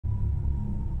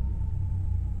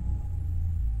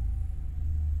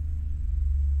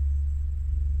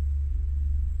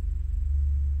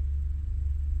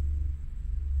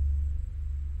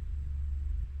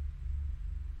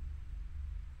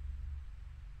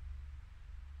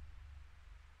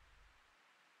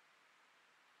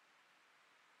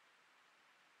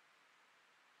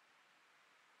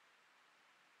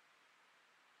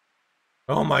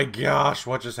Oh my gosh,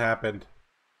 what just happened?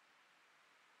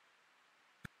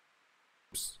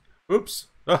 Oops. Oops.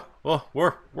 Oh, well,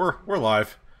 we're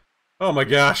live. Oh my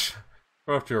gosh.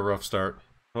 We're off to a rough start.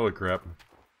 Holy crap.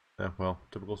 Yeah, well,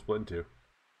 typical Splitintwo.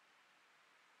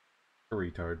 A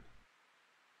retard.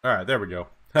 Alright, there we go.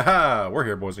 Haha, we're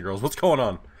here, boys and girls. What's going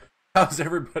on? How's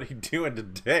everybody doing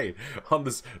today on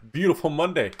this beautiful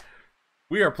Monday?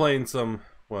 We are playing some,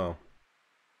 well,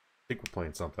 I think we're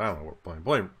playing something. I don't know what we're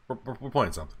playing. We're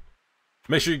playing something.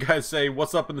 Make sure you guys say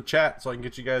what's up in the chat so I can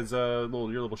get you guys your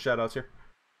little shout outs here.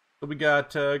 So we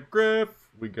got Griff,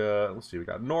 we got, let's see, we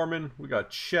got Norman, we got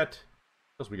Chet.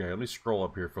 What else we got here? Let me scroll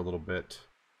up here for a little bit.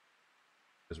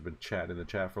 We've been chatting in the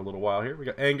chat for a little while here. We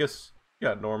got Angus, we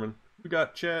got Norman, we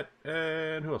got Chet,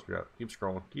 and who else we got? Keep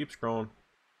scrolling.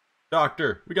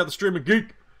 Doctor, we got the Streaming Geek.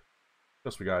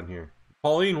 What else we got in here?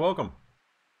 Pauline, welcome.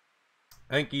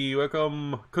 Anki,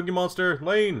 welcome. Cookie Monster,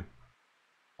 Lane.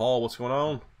 Paul, what's going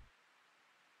on?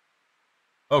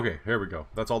 Okay, here we go.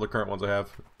 That's all the current ones I have.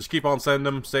 Just keep on sending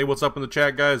them. Say what's up in the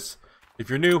chat, guys. If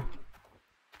you're new,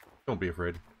 don't be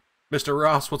afraid. Mr.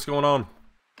 Ross, what's going on?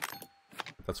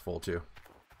 That's full too.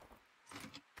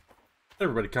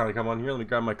 Everybody kind of come on here. Let me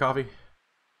grab my coffee.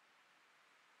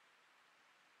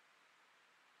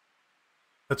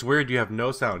 That's weird. You have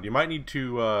no sound. You might need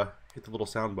to hit the little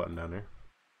sound button down there.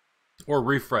 Or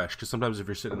refresh, because sometimes if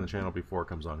you're sitting in the channel before it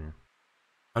comes on here.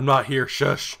 I'm not here,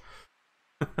 shush.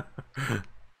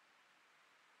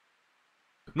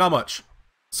 Not much.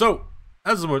 So,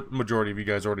 as the majority of you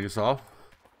guys already saw,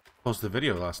 posted a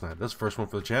video last night. That's the first one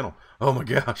for the channel. Oh my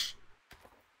gosh.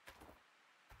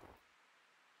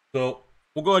 So,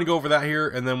 we'll go ahead and go over that here,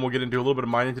 and then we'll get into a little bit of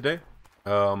mining today.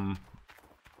 So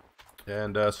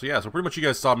yeah, so pretty much you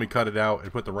guys saw me cut it out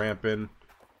and put the ramp in.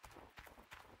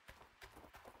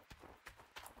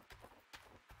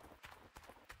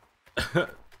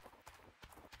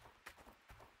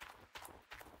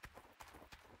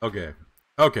 Okay.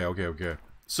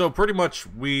 So pretty much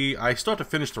I still have to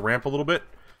finish the ramp a little bit.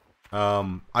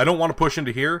 I don't want to push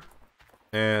into here,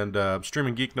 and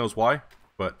Streaming Geek knows why,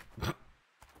 but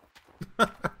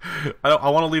I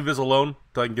want to leave this alone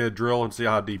so I can get a drill and see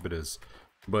how deep it is.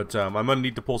 But I'm gonna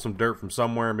need to pull some dirt from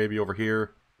somewhere, maybe over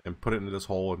here, and put it into this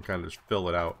hole and kind of just fill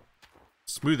it out,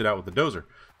 smooth it out with the dozer.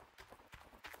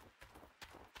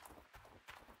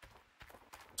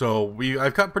 So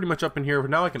I've got pretty much up in here, but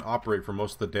now I can operate for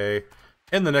most of the day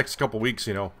in the next couple weeks,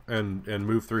 you know, and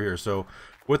move through here. So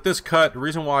with this cut, the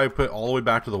reason why I put all the way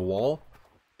back to the wall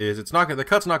is the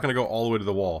cut's not going to go all the way to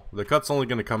the wall. The cut's only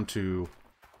going to come to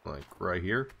like right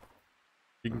here.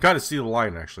 You can kind of see the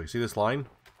line actually. See this line?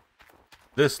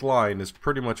 This line is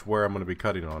pretty much where I'm going to be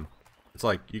cutting on. It's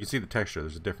like you can see the texture.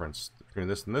 There's a difference between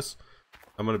this and this.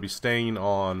 I'm going to be staying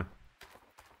on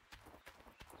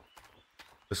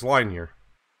this line here.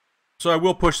 So I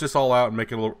will push this all out and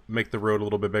make the road a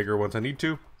little bit bigger once I need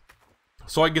to.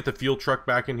 So I can get the fuel truck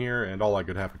back in here and all that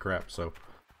good happy crap. So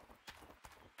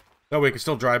that way we can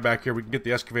still drive back here. We can get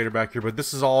the excavator back here. But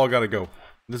this is all got to go.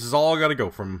 This is all got to go.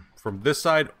 From this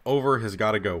side over has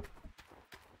got to go.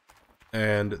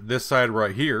 And this side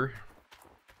right here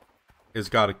is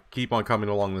got to keep on coming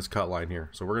along this cut line here.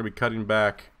 So we're going to be cutting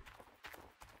back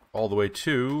all the way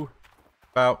to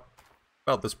about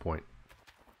this point.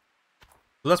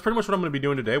 So that's pretty much what I'm going to be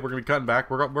doing today. We're going to be cutting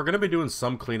back. We're going to be doing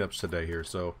some cleanups today here.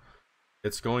 So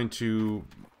it's going to,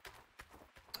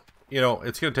 you know,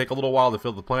 it's going to take a little while to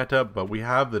fill the plant up. But we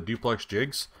have the duplex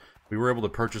jigs. We were able to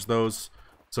purchase those.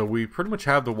 So we pretty much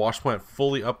have the wash plant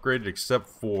fully upgraded except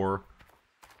for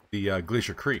the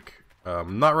Glacier Creek.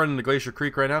 I'm not running the Glacier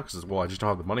Creek right now because, well, I just don't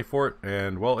have the money for it.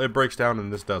 And, well, it breaks down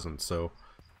and this doesn't. So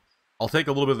I'll take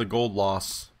a little bit of the gold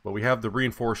loss. But we have the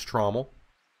reinforced trommel,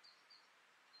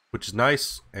 which is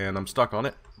nice, and I'm stuck on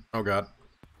it. Oh god.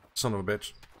 Son of a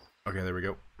bitch. Okay, there we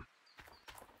go.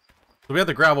 So we have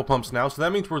the gravel pumps now, so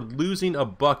that means we're losing a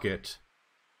bucket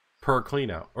per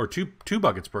cleanout. Or two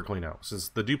buckets per cleanout, since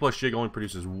the duplex jig only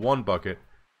produces one bucket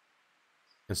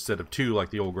instead of two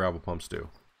like the old gravel pumps do.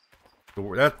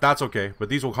 So that's okay, but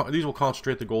these will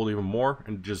concentrate the gold even more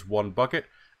in just one bucket,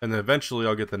 and then eventually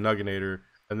I'll get the nugginator,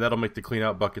 and that'll make the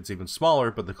cleanout buckets even smaller,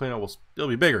 but the cleanout will still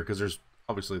be bigger, because there's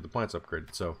obviously the plant's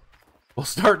upgraded. So we'll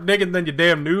start digging then, you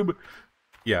damn noob.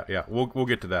 Yeah, we'll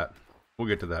get to that. We'll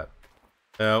get to that.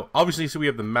 Obviously, so we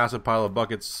have the massive pile of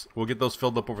buckets. We'll get those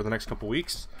filled up over the next couple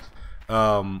weeks.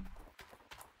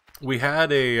 We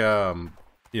had a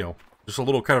you know, just a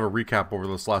little kind of a recap over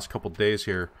this last couple days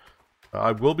here.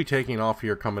 I will be taking off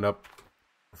here coming up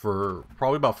for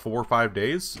probably about 4 or 5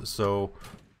 days. So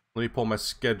let me pull my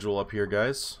schedule up here,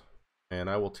 guys, and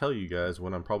I will tell you guys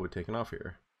when I'm probably taking off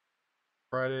here.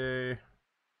 Friday.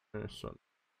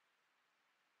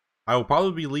 I will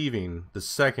probably be leaving the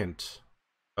 2nd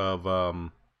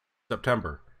of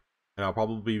September, and I'll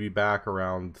probably be back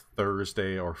around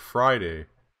Thursday or Friday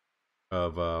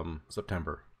of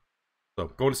September. So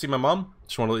going to see my mom.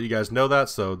 Just want to let you guys know that,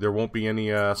 so there won't be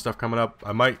any stuff coming up.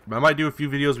 I might do a few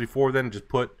videos before then and just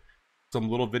put some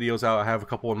little videos out. I have a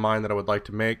couple in mind that I would like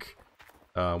to make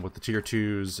with the tier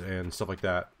 2s and stuff like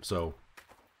that. So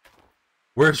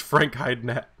where's Frank hiding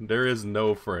at? There is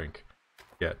no Frank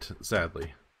yet,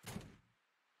 sadly.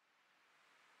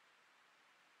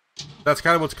 That's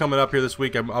kind of what's coming up here this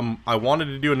week. I wanted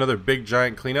to do another big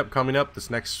giant cleanup coming up this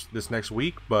next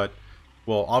week, but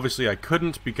well, obviously I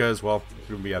couldn't because, well,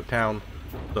 we're gonna be out of town.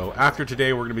 So after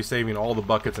today, we're gonna be saving all the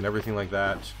buckets and everything like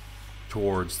that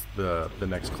towards the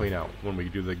next clean out when we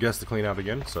do the clean out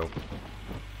again. So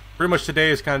pretty much today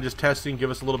is kind of just testing,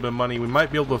 give us a little bit of money. We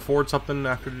might be able to afford something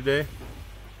after today,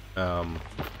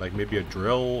 like maybe a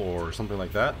drill or something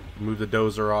like that. Move the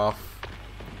dozer off,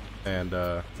 and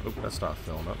oh, that's not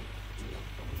filling up.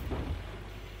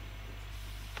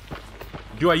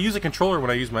 Do I use a controller when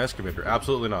I use my excavator?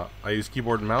 Absolutely not. I use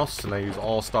keyboard and mouse, and I use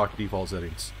all stock default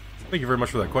settings. Thank you very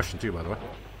much for that question too, by the way.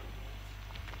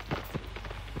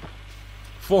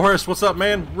 Forrest, what's up,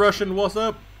 man? Russian, what's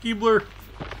up? Keebler.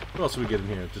 What else did we get in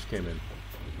here? It just came in.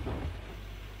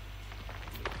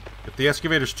 If the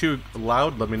excavator's too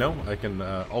loud, let me know. I can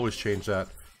always change that.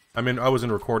 I mean, I was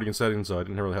in recording settings, so I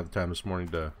didn't really have the time this morning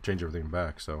to change everything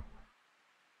back, so.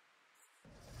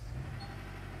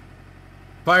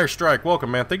 Fire Strike, welcome,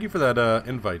 man. Thank you for that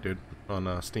invite, dude,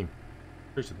 on Steam.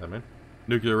 Appreciate that, man.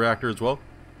 Nuclear Reactor as well.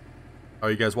 Are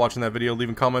you guys watching that video?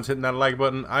 Leaving comments, hitting that like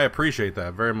button. I appreciate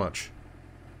that very much.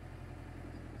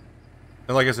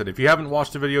 And like I said, if you haven't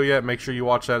watched the video yet, make sure you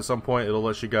watch that at some point. It'll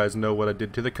let you guys know what I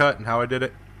did to the cut and how I did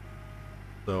it.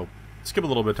 So, skip a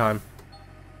little bit of time.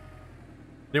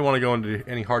 Didn't want to go into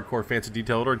any hardcore fancy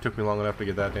detail. It already took me long enough to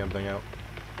get that damn thing out.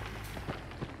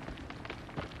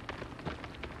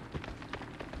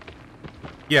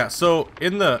 Yeah, so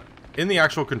in the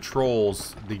actual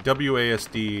controls, the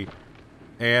WASD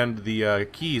and the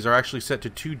keys are actually set to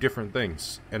 2 different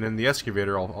things. And in the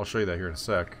excavator, I'll show you that here in a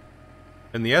sec.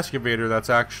 In the excavator, that's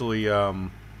actually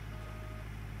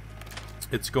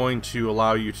it's going to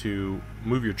allow you to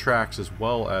move your tracks as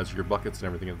well as your buckets and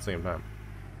everything at the same time.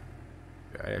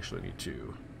 Yeah, I actually need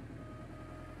to.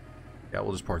 Yeah,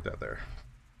 we'll just park that there.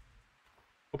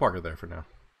 We'll park it there for now.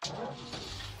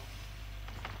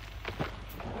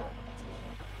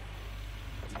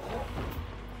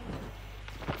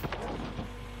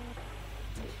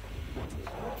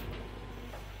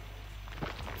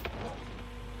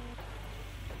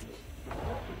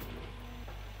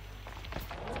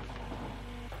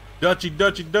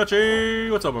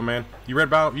 Dutchy, what's up, my man? You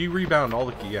rebound all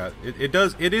the key. Yeah,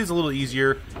 it is a little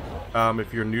easier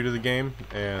if you're new to the game,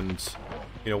 and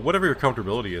you know, whatever your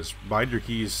comfortability is, bind your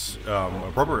keys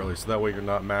appropriately, so that way you're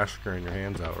not massacring your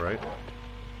hands out, right?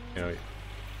 You know,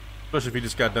 especially if you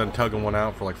just got done tugging one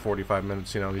out for like 45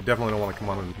 minutes. You know, you definitely don't want to come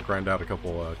on and grind out a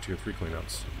couple 2 or 3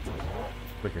 cleanouts.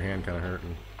 Make your hand kind of hurt,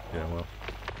 and you know, well.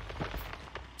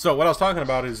 So what I was talking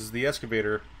about is the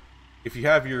excavator. If you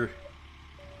have your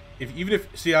even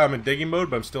if, see how I'm in digging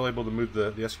mode, but I'm still able to move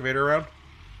the excavator around?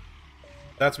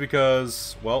 That's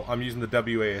because, well, I'm using the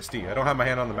WASD. I don't have my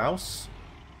hand on the mouse.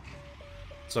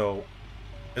 So,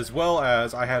 as well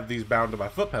as I have these bound to my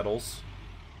foot pedals,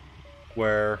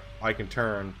 where I can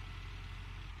turn.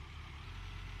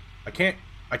 I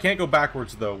can't go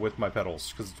backwards, though, with my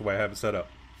pedals, because it's the way I have it set up.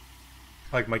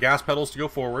 Like, my gas pedals to go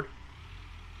forward.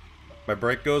 My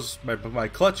brake goes, my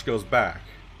clutch goes back.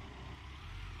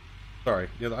 Sorry,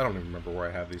 I don't even remember where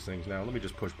I have these things now. Let me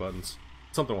just push buttons.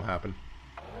 Something will happen.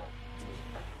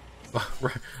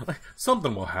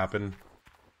 Something will happen.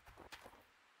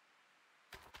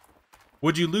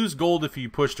 Would you lose gold if you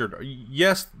pushed it?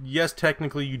 Yes,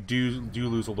 technically you do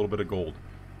lose a little bit of gold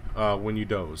when you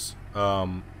doze.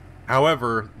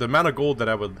 However, the amount of gold that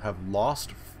I would have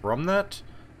lost from that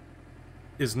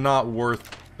is not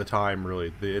worth the time,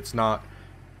 really. It's not.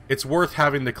 It's worth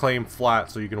having the claim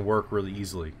flat so you can work really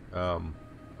easily,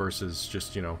 versus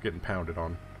just, you know, getting pounded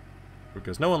on.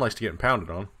 Because no one likes to get pounded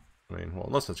on. I mean, well,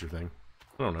 unless that's your thing.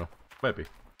 I don't know. Might be.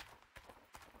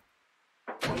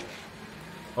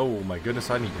 Oh my goodness,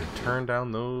 I need to turn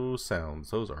down those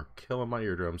sounds. Those are killing my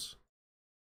eardrums.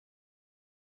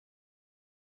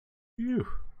 Phew.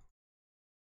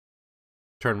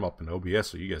 Turn them up in OBS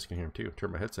so you guys can hear them too.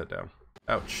 Turn my headset down.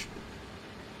 Ouch.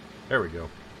 There we go.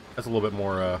 That's a little bit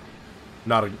more,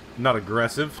 not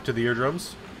aggressive to the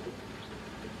eardrums.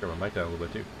 Turn my mic down a little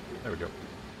bit too. There we go.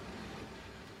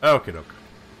 Okay, doke.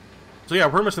 So yeah,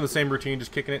 pretty much in the same routine,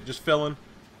 just kicking it, just filling.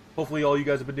 Hopefully all you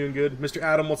guys have been doing good. Mr.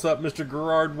 Adam, what's up? Mr.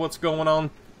 Gerard, what's going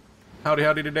on? Howdy,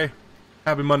 howdy today.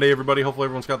 Happy Monday, everybody. Hopefully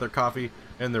everyone's got their coffee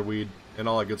and their weed and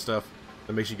all that good stuff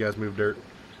that makes you guys move dirt.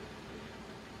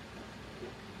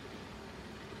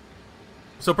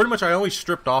 So pretty much I only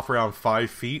stripped off around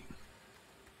 5 feet.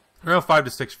 Around 5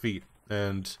 to 6 feet.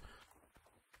 And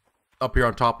up here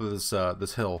on top of this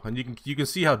this hill. And you can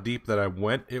see how deep that I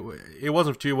went. It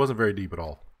wasn't very deep at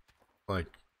all.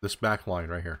 Like this back line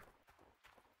right here.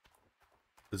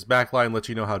 This back line lets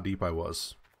you know how deep I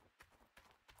was.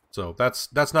 So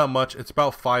that's not much. It's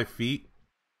about 5 feet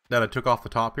that I took off the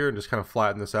top here and just kind of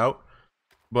flattened this out.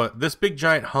 But this big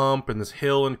giant hump and this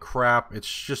hill and crap,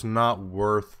 it's just not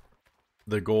worth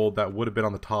the gold that would have been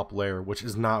on the top layer, which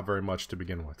is not very much to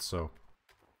begin with. So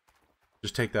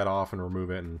just take that off and remove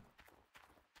it. And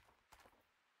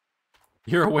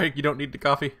you're awake, you don't need the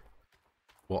coffee?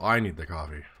 Well, I need the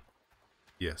coffee.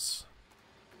 Yes.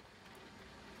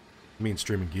 Me and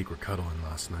Streaming Geek were cuddling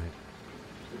last night.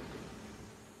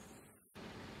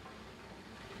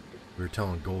 We were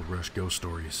telling Gold Rush ghost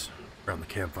stories around the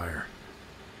campfire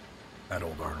at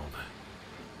Old Arnold.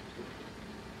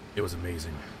 It was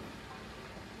amazing.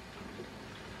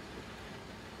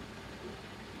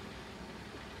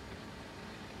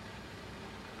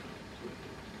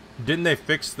 Didn't they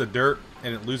fix the dirt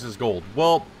and it loses gold?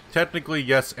 Well, technically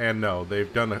yes and no.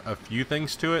 They've done a few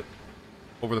things to it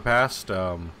over the past,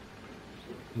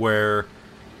 where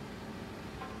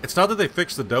it's not that they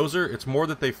fixed the dozer, it's more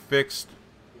that they fixed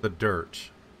the dirt.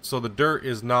 So the dirt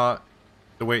is not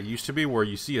the way it used to be, where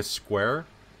you see a square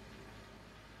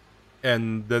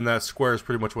and then that square is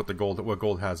pretty much what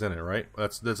gold has in it, right?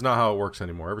 That's not how it works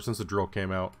anymore. Ever since the drill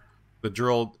came out, the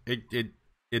drill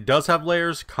it does have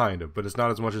layers, kind of, but it's not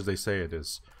as much as they say it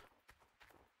is.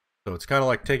 So it's kind of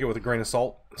like take it with a grain of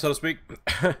salt, so to speak.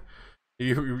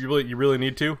 you really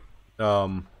need to.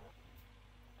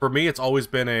 For me, it's always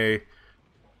been a,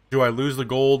 do I lose some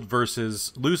gold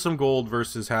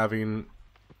versus having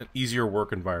an easier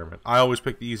work environment. I always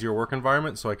pick the easier work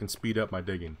environment so I can speed up my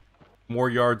digging. More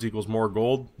yards equals more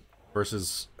gold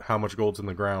versus how much gold's in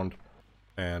the ground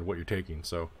and what you're taking.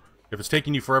 So if it's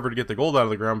taking you forever to get the gold out of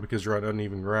the ground because you're on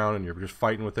uneven ground and you're just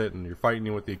fighting with it and you're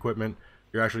fighting with the equipment,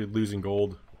 you're actually losing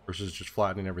gold versus just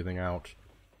flattening everything out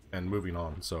and moving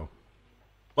on. So,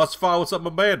 Bustify, what's up, my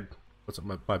bed? What's up,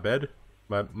 my bed?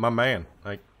 My man.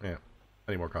 Yeah,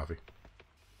 I need more coffee.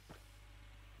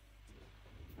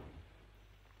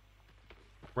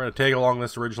 We're gonna take along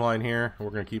this ridge line here, and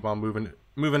we're gonna keep on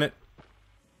moving it.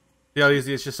 See how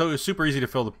easy? It's just super easy to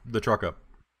fill the truck up.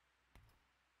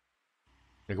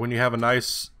 Like when you have a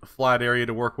nice flat area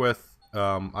to work with.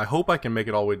 I hope I can make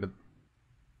it all the way to.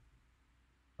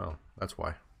 Oh, that's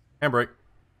why. Handbrake.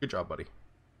 Good job, buddy.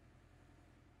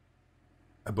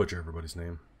 I butcher everybody's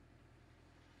name.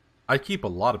 I keep a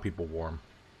lot of people warm.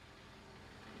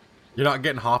 You're not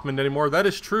getting Hoffman anymore? That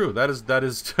is true.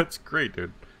 That's great,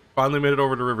 dude. Finally made it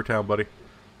over to Rivertown, buddy.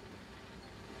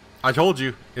 I told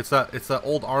you, it's that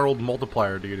old Arnold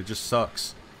multiplier, dude. It just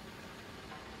sucks.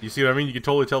 You see what I mean? You can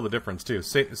totally tell the difference too.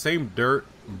 Same dirt,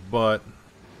 but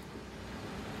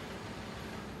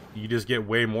you just get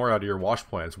way more out of your wash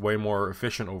plant. It's way more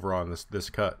efficient over on this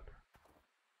cut.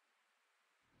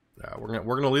 Yeah,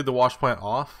 we're gonna leave the wash plant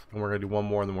off, and we're gonna do one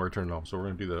more, and then we're gonna turn it off. So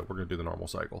we're gonna do the normal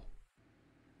cycle.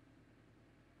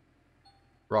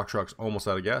 Rock truck's almost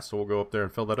out of gas, so we'll go up there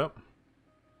and fill that up.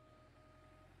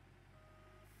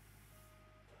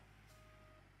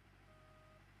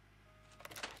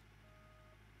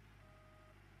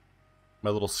 My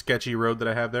little sketchy road that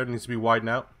I have there needs to be widened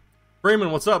out.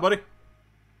 Freeman, what's up, buddy?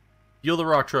 Yield the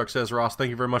rock truck, says Ross. Thank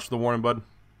you very much for the warning, bud.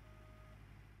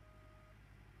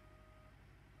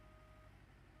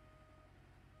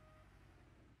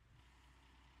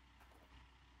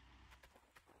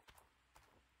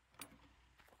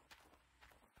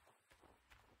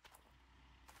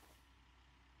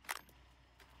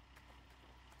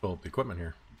 Fill up the equipment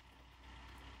here.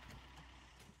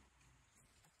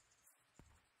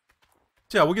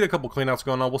 So yeah, we'll get a couple cleanouts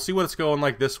going on. We'll see what it's going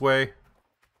like this way.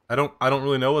 I don't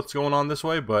really know what's going on this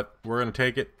way, but we're gonna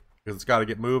take it because it's got to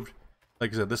get moved.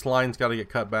 Like I said, this line's got to get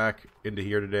cut back into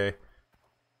here today,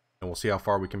 and we'll see how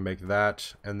far we can make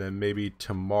that. And then maybe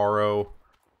tomorrow,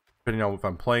 depending on if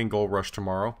I'm playing Gold Rush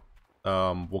tomorrow,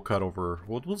 we'll cut over.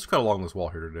 We'll just cut along this wall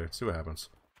here today. See what happens.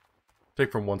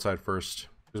 Take from one side first,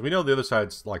 because we know the other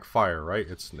side's like fire, right?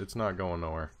 It's not going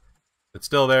nowhere. It's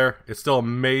still there. It's still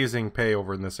amazing pay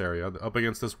over in this area, up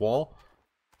against this wall,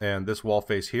 and this wall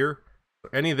face here.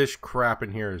 Any of this crap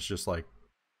in here is just like,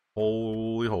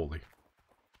 holy.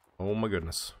 Oh my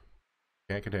goodness.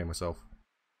 Can't contain myself.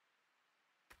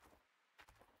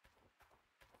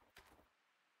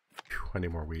 I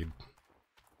need more weed.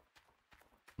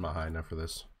 I'm not high enough for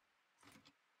this.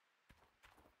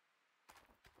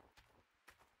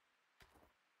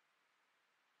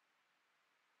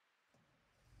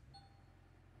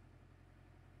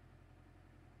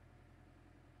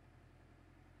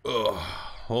 Ugh.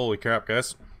 Holy crap,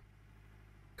 guys.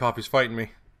 Coffee's fighting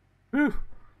me. Whew.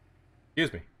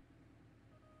 Excuse me.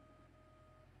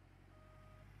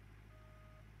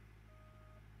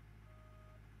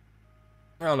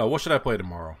 I don't know. What should I play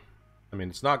tomorrow? I mean,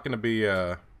 it's not gonna be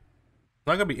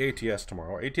ATS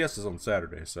tomorrow. ATS is on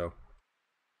Saturday, so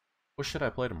what should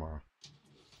I play tomorrow?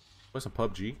 Play some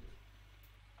PUBG?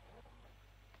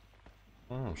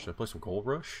 Oh, should I play some Gold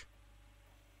Rush?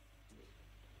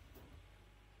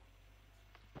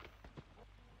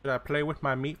 Should I play with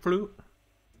my meat flute?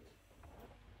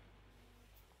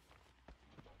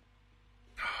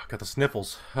 Got the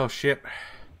sniffles. Oh shit.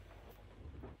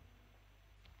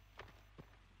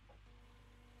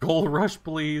 Gold Rush,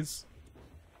 please.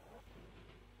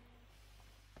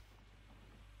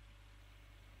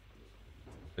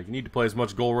 Like, you need to play as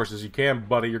much Gold Rush as you can,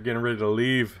 buddy. You're getting ready to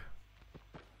leave.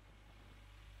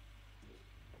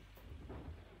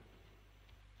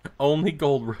 Only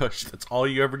Gold Rush. That's all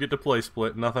you ever get to play,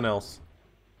 Split. Nothing else.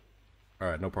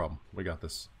 Alright, no problem. We got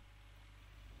this.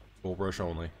 Gold Rush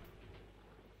only.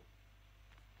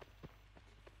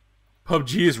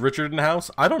 PUBG, is Richard in the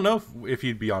house? I don't know if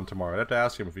he'd be on tomorrow. I'd have to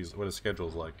ask him if what his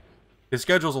schedule's like. His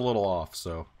schedule's a little off,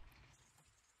 so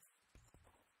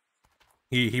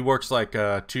he works like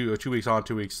 2 weeks on,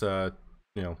 2 weeks you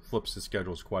know, flips his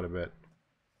schedules quite a bit.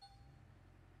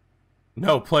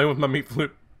 No, playing with my meat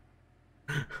flute.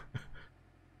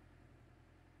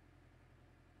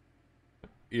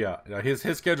 Yeah,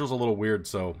 his schedule's a little weird,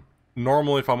 so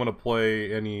normally if I'm gonna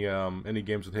play any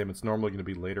games with him, it's normally gonna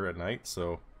be later at night,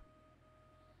 so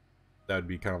that would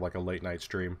be kind of like a late night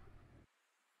stream.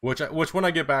 Which when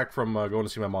I get back from going to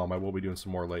see my mom, I will be doing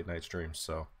some more late night streams,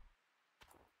 so.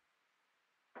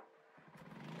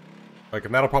 Like,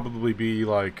 and that'll probably be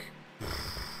like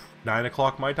 9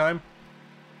 o'clock my time.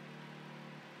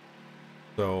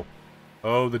 So,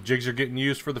 oh, the jigs are getting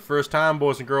used for the first time,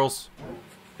 boys and girls.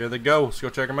 Here they go. Let's go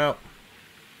check them out.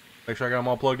 Make sure I got them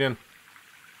all plugged in.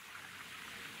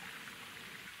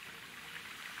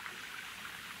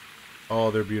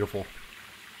 Oh, they're beautiful.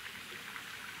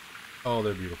 Oh,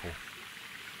 they're beautiful.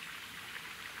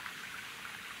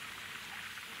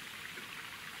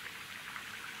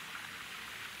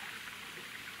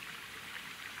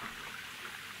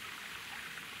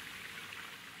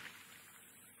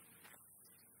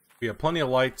 We have plenty of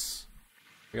lights.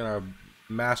 We got our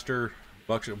master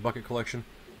bucket collection.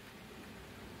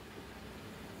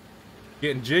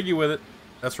 Getting jiggy with it.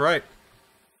 That's right.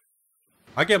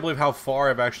 I can't believe how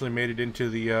far I've actually made it into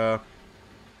the,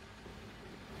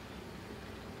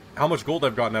 how much gold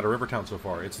I've gotten out of Rivertown so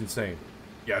far. It's insane.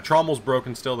 Yeah, Trommel's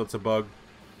broken still. That's a bug.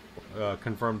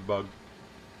 Confirmed bug.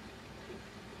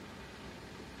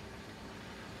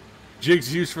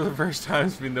 Jigs used for the first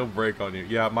time mean they'll break on you.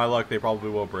 Yeah, my luck, they probably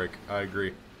will break. I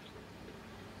agree.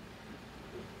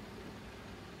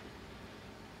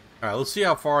 Alright, let's see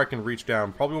how far I can reach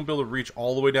down. Probably won't be able to reach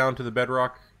all the way down to the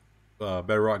bedrock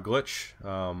glitch.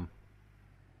 So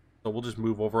we'll just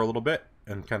move over a little bit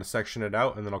and kind of section it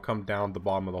out, and then I'll come down the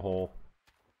bottom of the hole.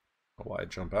 Oh, why I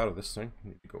jump out of this thing? I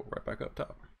need to go right back up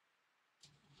top.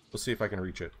 Let's see if I can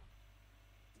reach it.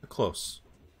 Close.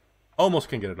 Almost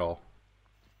can get it all.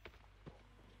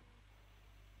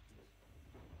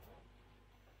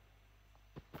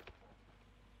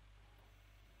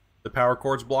 The power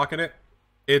cord's blocking it.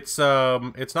 It's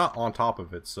not on top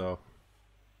of it, so.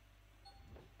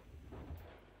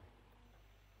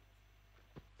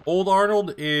 Old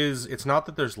Arnold is, it's not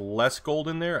that there's less gold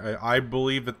in there. I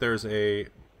believe that there's a,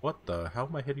 what the, how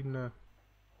am I hitting the,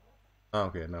 oh,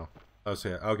 okay, no.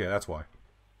 Okay, that's why.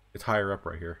 It's higher up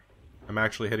right here. I'm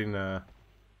actually hitting the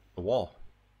wall.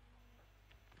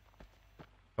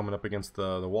 Coming up against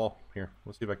the wall. Here,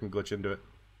 let's see if I can glitch into it.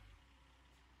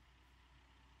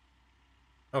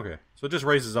 Okay, so it just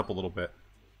raises up a little bit.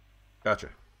 Gotcha.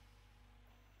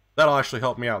 That'll actually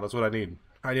help me out. That's what I need.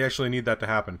 I actually need that to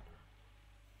happen.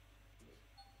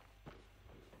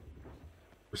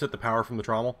 Reset the power from the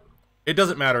trommel. It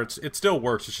doesn't matter. It still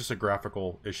works. It's just a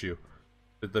graphical issue.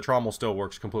 The trommel still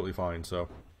works completely fine. So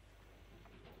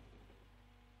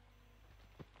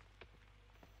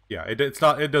yeah, it's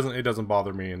not. It doesn't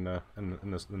bother me in the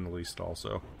least at all.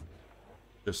 So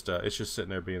just it's just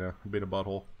sitting there being a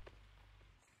butthole.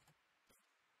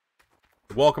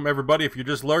 Welcome everybody. If you're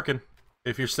just lurking,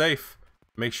 if you're safe,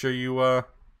 make sure you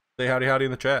say howdy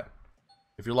in the chat.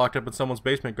 If you're locked up in someone's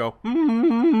basement, go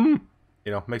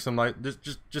You know, make some like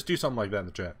just do something like that in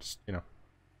the chat. Just, you know,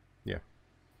 yeah.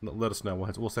 Let us know.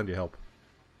 We'll send you help.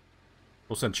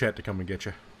 We'll send chat to come and get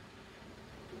you.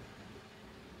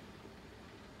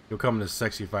 He'll come in his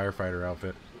sexy firefighter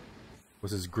outfit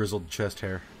with his grizzled chest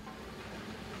hair.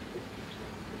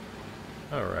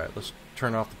 All right, let's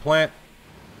turn off the plant.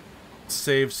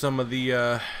 Save some of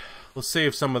the let's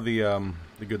save some of the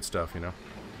good stuff, you know.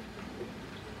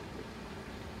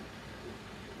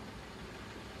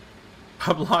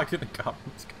 I'm locked in a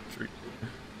goblin's country.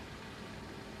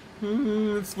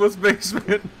 It's what's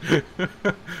basement.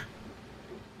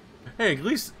 Hey, at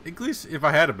least if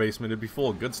I had a basement, it'd be full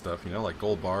of good stuff, you know, like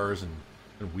gold bars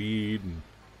and weed and,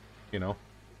 you know,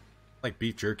 like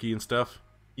beef jerky and stuff.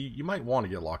 You might want to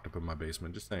get locked up in my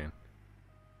basement, just saying.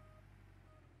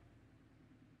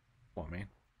 Come on, man.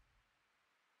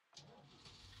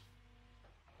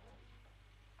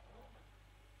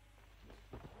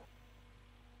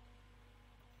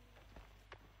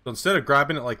 So instead of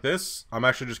grabbing it like this, I'm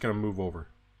actually just going to move over.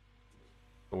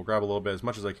 So we'll grab a little bit, as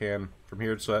much as I can from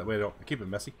here, so that way I don't keep it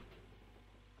messy.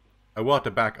 I will have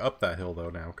to back up that hill though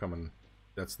now, coming.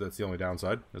 That's the only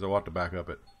downside, is I will have to back up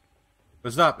it. But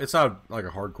it's not like a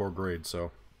hardcore grade,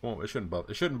 so well, it shouldn't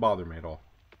bother me at all.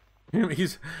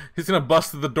 He's gonna bust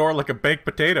through the door like a baked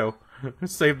potato.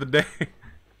 Save the day.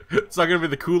 It's not gonna be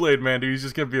the Kool-Aid man, dude. He's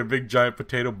just gonna be a big giant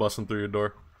potato busting through your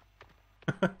door.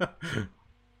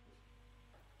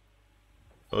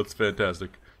 Oh, it's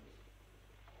fantastic.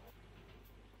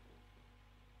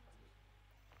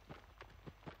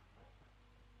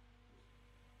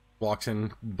 Walks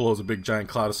in, blows a big giant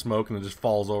cloud of smoke, and then just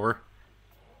falls over.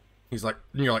 He's like,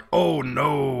 and you're like, oh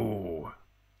no!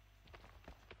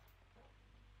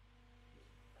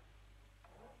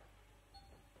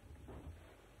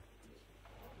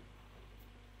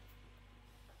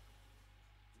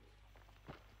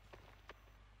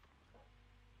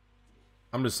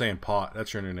 I'm just saying Pot.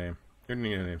 That's your new name. Your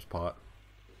new name's Pot.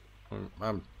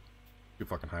 I'm too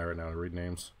fucking high right now to read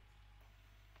names.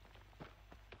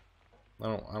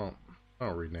 I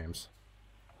don't read names.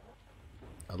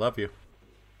 I love you.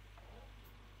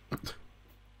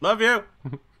 Love you!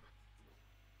 Come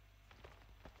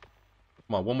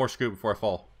on, one more scoop before I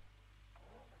fall.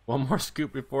 One more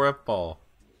scoop before I fall.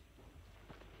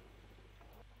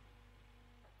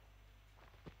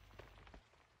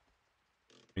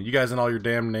 And you guys and all your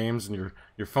damn names and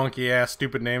your funky ass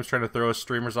stupid names trying to throw us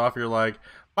streamers off, you're like,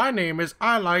 my name is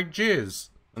I Like Jizz.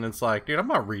 And it's like, dude, I'm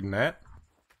not reading that.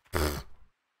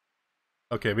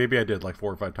 Okay, maybe I did like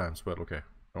 4 or 5 times, but okay.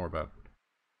 Don't worry about it.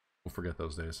 We'll forget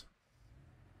those days.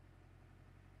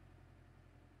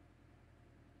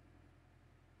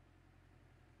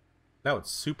 Now it's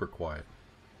super quiet.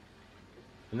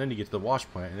 And then you get to the wash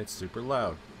plant and it's super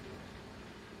loud.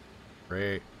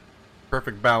 Great.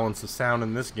 Perfect balance of sound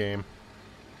in this game.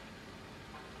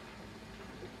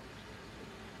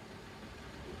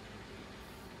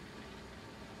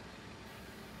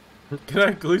 Can I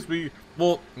at least be...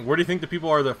 Well, where do you think the people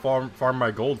are that farm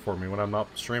my gold for me when I'm not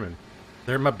streaming?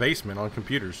 They're in my basement on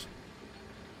computers.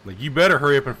 Like, you better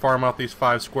hurry up and farm out these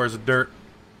 5 squares of dirt,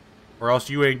 or else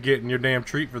you ain't getting your damn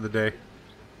treat for the day.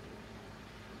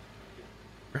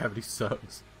 Gravity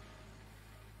sucks.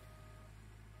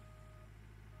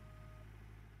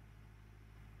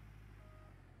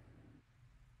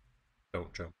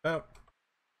 Don't jump out.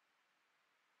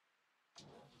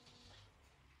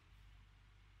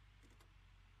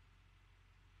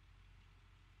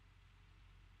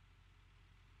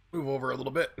 Move over a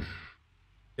little bit.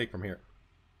 Take from here.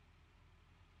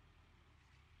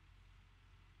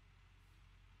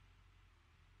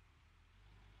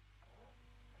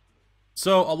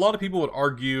 So, a lot of people would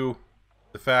argue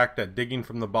the fact that digging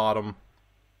from the bottom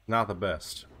is not the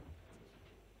best.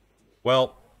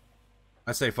 Well,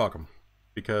 I say fuck them.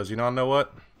 Because, you know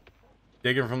what?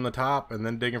 Digging from the top and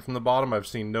then digging from the bottom, I've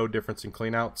seen no difference in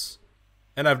cleanouts.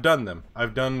 And I've done them.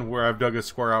 I've done where I've dug a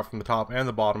square out from the top and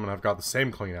the bottom and I've got the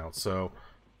same cleanout. So,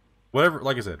 whatever,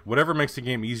 like I said, whatever makes the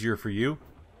game easier for you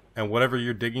and whatever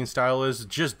your digging style is,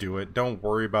 just do it. Don't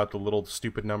worry about the little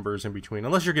stupid numbers in between.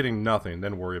 Unless you're getting nothing,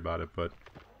 then worry about it. But,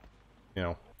 you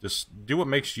know, just do what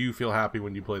makes you feel happy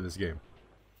when you play this game.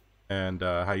 And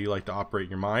how you like to operate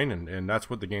your mind, and that's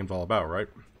what the game's all about, right?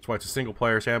 That's why it's a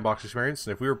single-player sandbox experience.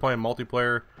 And if we were playing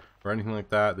multiplayer or anything like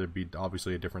that, there'd be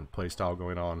obviously a different play style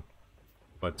going on.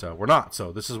 But we're not,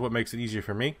 so this is what makes it easier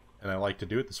for me, and I like to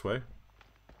do it this way.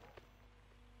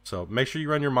 So make sure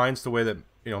you run your minds the way that,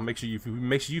 you know, makes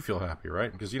you feel happy,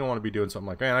 right? Because you don't want to be doing something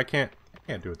like, man, I can't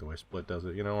do it the way Split does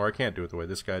it, you know, or I can't do it the way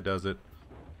this guy does it.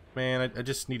 Man, I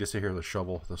just need to sit here with a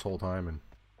shovel this whole time and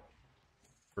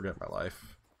forget my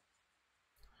life.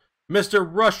 Mr.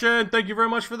 Russian, thank you very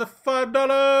much for the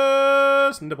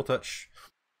 $5. Nipple touch.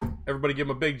 Everybody give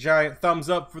him a big giant thumbs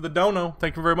up for the dono.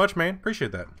 Thank you very much, man.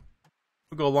 Appreciate that.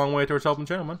 We'll go a long way towards helping the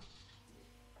channel, man.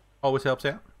 Always helps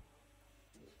out.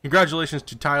 Congratulations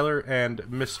to Tyler and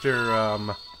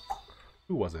Mr.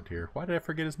 Who was it here? Why did I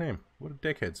forget his name? What a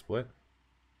dickhead, Split.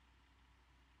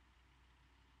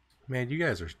 Man, you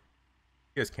guys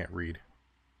can't read,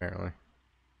 apparently.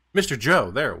 Mr. Joe,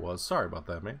 there it was. Sorry about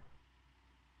that, man.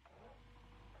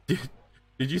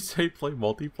 Did you say play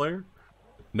multiplayer?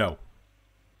 No.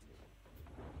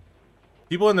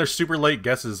 People in their super late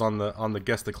guesses on the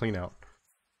guess the clean out.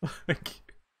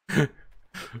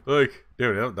 Like,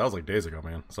 dude, that was like days ago,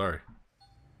 man. Sorry.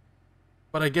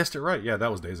 But I guessed it right. Yeah,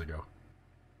 that was days ago.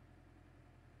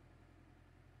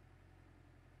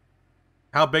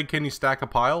 How big can you stack a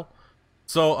pile?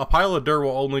 So a pile of dirt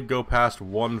will only go past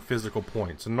one physical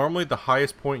point. So normally the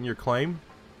highest point in your claim,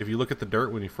 if you look at the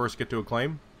dirt when you first get to a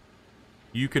claim,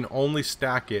 you can only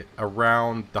stack it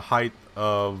around the height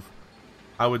of,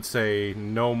 I would say,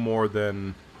 no more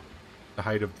than the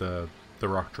height of the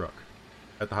rock truck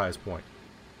at the highest point.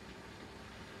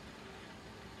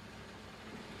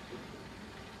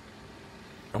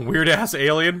 A weird ass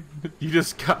alien? You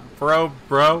just got probed,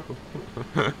 bro.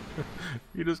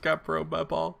 You just got probed by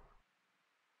Paul.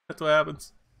 That's what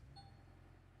happens.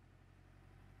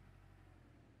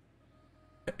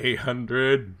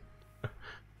 800.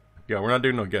 Yeah, we're not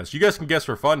doing no guess. You guys can guess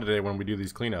for fun today when we do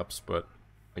these cleanups, but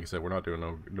like I said, we're not doing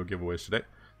no giveaways today.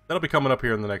 That'll be coming up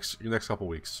here in the next couple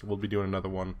weeks. We'll be doing another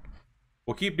one.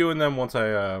 We'll keep doing them once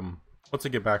I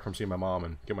get back from seeing my mom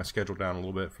and get my schedule down a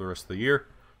little bit for the rest of the year.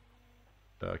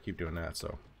 Keep doing that.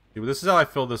 So this is how I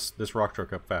fill this rock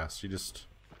truck up fast. You just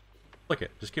flick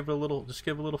it. Just give it a little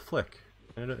flick,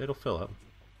 and it'll fill up.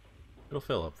 It'll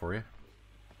fill up for you.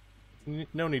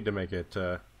 No need to make it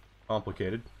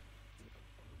complicated.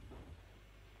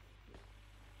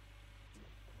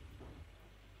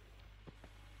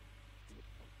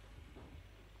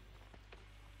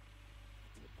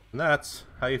 And that's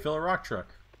how you fill a rock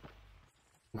truck.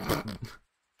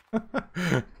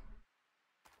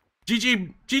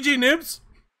 GG Nibs!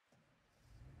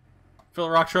 Fill a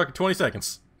rock truck in 20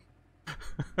 seconds.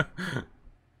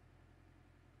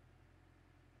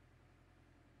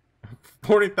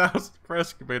 40,000 for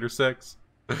excavator 6.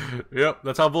 Yep,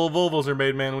 that's how Volvos are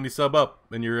made, man, when you sub up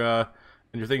and your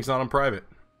thing's not on private.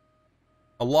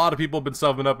 A lot of people have been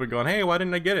subbing up and going, hey, why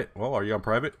didn't I get it? Well, are you on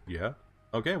private? Yeah.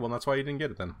 Okay, well, that's why you didn't get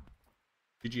it then.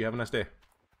 GG, have a nice day.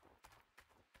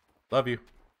 Love you.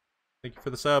 Thank you for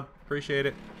the sub. Appreciate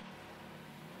it.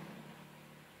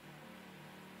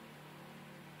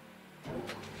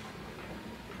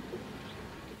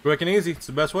 Quick and easy. It's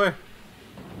the best way.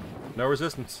 No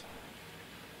resistance.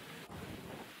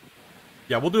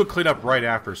 Yeah, we'll do a cleanup right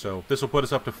after, so this will put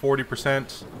us up to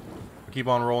 40%. We'll keep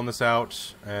on rolling this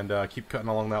out and keep cutting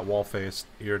along that wall face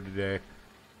here today.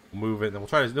 We'll move it, and then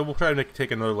we'll try to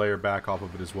take another layer back off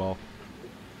of it as well.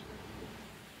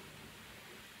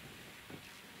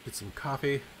 Get some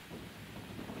coffee.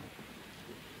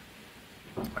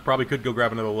 I probably could go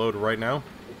grab another load right now,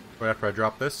 right after I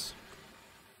drop this.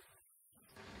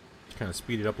 Just kind of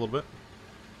speed it up a little bit.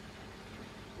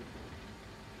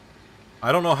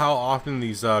 I don't know how often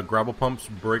these gravel pumps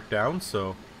break down,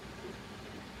 so...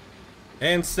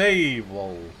 And save!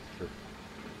 Whoa. Sure.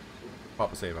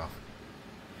 Pop a save off.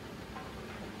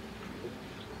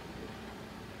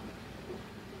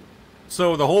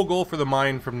 So the whole goal for the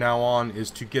mine from now on is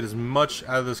to get as much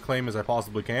out of this claim as I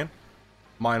possibly can.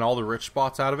 Mine all the rich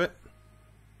spots out of it.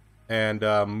 And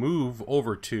move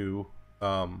over to...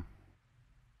 and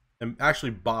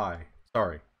actually buy...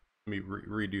 Sorry. Let me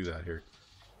redo that here.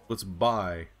 Let's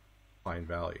buy Pine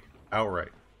Valley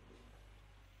outright.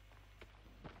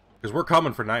 Because we're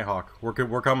coming for Nighthawk.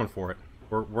 We're coming for it.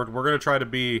 We're gonna try to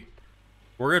be...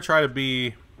 We're gonna try to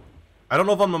be... I don't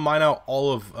know if I'm gonna mine out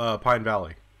all of Pine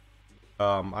Valley.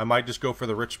 I might just go for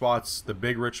the rich spots, the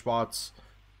big rich spots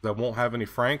that won't have any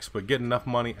franks, but get enough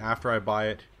money after I buy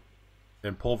it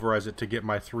and pulverize it to get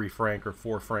my 3 frank or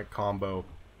 4 frank combo,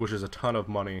 which is a ton of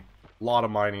money, a lot of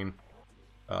mining.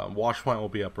 Wash plant will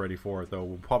be up ready for it though.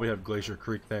 We'll probably have Glacier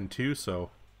Creek then too,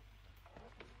 so.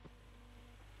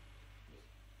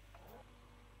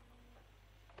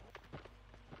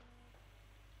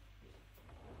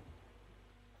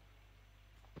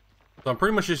 So I'm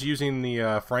pretty much just using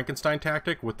the Frankenstein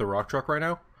tactic with the rock truck right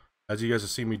now, as you guys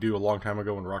have seen me do a long time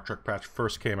ago when Rock Truck Patch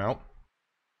first came out.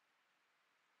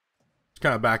 Just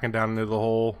kind of backing down into the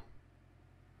hole.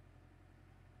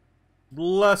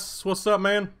 Bless, what's up,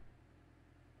 man?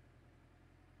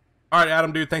 Alright,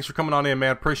 Adam, dude, thanks for coming on in,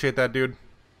 man. Appreciate that, dude.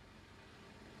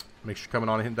 Make sure you're coming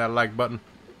on and hit that like button.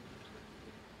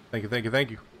 Thank you, thank you,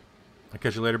 thank you. I'll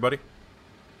catch you later, buddy.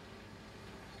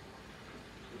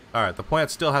 Alright, the plant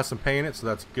still has some paint in it, so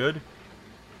that's good.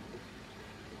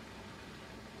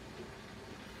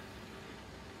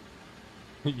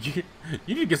 You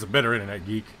need to get some better internet,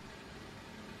 geek.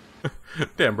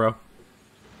 Damn, bro.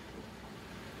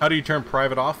 How do you turn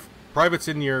private off? Private's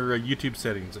in your YouTube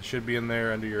settings. It should be in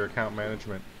there under your account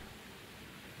management.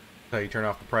 That's how you turn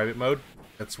off the private mode.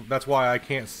 That's why I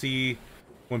can't see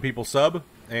when people sub.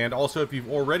 And also, if you've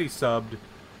already subbed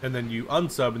and then you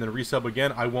unsub and then resub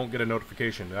again, I won't get a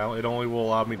notification. Now, it only will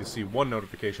allow me to see one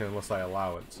notification unless I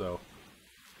allow it. So,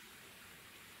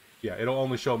 yeah, it'll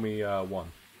only show me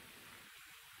one.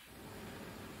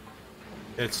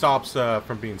 It stops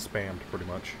from being spammed, pretty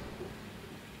much.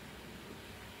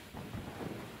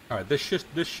 Alright, this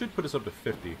should put us up to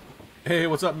 50. Hey,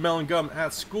 what's up, Melon Gum?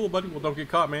 At school, buddy? Well, don't get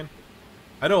caught, man.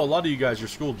 I know a lot of you guys, your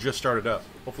school just started up.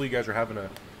 Hopefully you guys are having a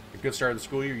good start of the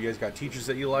school year. You guys got teachers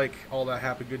that you like, all that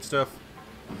happy good stuff.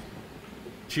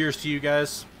 Cheers to you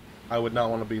guys. I would not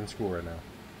want to be in school right now.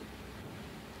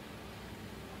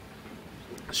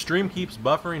 Stream keeps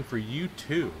buffering for you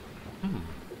too.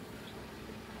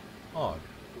 Odd.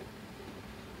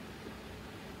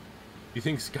 You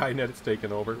think Skynet is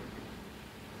taken over?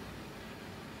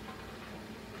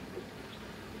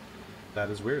 That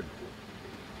is weird.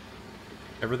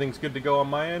 Everything's good to go on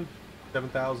my end.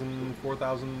 7,000,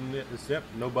 4,000. Yep,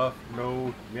 no buff,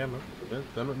 no. Yeah, no.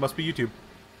 It must be YouTube.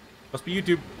 Must be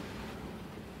YouTube.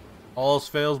 All else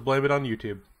fails, blame it on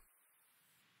YouTube.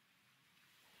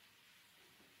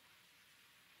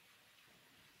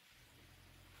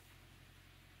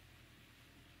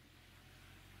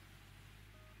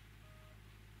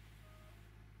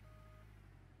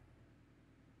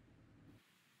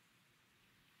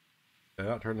 Did I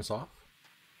not turn this off?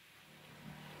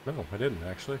 No, I didn't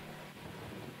actually.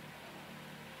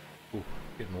 Ooh,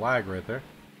 getting lag right there.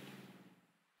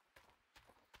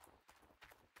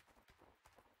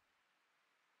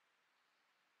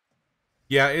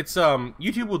 Yeah, it's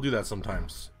YouTube will do that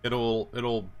sometimes. It'll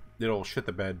shit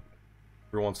the bed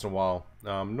every once in a while.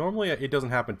 Normally it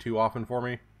doesn't happen too often for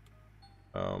me.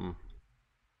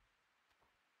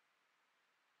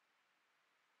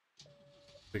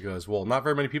 Because, well, not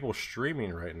very many people are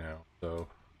streaming right now, so.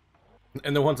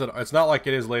 And the ones that, it's not like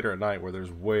it is later at night where there's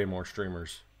way more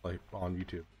streamers, like, on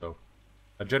YouTube, so.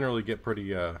 I generally get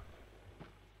pretty, a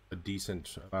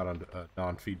decent amount of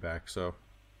non-feedback, so.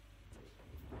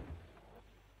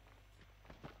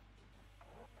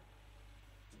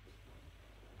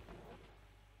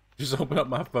 Just open up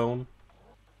my phone.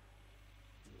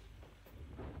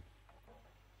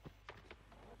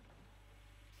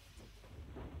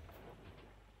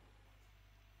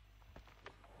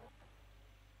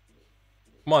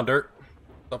 Come on, Dirt.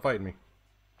 Stop fighting me.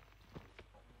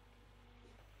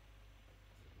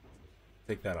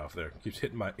 Take that off there. It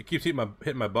keeps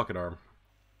hitting my bucket arm.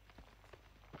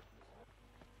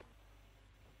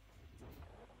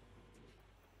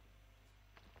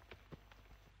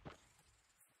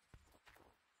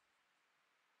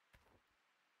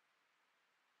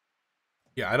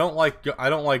 Yeah, I don't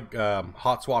like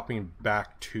hot swapping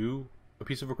back to a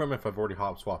piece of equipment if I've already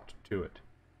hot swapped to it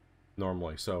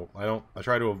normally. So I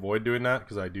try to avoid doing that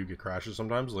because I do get crashes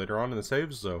sometimes later on in the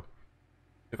saves. So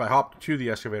if I hop to the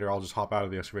excavator, I'll just hop out of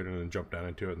the excavator and then jump down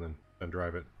into it and then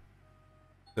drive it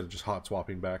instead of just hot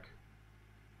swapping back.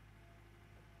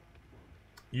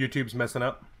 YouTube's messing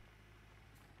up.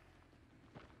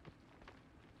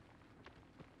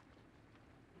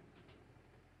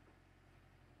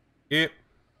 Yep.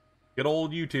 Good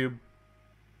old YouTube.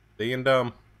 Being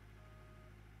dumb.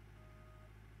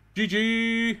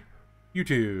 GG!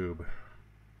 YouTube.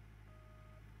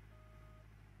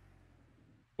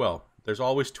 Well, there's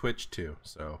always Twitch too,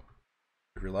 so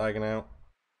if you're lagging out.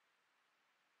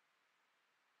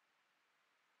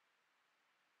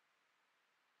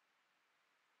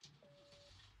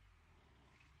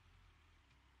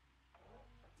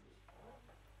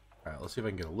 Alright, let's see if I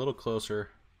can get a little closer.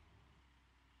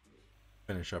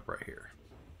 Finish up right here.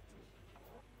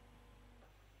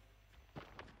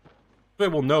 So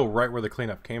we'll know right where the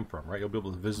cleanup came from, right? You'll be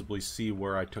able to visibly see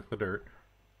where I took the dirt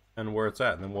and where it's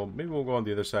at. And then maybe we'll go on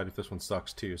the other side if this one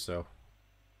sucks too, so.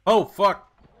 Oh,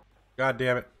 fuck! God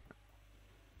damn it.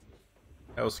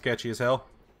 That was sketchy as hell.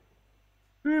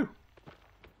 Whew.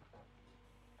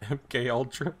 MK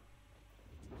Ultra.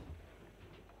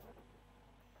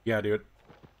 Yeah, dude.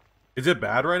 Is it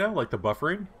bad right now? Like the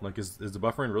buffering? Like is the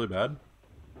buffering really bad?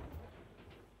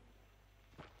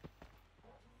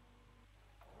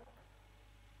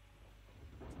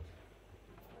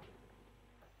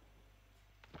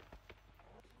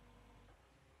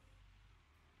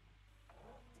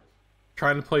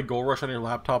 trying to play Gold Rush on your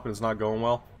laptop and it's not going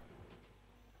well.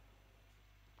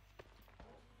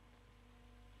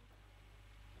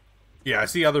 Yeah, I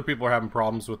see other people are having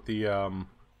problems with the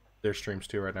their streams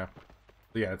too right now.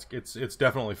 Yeah, it's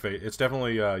definitely it's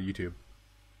definitely YouTube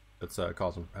that's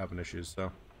causing having issues.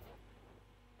 So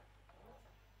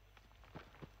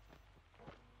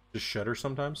just shutter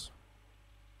sometimes.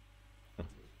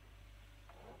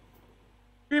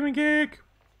 Gaming Geek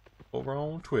over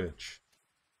on Twitch.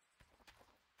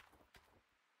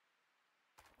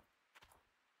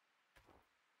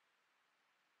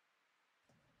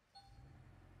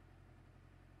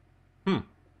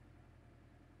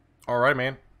 All right,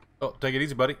 man. Oh, take it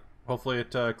easy, buddy. Hopefully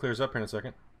it clears up here in a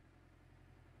second.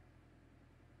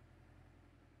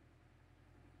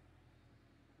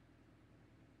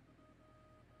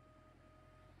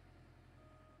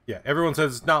 Yeah, everyone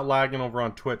says it's not lagging over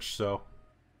on Twitch, so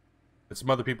some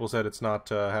other people said it's not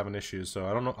having issues. So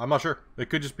I don't know. I'm not sure. It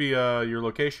could just be your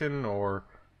location or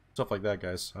stuff like that,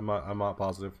 guys. I'm not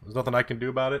positive. There's nothing I can do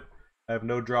about it. I have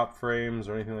no drop frames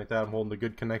or anything like that. I'm holding a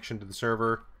good connection to the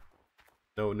server.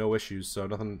 No issues, so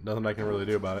nothing I can really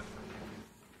do about it.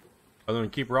 Other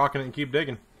than keep rocking it and keep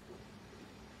digging.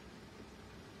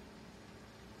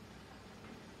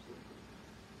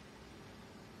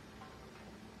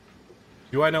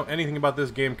 Do I know anything about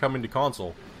this game coming to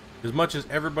console? As much as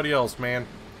everybody else, man.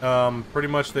 Pretty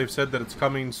much they've said that it's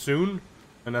coming soon,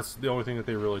 and that's the only thing that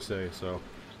they really say, so.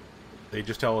 They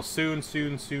just tell us soon,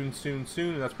 and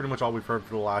that's pretty much all we've heard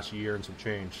for the last year and some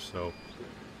change, so.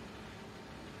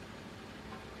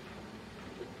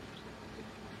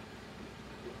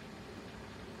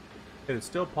 And it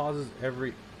still pauses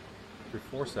every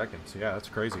 4 seconds. Yeah, that's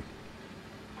crazy.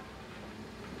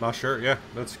 Not sure. Yeah,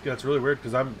 that's really weird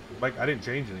because I'm like I didn't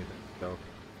change anything, so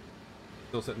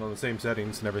still sitting on the same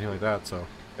settings and everything like that. So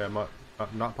yeah,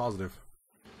 I'm not positive.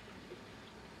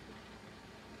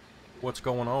 What's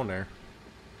going on there?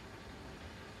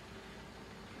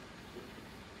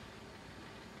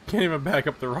 Can't even back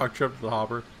up the rock trip to the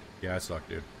hopper. Yeah, I suck,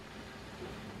 dude.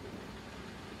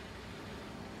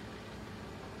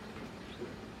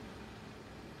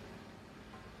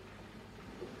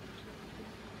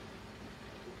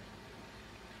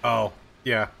 Oh,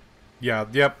 yeah. Yeah,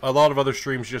 yep. A lot of other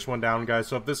streams just went down, guys.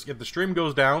 So if the stream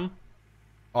goes down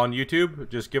on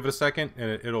YouTube, just give it a second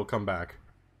and it'll come back.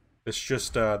 It's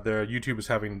just their YouTube is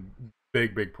having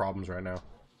big problems right now.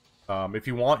 If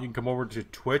you want, you can come over to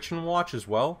Twitch and watch as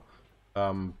well.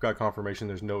 Got confirmation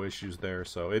there's no issues there.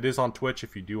 So it is on Twitch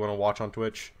if you do want to watch on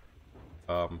Twitch.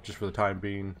 Just for the time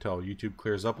being until YouTube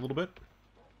clears up a little bit.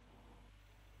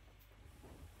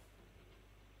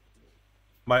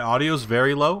 My audio's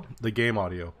very low, the game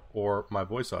audio, or my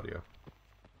voice audio.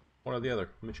 One or the other.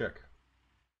 Let me check.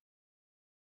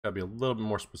 Gotta be a little bit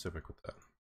more specific with that.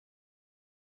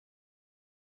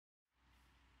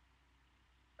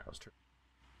 How's turn?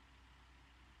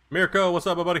 Mirko, what's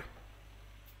up, my buddy?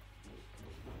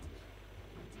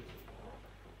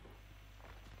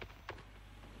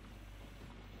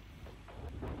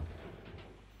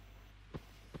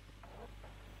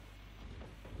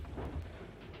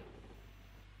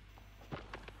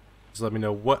 Just let me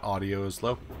know what audio is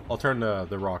low. I'll turn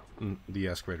the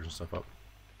excavators and stuff up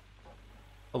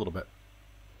a little bit.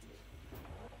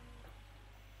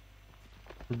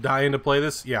 Dying to play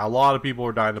this? Yeah, a lot of people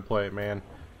are dying to play it, man.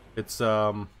 It's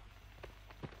I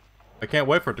can't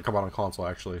wait for it to come out on console.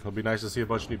 Actually, it'll be nice to see a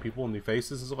bunch of new people and new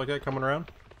faces and stuff like that coming around.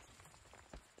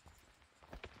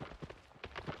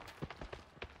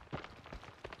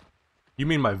 You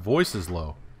mean my voice is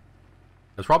low?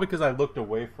 It's probably because I looked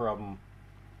away from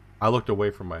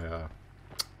my,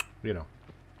 you know.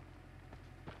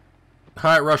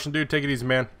 Alright, Russian dude, take it easy,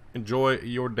 man. Enjoy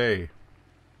your day.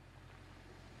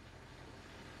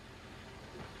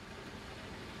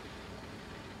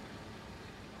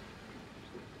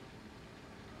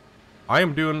 I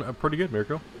am doing pretty good,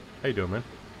 Mirko. How you doing, man?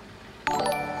 Who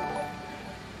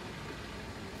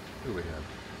do we have?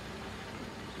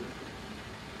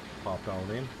 Popped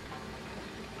on in.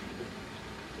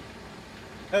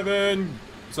 Evan!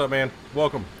 What's up, man?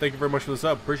 Welcome. Thank you very much for the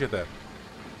sub. Appreciate that.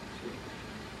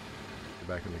 Get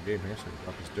back in the game here so I can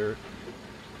pop this dirt.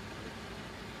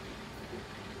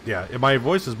 Yeah, my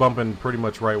voice is bumping pretty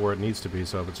much right where it needs to be,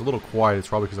 so if it's a little quiet, it's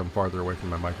probably because I'm farther away from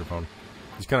my microphone.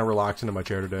 Just kind of relaxing in my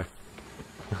chair today.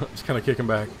 Just kind of kicking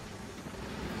back.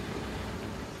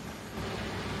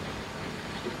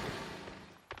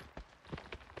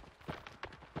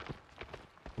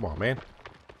 Come on, man.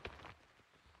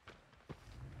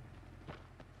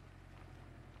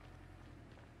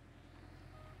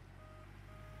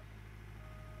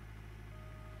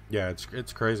 Yeah,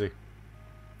 it's crazy.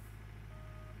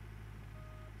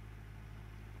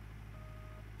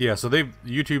 Yeah, so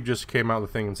YouTube just came out with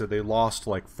a thing and said they lost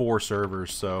like 4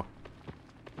 servers, so.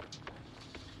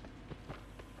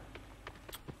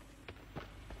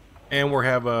 And we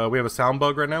have a sound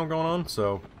bug right now going on,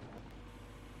 so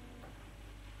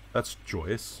that's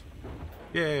joyous.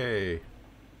 Yay!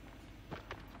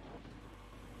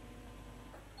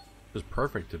 This is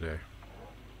perfect today.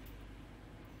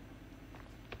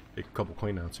 Take a couple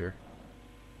cleanouts here.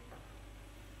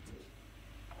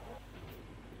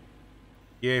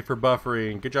 Yay for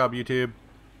buffering. Good job, YouTube.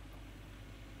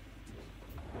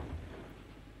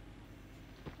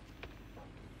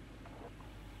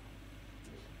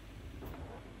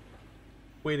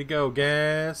 Way to go,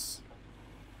 gas.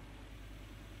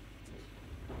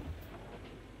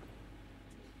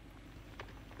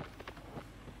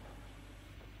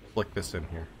 Flick this in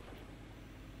here.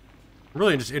 I'm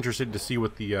really just interested to see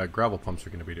what the gravel pumps are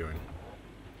going to be doing.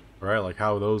 Alright, like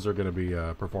how those are going to be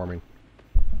performing.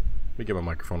 Let me get my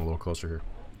microphone a little closer here.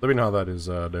 Let me know how that is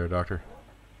there, Doctor.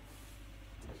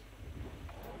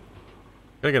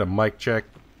 Gotta get a mic check.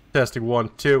 Testing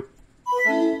 1, 2.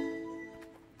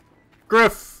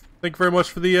 Griff! Thank you very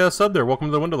much for the sub there. Welcome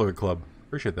to the Window Loader Club.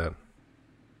 Appreciate that.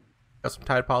 Got some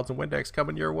Tide Pods and Windex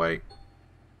coming your way.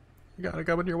 You got it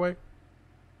coming your way.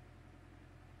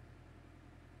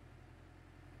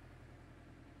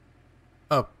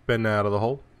 Up and out of the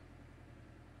hole.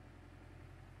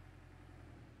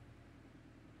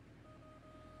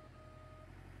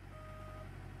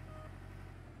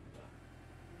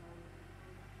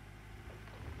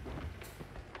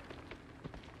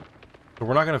 So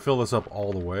we're not going to fill this up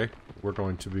all the way. We're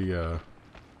going to be, we're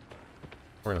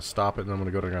going to stop it, and then I'm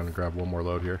going to go down and grab one more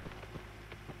load here.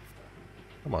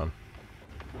 Come on.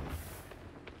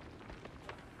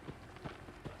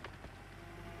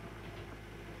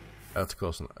 That's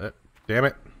close enough. Damn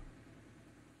it.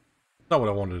 Not what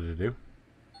I wanted to do.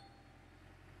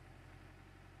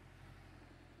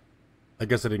 I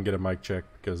guess I didn't get a mic check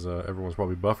because everyone's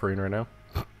probably buffering right now.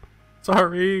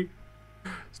 Sorry.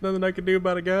 There's nothing I can do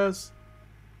about it, guys.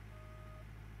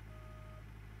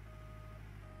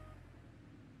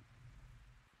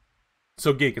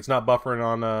 So Geek, it's not buffering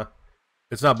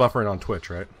on Twitch,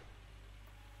 right?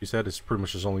 You said it's pretty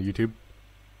much just only YouTube.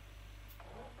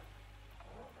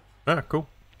 Ah, cool.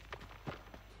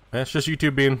 Yeah, it's just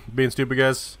YouTube being stupid,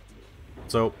 guys.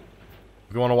 So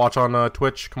if you want to watch on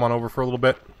Twitch, come on over for a little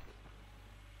bit.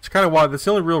 It's kind of why that's the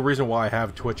only real reason why I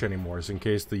have Twitch anymore, is in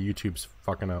case the YouTube's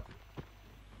fucking up.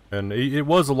 And it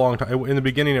was a long time. In the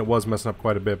beginning, it was messing up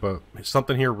quite a bit, but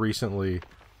something here recently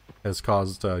has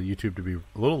caused YouTube to be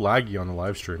a little laggy on the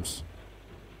live streams.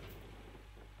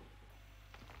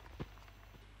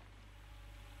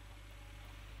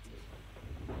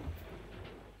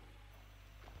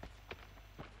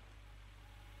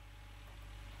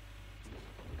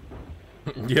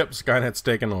 Yep, Skynet's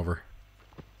taken over.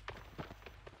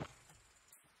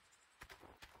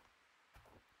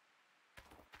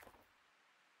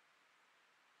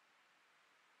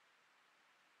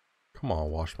 Come on,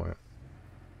 wash plant.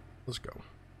 Let's go.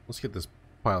 Let's get this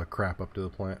pile of crap up to the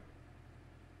plant.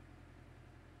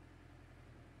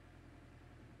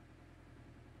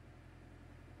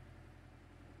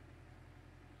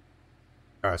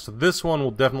 Alright, so this one will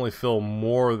definitely fill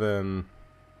more than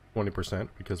 20%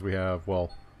 because we have,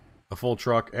 well, a full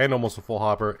truck and almost a full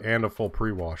hopper and a full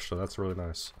pre-wash, so that's really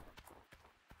nice.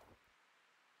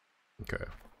 Okay,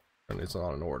 and it's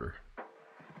on an order.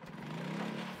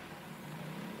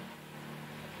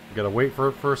 Gotta wait for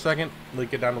it for a second, let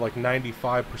it get down to like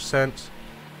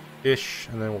 95%-ish,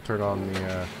 and then we'll turn on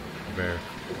the bear.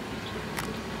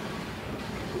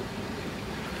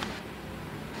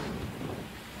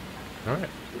 Alright.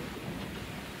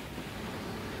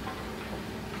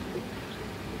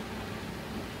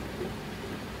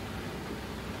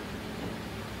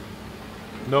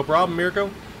 No problem, Mirko.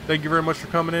 Thank you very much for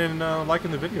coming in and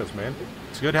liking the videos, man.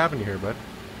 It's good having you here, bud.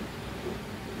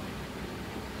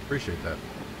 Appreciate that.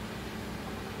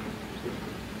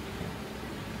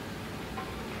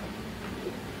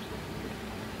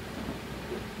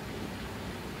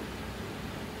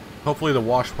 Hopefully the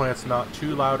wash plant's not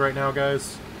too loud right now,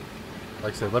 guys.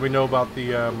 Like I said, let me know about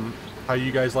the how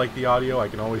you guys like the audio. I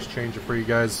can always change it for you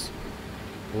guys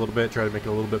a little bit. Try to make it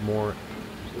a little bit more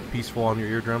peaceful on your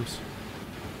eardrums.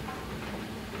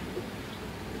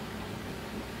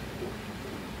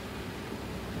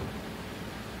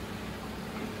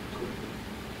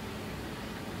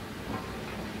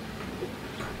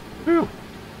 Whew.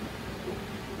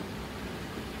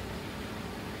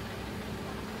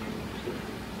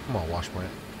 Come on, wash plant.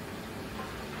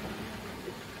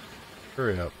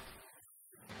 Hurry up.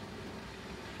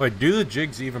 Wait, do the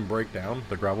jigs even break down,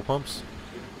 the gravel pumps?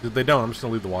 If they don't, I'm just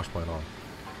gonna leave the wash plant on.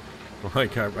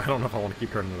 Like, I don't know if I want to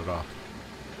keep turning it off.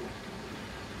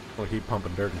 I'll keep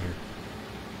pumping dirt in here.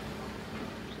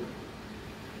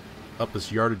 Up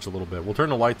this yardage a little bit. We'll turn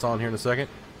the lights on here in a second.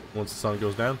 Once the sun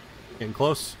goes down. Getting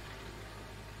close.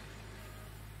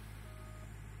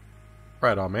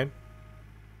 Right on, man.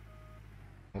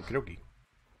 Okie dokie.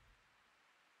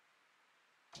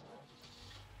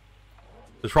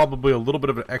 There's probably a little bit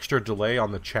of an extra delay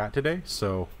on the chat today,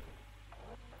 so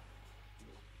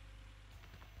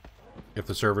if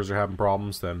the servers are having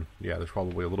problems, then yeah, there's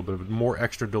probably a little bit of more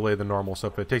extra delay than normal. So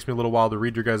if it takes me a little while to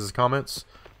read your guys' comments,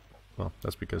 well,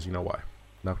 that's because you know why.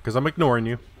 Not because I'm ignoring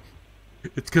you.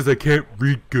 It's because I can't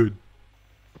read good.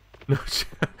 No,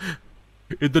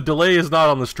 the delay is not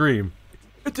on the stream.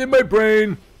 It's in my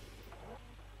brain.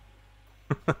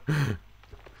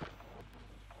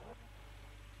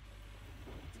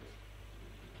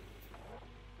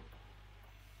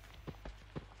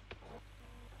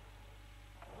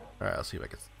 Alright, I'll see if I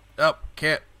can... Oh,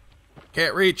 can't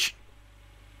reach.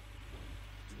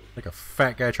 Like a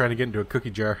fat guy trying to get into a cookie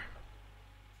jar.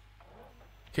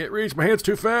 Can't reach, my hand's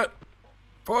too fat.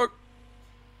 Fuck.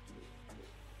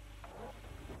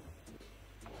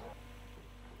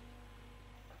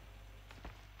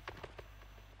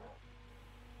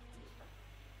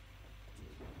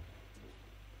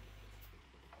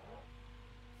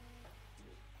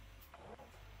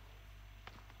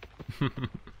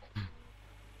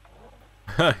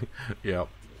 Yep.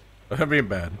 I'm being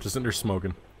bad. Just in there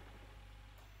smoking.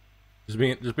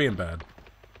 Just being bad.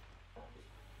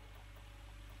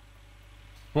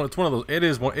 Well, it's one of those. It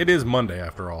is Monday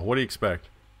after all. What do you expect?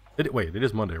 Wait, it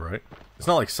is Monday, right? It's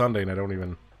not like Sunday and I don't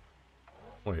even.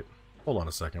 Wait, hold on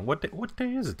a second. What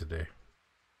day is it today?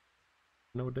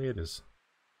 No day it is.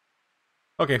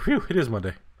 Okay, phew, it is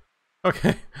Monday.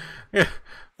 Okay, yeah, a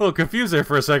little confused there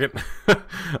for a second. I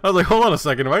was like, hold on a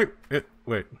second, right?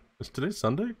 Wait, is today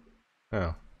Sunday?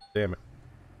 Oh, damn it.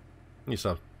 You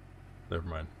saw. Never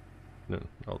mind. No,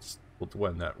 we'll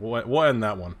end that. We'll end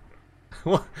that one.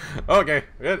 Okay,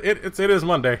 it is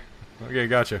Monday. Okay,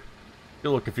 gotcha. Get a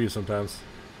little confused sometimes.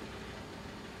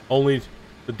 Only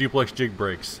the duplex jig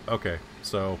breaks. Okay,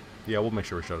 so yeah, we'll make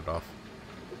sure we shut it off.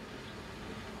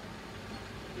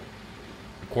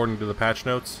 According to the patch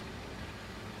notes.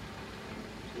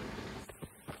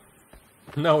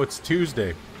 No, it's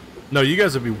Tuesday. No, you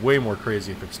guys would be way more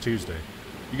crazy if it's Tuesday.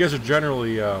 You guys are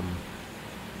generally, you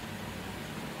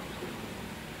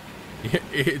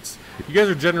guys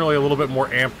are generally a little bit more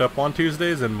amped up on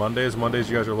Tuesdays than Mondays. Mondays,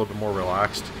 you guys are a little bit more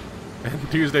relaxed.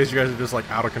 And Tuesdays, you guys are just,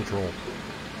 like, out of control.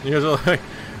 You guys are like,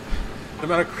 no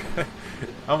matter,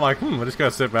 I'm like, I just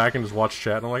gotta sit back and just watch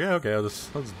chat. And I'm like, yeah, okay, let's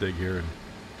dig here. And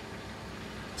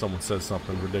someone says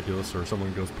something ridiculous, or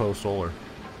someone goes postal, or,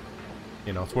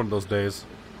 you know, it's one of those days.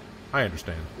 I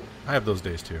understand. I have those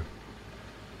days too.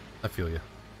 I feel you.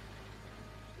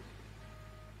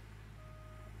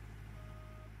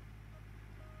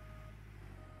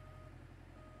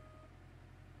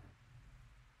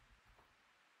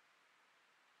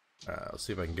 Let's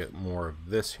see if I can get more of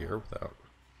this here without...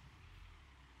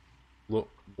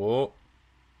 Whoa.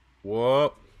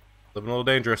 Living a little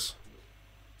dangerous.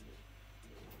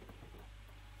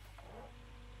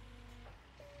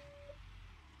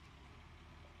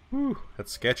 Whew,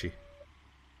 that's sketchy.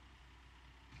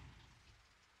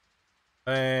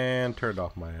 And turned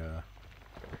off my,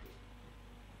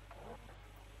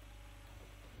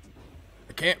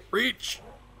 I can't reach!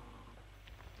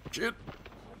 Shit!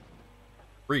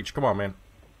 Reach, come on, man.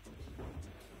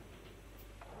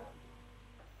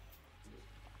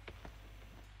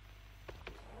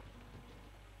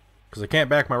 Because I can't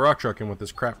back my rock truck in with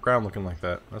this crap ground looking like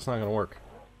that. That's not gonna work.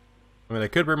 I mean, I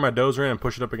could bring my dozer in and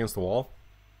push it up against the wall.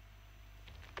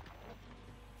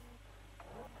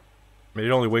 I mean,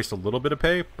 it'd only waste a little bit of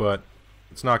pay, but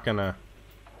it's not gonna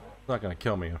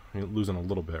kill me. You're losing a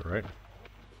little bit, right?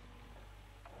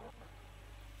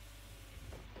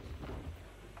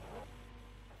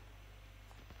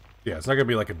 Yeah, it's not gonna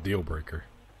be like a deal breaker.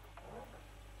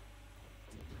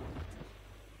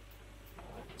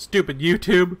 Stupid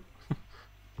YouTube!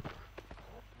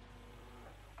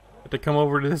 Had to come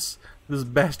over to this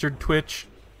bastard Twitch.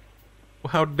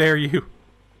 Well, how dare you!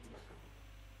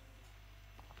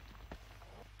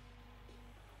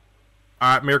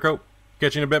 Alright, Mirko.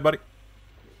 Catch you in a bit, buddy.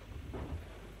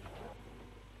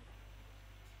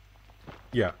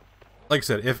 Yeah. Like I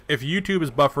said, if YouTube is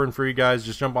buffering for you guys,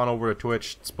 just jump on over to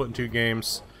Twitch. Splitintwo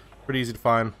games. Pretty easy to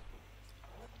find.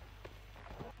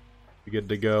 You're good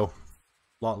to go.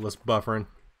 A lot less buffering.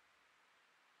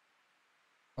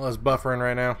 A lot less buffering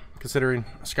right now, considering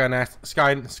I'm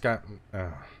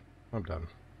done.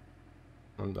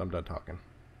 I'm done talking.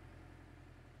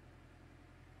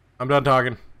 I'm done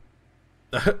talking.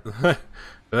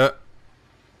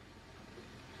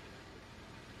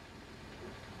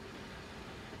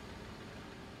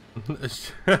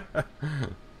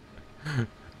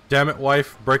 Damn it,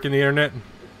 wife, breaking the internet,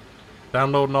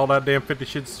 downloading all that damn 50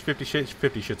 shades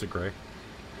of gray.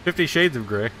 50 Shades of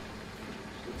Grey.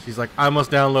 She's like, I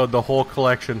must download the whole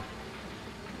collection.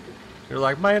 You're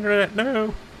like, my internet,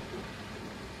 no.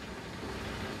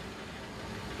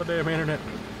 The damn internet.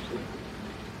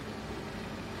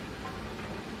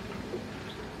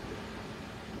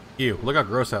 Ew, look how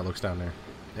gross that looks down there.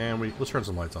 And let's turn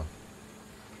some lights on.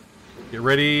 Get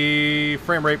ready,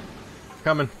 frame rate.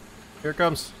 Coming. Here it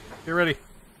comes. Get ready.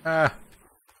 Ah.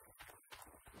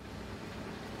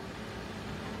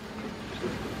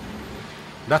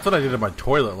 That's what I did in my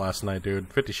toilet last night, dude.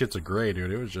 50 Shades of Grey,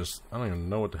 dude. It was just, I don't even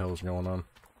know what the hell was going on.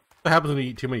 What happens when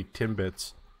you eat too many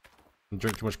Timbits and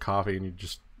drink too much coffee and you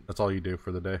just, that's all you do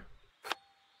for the day.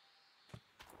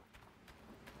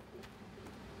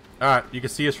 Alright, you can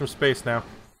see us from space now.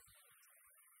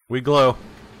 We glow.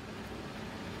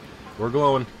 We're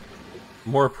glowing.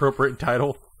 More appropriate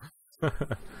title. Yeah,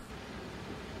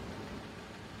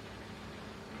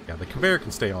 the conveyor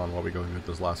can stay on while we go through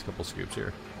those last couple scoops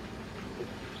here.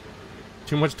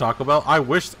 Too much Taco Bell? I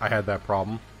wish I had that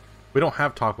problem. We don't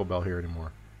have Taco Bell here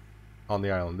anymore. On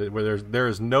the island. Where there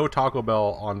is no Taco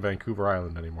Bell on Vancouver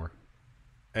Island anymore.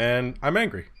 And I'm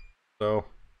angry. So,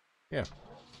 yeah.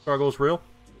 Struggle's real.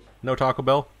 No Taco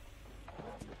Bell.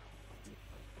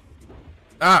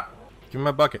 Ah! Give me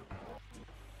my bucket.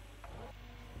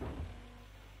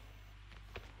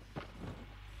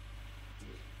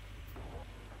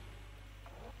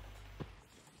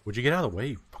 Would you get out of the way,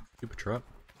 you fucking stupid truck?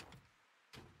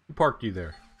 Who parked you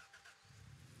there?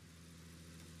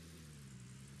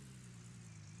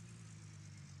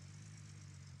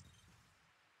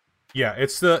 Yeah,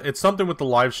 it's something with the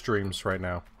live streams right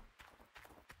now.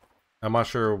 I'm not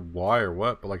sure why or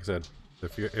what, but like I said,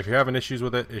 if you're having issues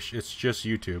with it, it's just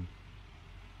YouTube.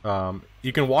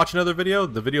 You can watch another video.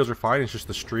 The videos are fine. It's just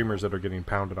the streamers that are getting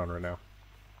pounded on right now.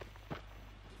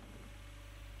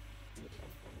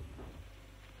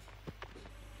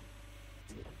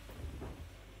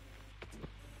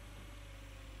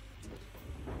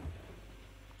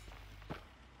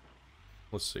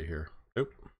 Let's see here.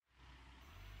 Oop.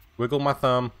 Wiggle my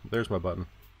thumb. There's my button.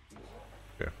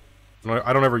 Okay.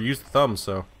 I don't ever use the thumb,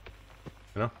 so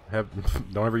you know,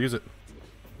 don't ever use it.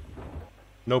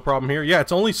 No problem here. Yeah,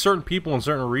 it's only certain people in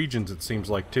certain regions. It seems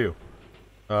like too.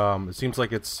 It seems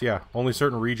like it's only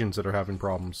certain regions that are having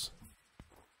problems.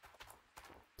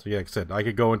 So yeah, like I said, I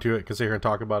could go into it, could sit here and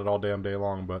talk about it all damn day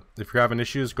long. But if you're having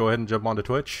issues, go ahead and jump onto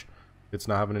Twitch. It's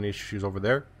not having any issues over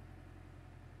there.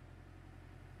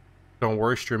 Don't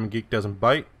worry, Streaming Geek doesn't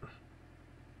bite.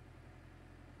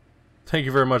 Thank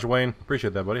you very much, Wayne.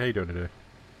 Appreciate that, buddy. How you doing today?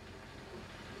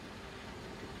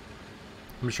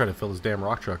 I'm just trying to fill this damn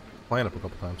rock truck playing up a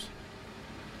couple times.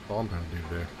 That's all I'm trying to do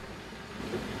today.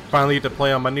 Finally get to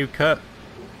play on my new cut.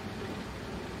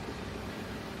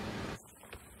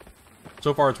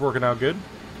 So far it's working out good.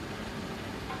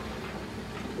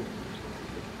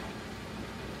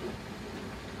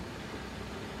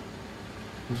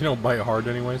 You don't bite hard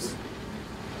anyways.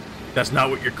 That's not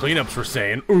what your cleanups were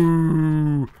saying.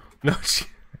 Ooh. No.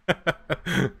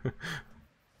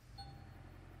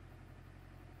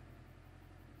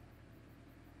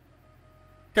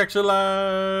 Catch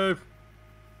alive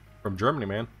from Germany,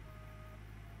 man.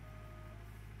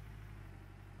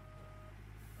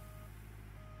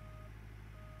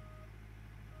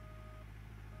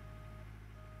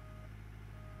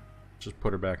 Just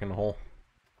put her back in the hole.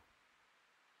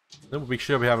 Then we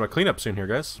should be having a cleanup soon here,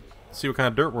 guys. See what kind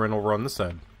of dirt we're in over on this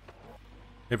side.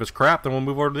 If it's crap, then we'll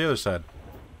move over to the other side.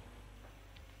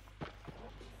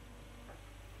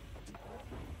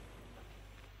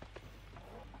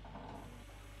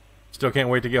 Still can't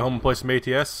wait to get home and play some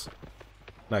ATS.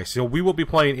 Nice. So we will be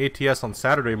playing ATS on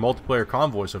Saturday, multiplayer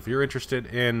convoy. So if you're interested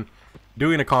in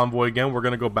doing a convoy again, we're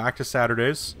going to go back to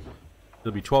Saturdays.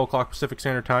 It'll be 12 o'clock Pacific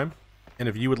Standard Time. And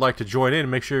if you would like to join in,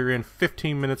 make sure you're in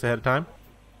 15 minutes ahead of time.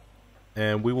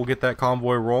 And we will get that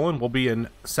convoy rolling. We'll be in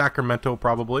Sacramento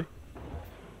probably.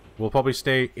 We'll probably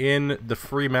stay in the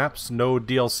free maps, no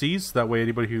DLCs. That way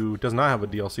anybody who does not have a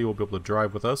DLC will be able to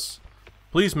drive with us.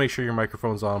 Please make sure your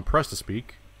microphone's on, press to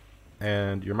speak.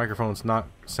 And your microphones not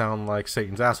sound like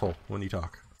Satan's asshole when you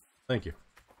talk. Thank you.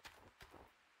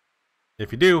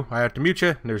 If you do, I have to mute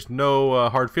you. There's no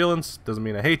hard feelings. Doesn't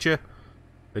mean I hate you.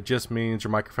 It just means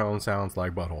your microphone sounds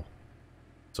like butthole.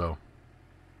 So.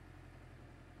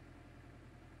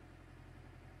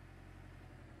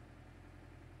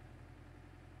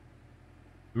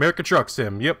 American Truck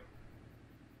Sim, yep.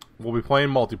 We'll be playing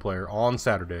multiplayer on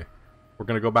Saturday. We're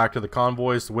going to go back to the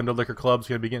convoys. The Window Liquor Club's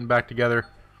going to be getting back together.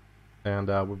 And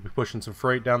we'll be pushing some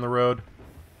freight down the road.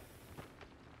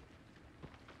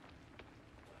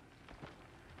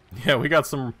 Yeah, we got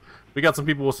some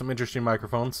people with some interesting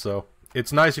microphones, so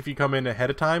it's nice if you come in ahead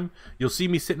of time. You'll see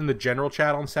me sitting in the general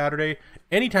chat on Saturday.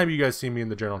 Anytime you guys see me in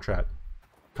the general chat,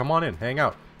 come on in, hang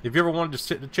out. If you ever wanted to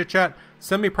sit and chit chat,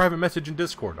 send me a private message in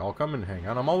Discord. I'll come and hang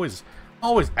out. I'm always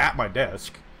at my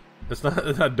desk. It's not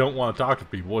that I don't want to talk to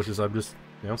people. It's just I'm just,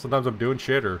 you know, sometimes I'm doing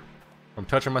shit or I'm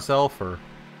touching myself, or,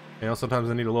 you know,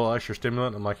 sometimes I need a little extra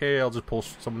stimulant. I'm like, hey, I'll just pull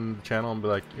something in the channel and be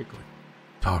like, hey,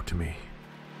 talk to me.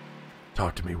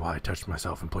 Talk to me while I touch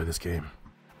myself and play this game.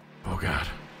 Oh God.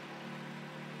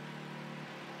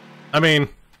 I mean,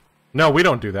 no, we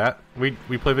don't do that. We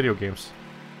play video games.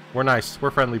 We're nice.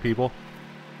 We're friendly people.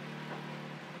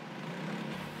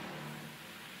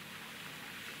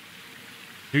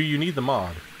 Do you need the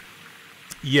mod?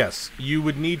 Yes, you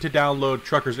would need to download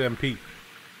Truckers MP,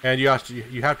 and you have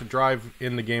to drive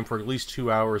in the game for at least 2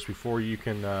 hours before you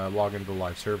can log into the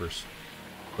live servers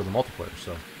for the multiplayer.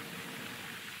 So,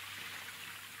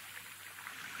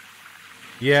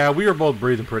 yeah, we were both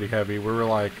breathing pretty heavy. We were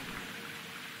like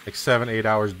 7-8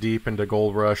 hours deep into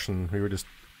Gold Rush, and we were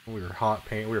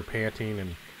panting,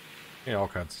 and, you know, all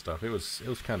kinds of stuff. It was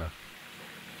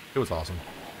awesome.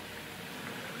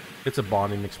 It's a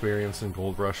bonding experience in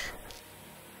Gold Rush.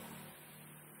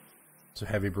 So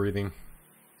heavy breathing,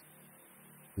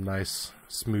 nice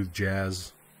smooth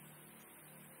jazz.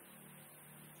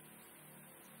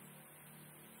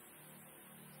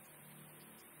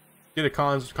 Get a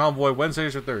convoy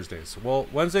Wednesdays or Thursdays. Well,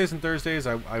 Wednesdays and Thursdays,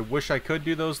 I wish I could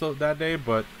do those that day,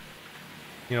 but,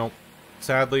 you know,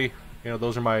 sadly, you know,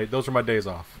 those are my days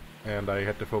off, and I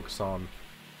had to focus on,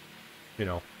 you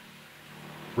know,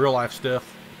 real life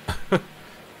stuff,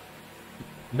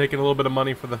 making a little bit of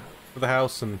money for the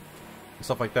house and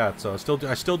stuff like that. So I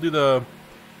still do the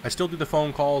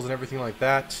phone calls and everything like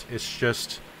that. It's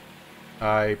just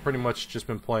I pretty much just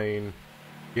been playing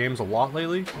games a lot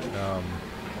lately.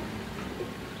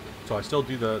 So I still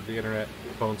do the internet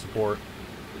phone support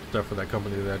stuff for that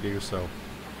company that I do. So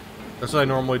that's what I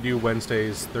normally do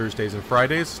Wednesdays, Thursdays, and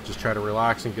Fridays. Just try to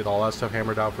relax and get all that stuff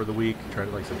hammered out for the week. Try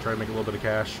to, like I said, try to make a little bit of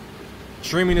cash.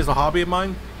 Streaming is a hobby of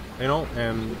mine, you know,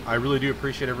 and I really do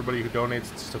appreciate everybody who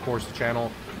donates to support the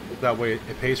channel. That way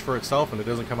it pays for itself and it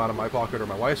doesn't come out of my pocket or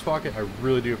my wife's pocket. I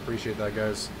really do appreciate that,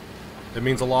 guys. It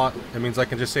means a lot. It means I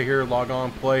can just sit here, log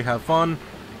on, play, have fun,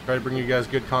 try to bring you guys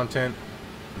good content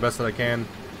the best that I can,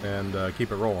 and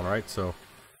keep it rolling, right? So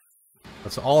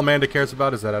that's all Amanda cares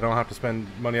about, is that I don't have to spend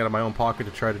money out of my own pocket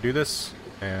to try to do this,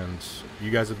 and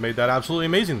you guys have made that absolutely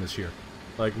amazing this year.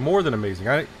 Like, more than amazing.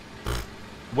 I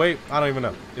don't even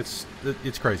know. It's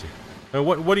crazy. I mean,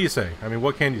 what do you say? I mean,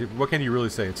 what can you really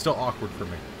say? It's still awkward for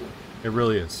me. It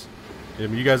really is. I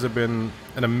mean, you guys have been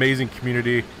an amazing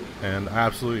community, and I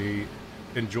absolutely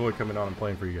enjoy coming on and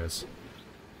playing for you guys.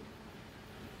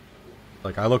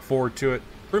 Like, I look forward to it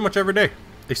pretty much every day,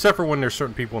 except for when there's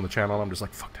certain people on the channel and I'm just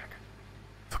like, fuck that guy.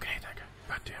 Fucking hate that guy.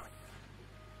 God damn it.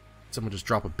 Someone just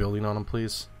drop a billion on him,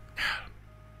 please. God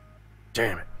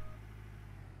damn it.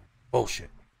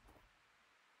 Bullshit.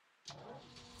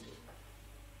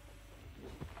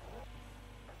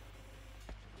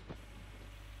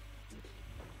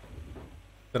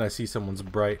 Then I see someone's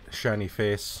bright, shiny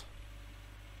face,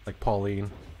 like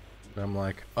Pauline, and I'm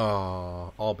like,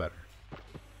 oh, all better.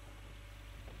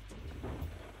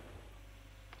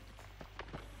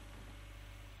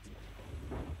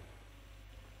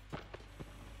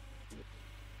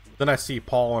 Then I see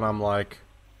Paul, and I'm like,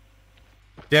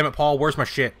 damn it, Paul, where's my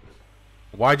shit?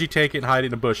 Why'd you take it and hide it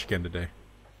in a bush again today?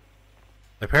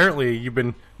 Apparently, you've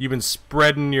been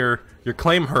spreading your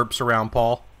claim herps around,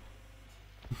 Paul.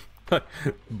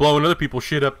 Blowing other people's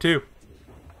shit up too.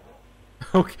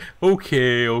 Okay.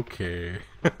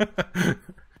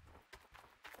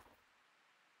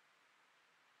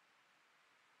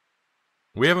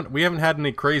 We haven't had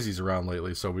any crazies around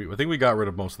lately, so I think we got rid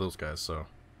of most of those guys. So,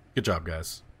 good job,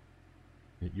 guys.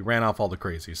 You ran off all the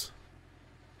crazies.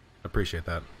 Appreciate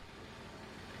that.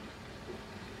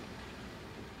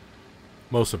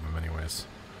 Most of them, anyways.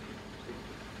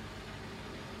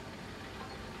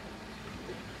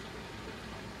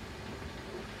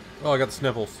 Oh, I got the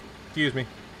sniffles. Excuse me.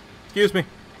 Excuse me.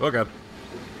 Oh, God.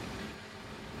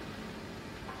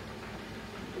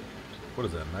 What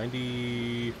is that,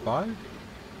 95?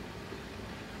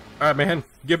 Alright, man.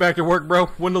 Get back to work, bro.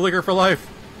 Window liquor for life.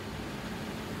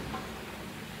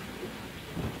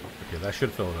 Okay, that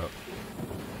should fill it up.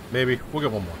 Maybe. We'll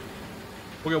get one more.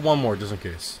 We'll get one more just in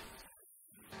case.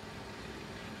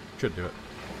 Should do it.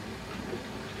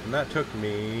 And that took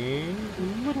me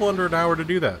a little under an hour to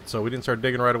do that. So we didn't start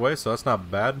digging right away, so that's not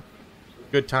bad.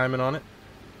 Good timing on it.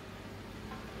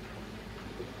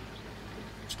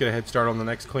 Just get a head start on the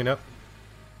next cleanup.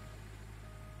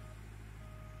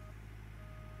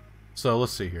 So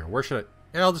let's see here. Where should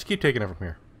I... Yeah, I'll just keep taking it from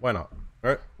here. Why not?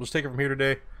 Alright, let's take it from here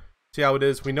today. See how it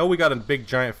is. We know we got a big,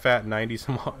 giant, fat 90,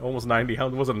 almost 90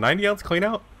 ounce. Was it a 90 ounce clean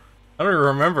out? I don't even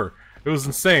remember. It was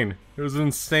insane. It was an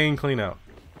insane clean out.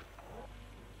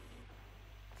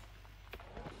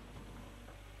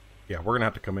 Yeah, we're gonna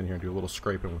have to come in here and do a little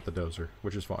scraping with the dozer,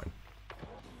 which is fine.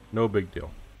 No big deal.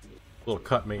 A little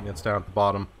cut maintenance down at the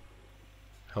bottom.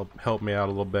 Help me out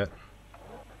a little bit.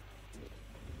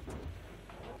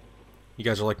 You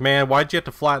guys are like, man, why'd you have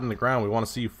to flatten the ground? We want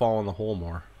to see you fall in the hole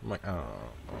more. I'm like, oh.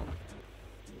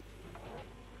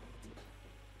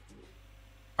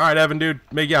 Alright, Evan, dude.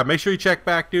 Make sure you check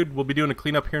back, dude. We'll be doing a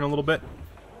cleanup here in a little bit.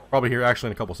 Probably here actually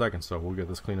in a couple seconds, so we'll get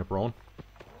this cleanup rolling.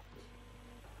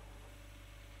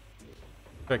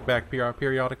 Check back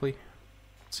periodically.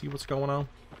 See what's going on.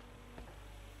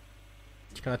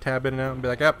 Just kind of tab in and out and be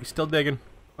like, yep, he's still digging.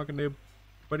 Fucking noob.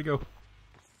 Way to go.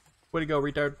 Way to go,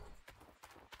 retard.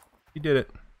 You did it.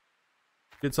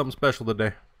 Did something special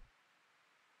today.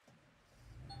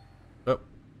 Oh.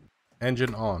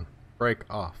 Engine on. Brake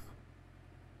off.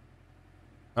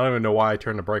 I don't even know why I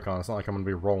turned the brake on. It's not like I'm going to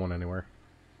be rolling anywhere.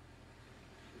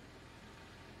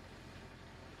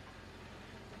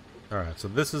 Alright, so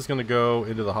this is going to go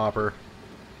into the hopper.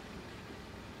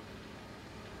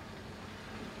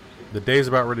 The day's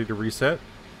about ready to reset.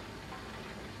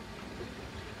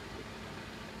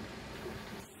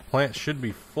 Plant should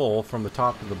be full from the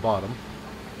top to the bottom.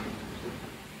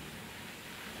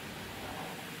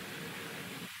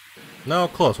 No,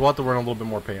 close. We'll have to run a little bit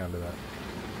more pay onto that.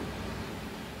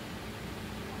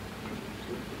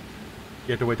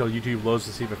 You have to wait till YouTube loads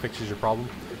to see if it fixes your problem.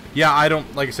 Yeah, I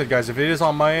don't, like I said, guys, if it is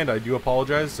on my end, I do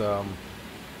apologize.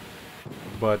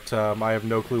 But I have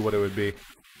no clue what it would be.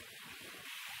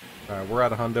 Alright, we're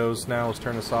out of hundos now. Let's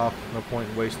turn this off. No point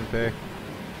in wasting pay.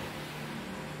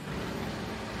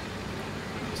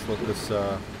 Let's let this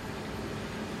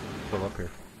fill up here.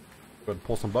 Go ahead and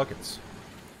pull some buckets.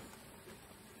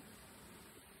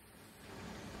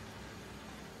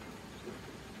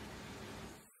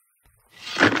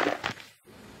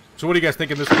 So what are you guys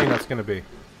thinking this cleanup's gonna be?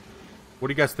 What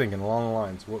are you guys thinking along the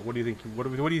lines? What do you think?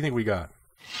 What do you think we got?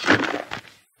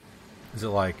 Is it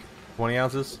like 20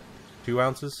 ounces? 2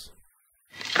 ounces?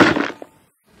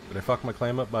 Did I fuck my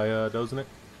claim up by dozing it?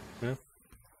 Yeah.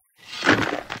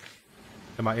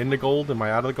 Am I in the gold? Am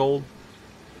I out of the gold?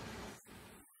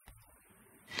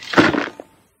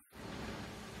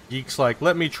 Geek's like,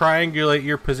 let me triangulate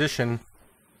your position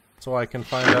so I can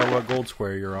find out what gold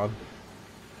square you're on.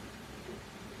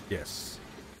 Yes.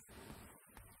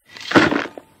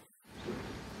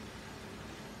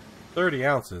 30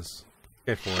 ounces.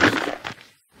 Okay, Forrest.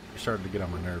 You're starting to get on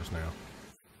my nerves now.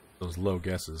 Those low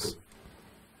guesses.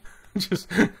 Just...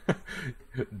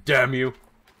 damn you.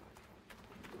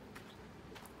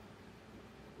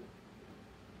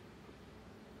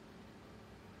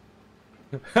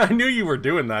 I knew you were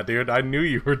doing that, dude. I knew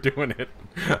you were doing it.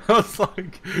 I was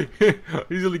like...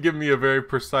 he's gonna give me a very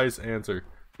precise answer.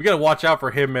 We gotta watch out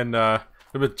for him and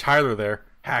with Tyler there.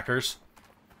 Hackers.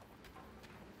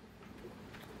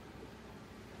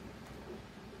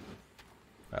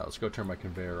 Alright, let's go turn my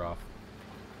conveyor off.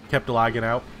 Kept lagging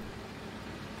out.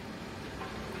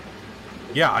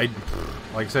 Yeah,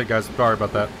 like I said, guys, sorry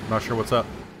about that. I'm not sure what's up.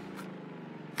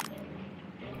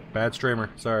 Bad streamer,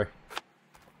 sorry.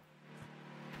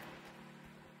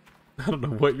 I don't know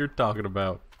what you're talking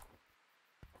about.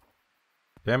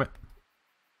 Damn it.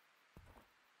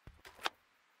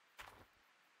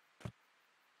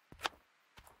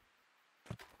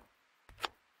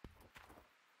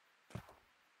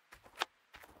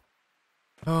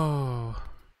 Oh.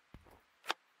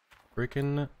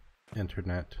 Freaking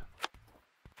internet.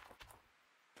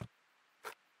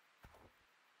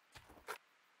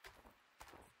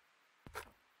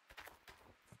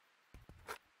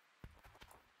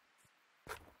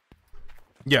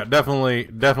 Yeah, definitely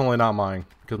not mine,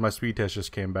 because my speed test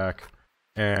just came back,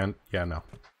 and yeah, no.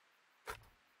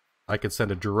 I could send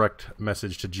a direct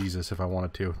message to Jesus if I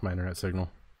wanted to with my internet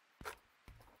signal.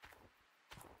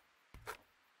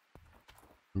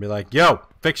 And be like, yo,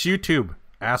 fix YouTube,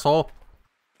 asshole.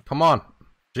 Come on.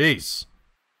 Jeez.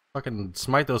 Fucking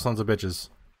smite those sons of bitches.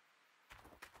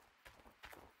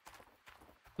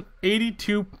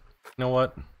 82. You know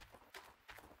what?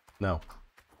 No.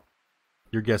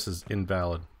 Your guess is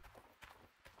invalid.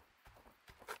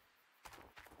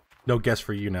 No guess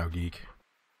for you now, geek.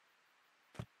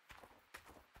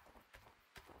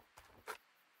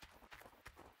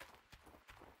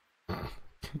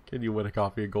 Can you win a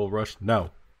coffee at Gold Rush?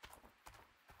 No.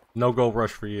 No Gold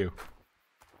Rush for you.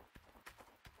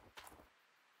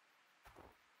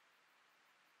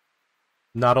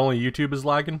 Not only YouTube is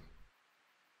lagging.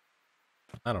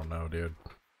 I don't know, dude.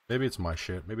 Maybe it's my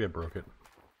shit. Maybe I broke it.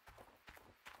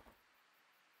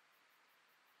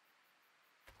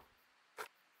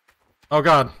 Oh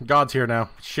god. God's here now.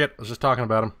 Shit, I was just talking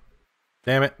about him.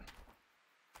 Damn it.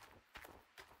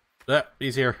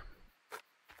 He's here.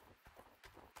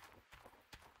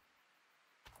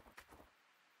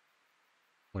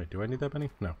 Wait, do I need that many?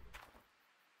 No.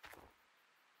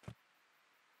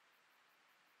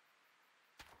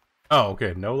 Oh,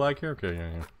 okay. No lag here? Okay,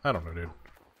 yeah. I don't know, dude.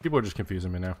 People are just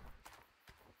confusing me now.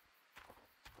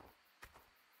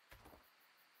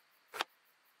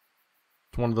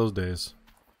 It's one of those days.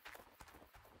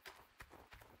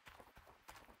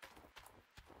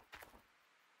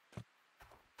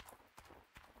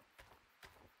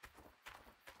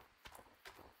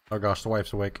 Oh gosh, the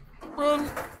wife's awake.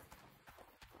 Run!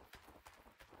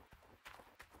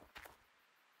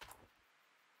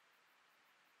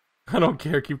 I don't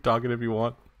care, keep talking if you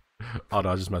want. Oh no,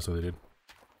 I'll just mess with you, dude.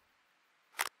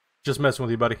 Just messing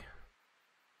with you, buddy.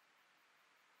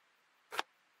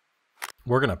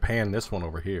 We're gonna pan this one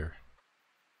over here.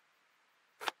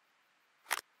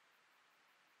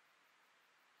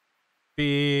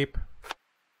 Beep.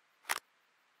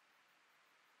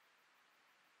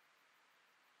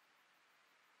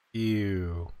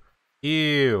 Ew.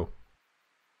 Ew.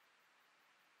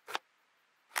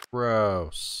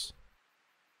 Gross.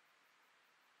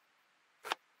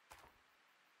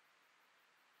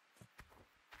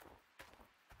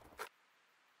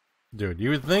 Dude, you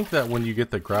would think that when you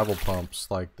get the gravel pumps,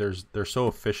 like they're so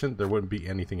efficient, there wouldn't be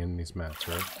anything in these mats,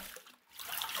 right?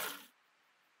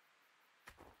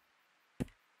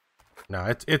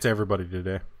 No, it's everybody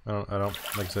today. I don't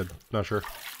like I said, not sure.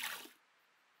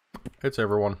 It's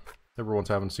everyone. Everyone's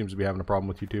seems to be having a problem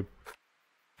with YouTube.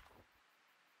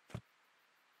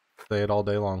 Say it all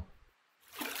day long.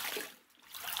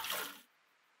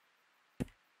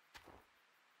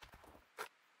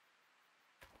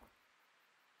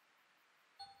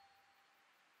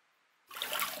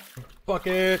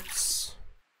 Buckets.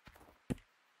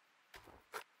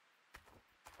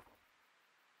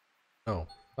 Oh,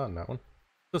 not in that one.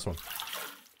 This one.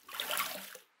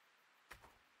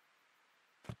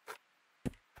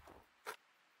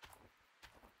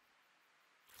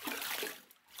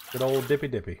 Good old dippy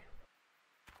dippy.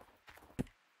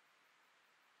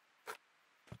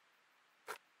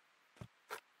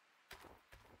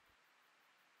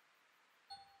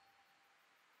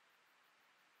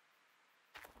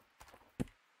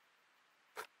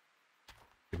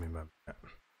 Give me my map.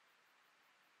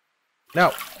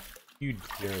 No! You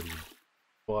dirty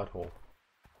butthole.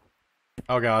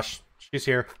 Oh gosh, she's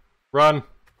here. Run!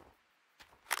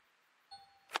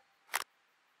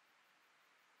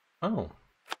 Oh.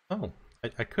 Oh,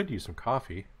 I could use some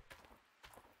coffee.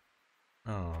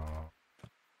 Oh.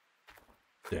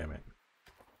 Damn it.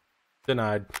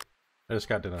 Denied. I just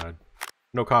got denied.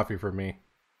 No coffee for me.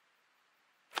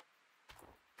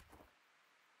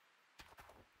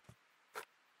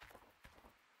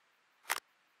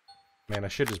 Man, I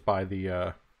should just buy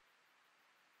the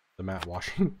mat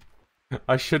washing.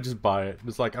 I should just buy it.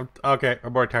 It's like, I'm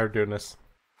already tired of doing this.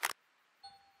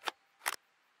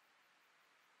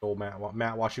 Old mat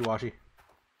washy washy.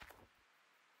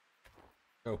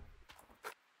 Go.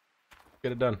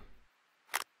 Get it done.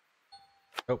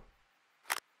 Go.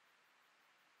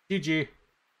 GG.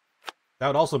 That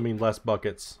would also mean less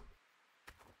buckets.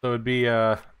 So it'd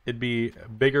be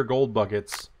bigger gold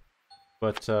buckets,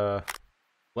 but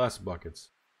less buckets.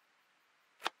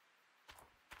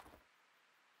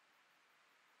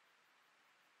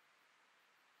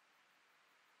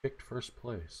 Picked first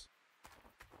place.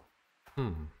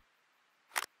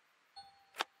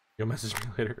 You'll message me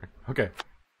later. Okay.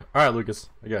 Alright, Lucas.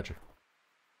 I got you.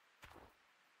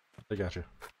 I got you.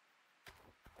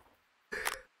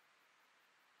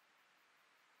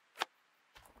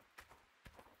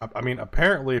 I mean,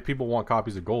 apparently people want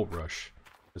copies of Gold Rush.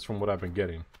 Is from what I've been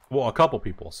getting. Well, a couple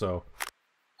people, so...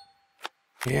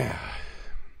 Yeah.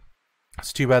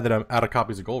 It's too bad that I'm out of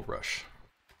copies of Gold Rush.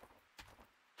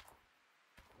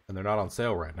 And they're not on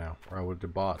sale right now, or I would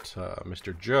have bought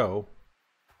Mr. Joe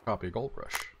a copy of Gold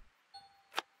Rush.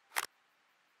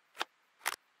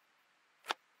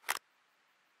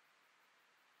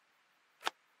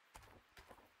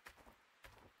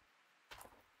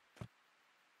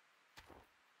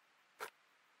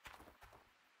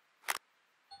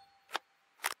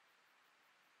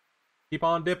 Keep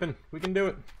on dipping. We can do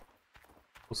it.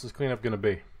 What's this cleanup gonna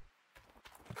be?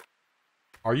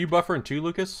 Are you buffering too,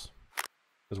 Lucas?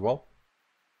 As well?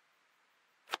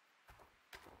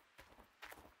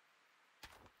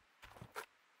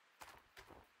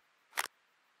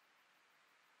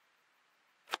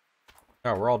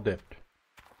 Oh, we're all dipped.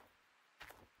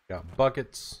 Got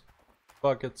buckets.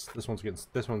 Buckets. This one's getting...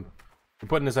 This one... We're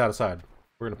putting this out of side.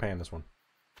 We're gonna pan this one.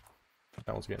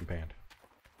 That one's getting panned.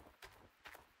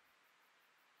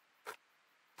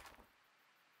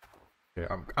 Okay,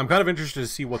 I'm kind of interested to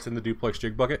see what's in the duplex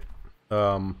jig bucket.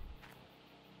 And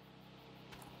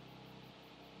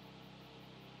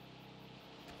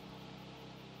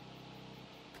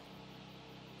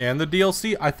the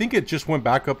DLC, I think it just went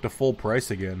back up to full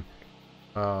price again.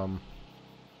 I'm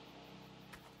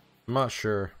not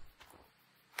sure.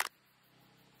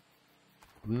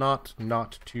 I'm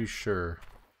not too sure.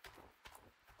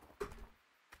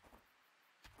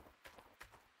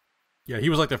 Yeah, he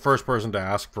was like the first person to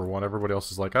ask for one. Everybody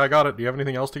else is like, I got it. Do you have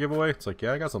anything else to give away? It's like,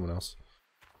 yeah, I got something else.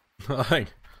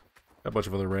 Like, a bunch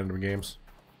of other random games.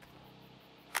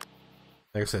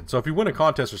 Like I said, so if you win a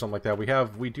contest or something like that,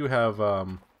 we do have,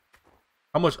 how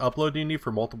much upload do you need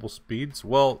for multiple speeds?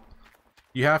 Well,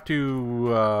 you have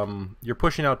to, you're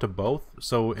pushing out to both,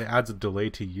 so it adds a delay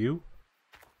to you.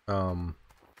 That's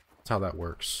how that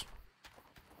works.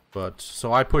 But,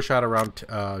 so I push out around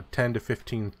 10 to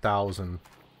 15,000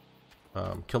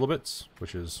 kilobits,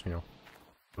 which is, you know,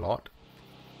 a lot.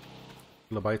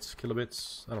 Kilobytes,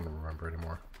 kilobits, I don't remember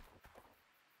anymore.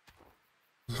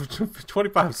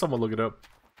 25, someone look it up.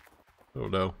 Oh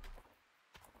no.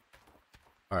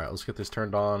 Alright, let's get this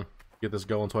turned on. Get this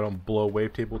going so I don't blow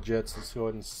wavetable jets. Let's go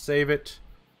ahead and save it.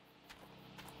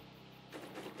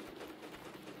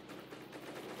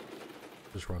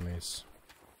 Just run these.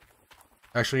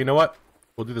 Actually, you know what?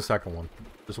 We'll do the second one.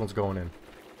 This one's going in.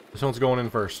 This one's going in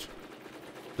first.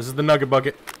 This is the nugget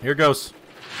bucket. Here it goes.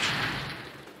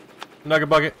 Nugget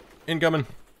bucket. Incoming.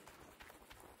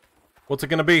 What's it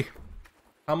gonna be?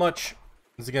 How much?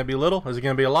 Is it gonna be little? Is it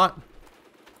gonna be a lot?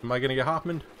 Am I gonna get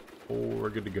Hoffman? Or we're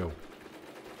good to go.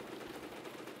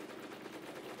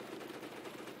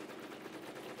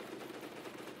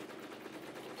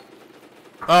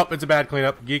 Oh, it's a bad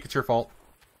cleanup. Geek, it's your fault.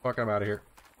 Fuck, I'm out of here.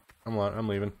 I'm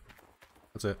leaving.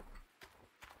 That's it.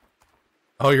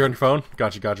 Oh, you're on your phone?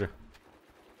 Gotcha, gotcha.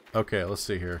 Okay, let's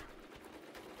see here.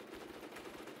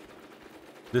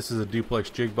 This is a duplex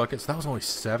jig bucket. So that was only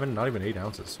 7, not even 8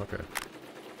 ounces. Okay.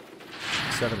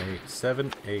 7, 8.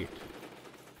 7, 8.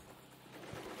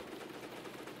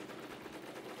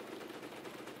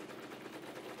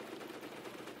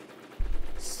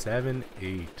 Seven,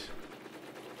 8.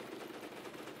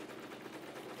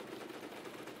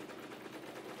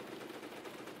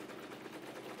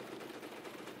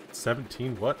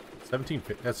 $17 what? 17.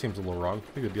 That seems a little wrong. I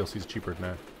think the DLC is cheaper than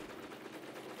that.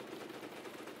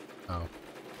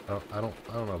 Oh, I don't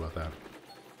know about that.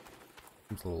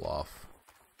 Seems a little off.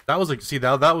 That was like, see,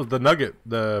 that was the nugget,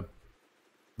 the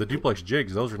duplex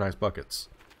jigs. Those are nice buckets.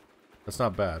 That's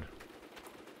not bad.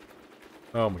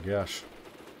 Oh my gosh.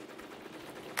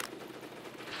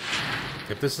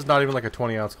 If this is not even like a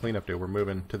 20-ounce cleanup day, we're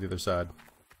moving to the other side.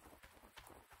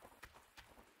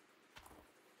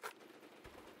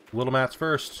 Little mats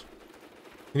first.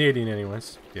 Canadian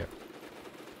anyways. Yeah.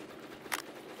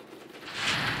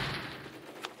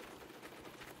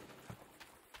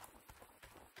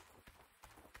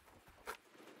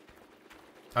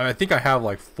 I think I have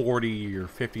like 40 or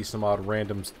 50 some odd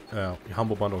random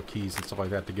Humble Bundle keys and stuff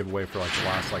like that to give away for like the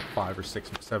last like 5 or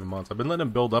 6 or 7 months. I've been letting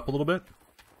them build up a little bit.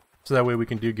 So that way we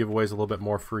can do giveaways a little bit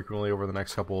more frequently over the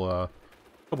next couple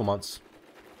months.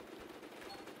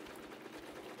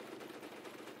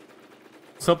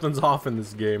 Something's off in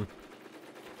this game.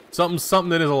 Something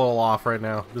that is a little off right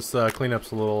now. This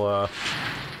cleanup's a little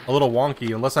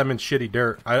wonky unless I'm in shitty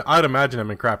dirt. I'd imagine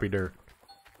I'm in crappy dirt.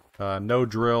 No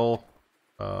drill.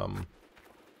 It's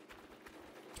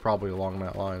probably along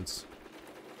that lines.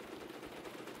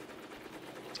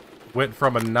 Went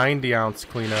from a 90-ounce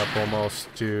cleanup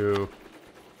almost to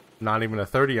not even a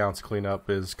 30-ounce cleanup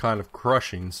is kind of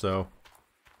crushing, so...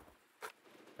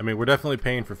 I mean, we're definitely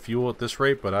paying for fuel at this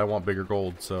rate, but I want bigger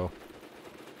gold, so...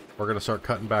 We're going to start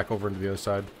cutting back over into the other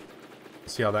side.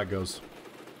 See how that goes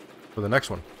for the next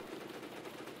one.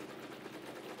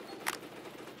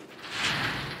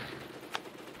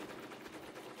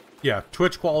 Yeah,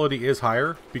 Twitch quality is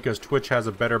higher because Twitch has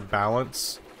a better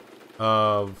balance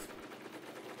of...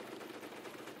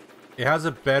 It has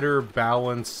a better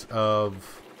balance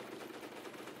of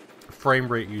frame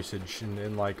rate usage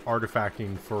and like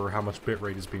artifacting for how much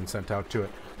bitrate is being sent out to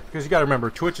it. because you got to remember,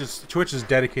 Twitch is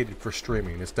dedicated for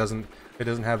streaming. It doesn't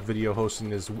have video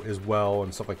hosting as well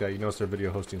and stuff like that. You notice their video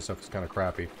hosting stuff is kind of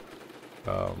crappy.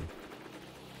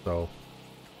 So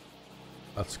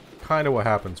that's kind of what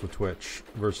happens with Twitch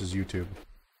versus YouTube.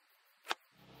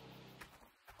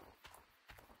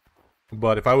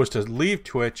 But if I was to leave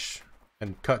Twitch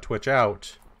and cut Twitch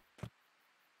out,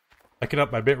 I can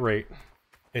up my bitrate,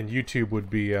 and YouTube would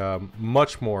be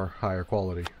much more higher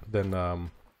quality than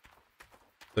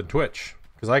Twitch,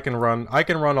 because I can run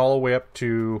all the way up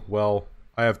to, well,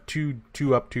 I have 2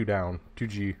 up, 2 down,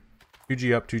 2G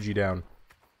up, 2G down,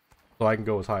 so I can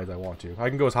go as high as I want to. I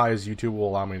can go as high as YouTube will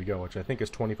allow me to go, which I think is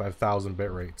 25,000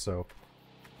 bitrate. So.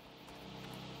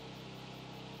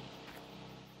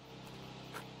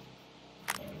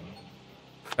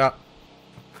 Ah,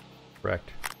 correct.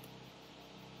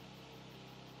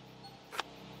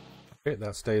 Okay,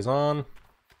 that stays on.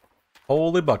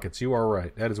 Holy buckets, you are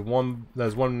right. That is one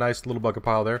nice little bucket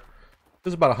pile there.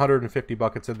 There's about 150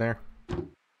 buckets in there.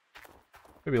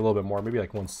 Maybe a little bit more, maybe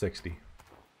like 160.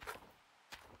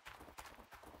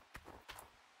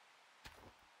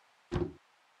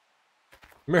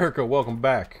 America, welcome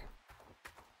back.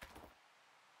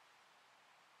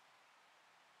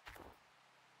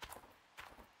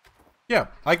 Yeah,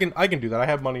 I can do that. I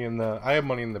have money in the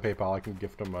PayPal. I can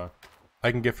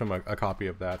gift him a copy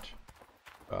of that.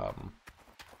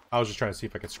 I was just trying to see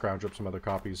if I could scrounge up some other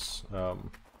copies,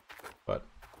 but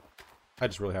I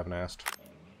just really haven't asked.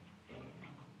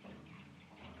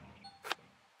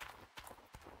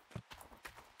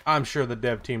 I'm sure the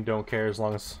dev team don't care as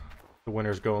long as the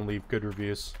winners go and leave good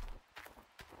reviews.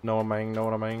 Know what I mean? Know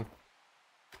what I mean?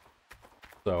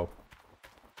 So.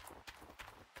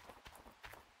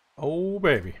 Oh,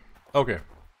 baby. Okay.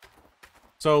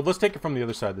 So, let's take it from the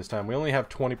other side this time. We only have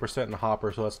 20% in the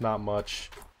hopper, so that's not much.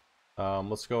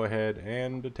 Let's go ahead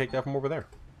and take that from over there.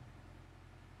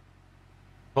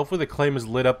 Hopefully the claim is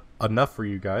lit up enough for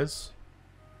you guys.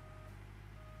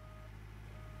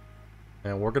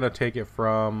 And we're going to take it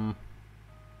from...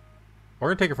 We're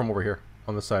going to take it from over here,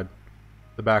 on this side.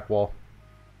 The back wall.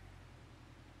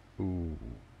 Ooh.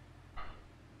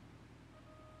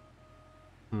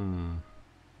 Can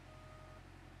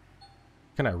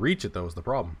I reach it, though, is the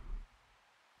problem.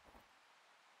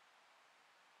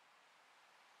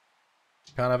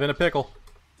 Kind of in a pickle.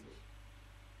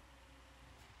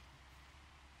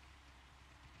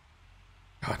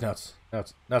 God,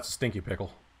 that's a stinky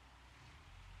pickle.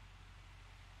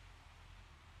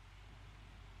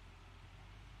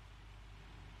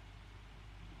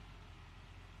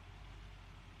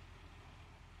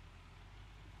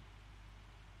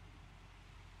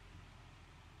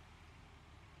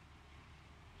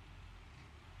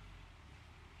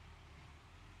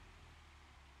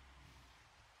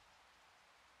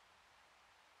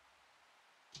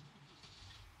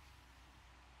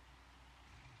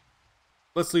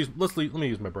 Let me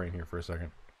use my brain here for a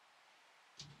second.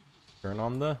 Turn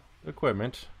on the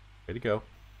equipment. Way to go.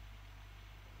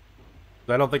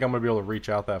 I don't think I'm going to be able to reach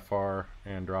out that far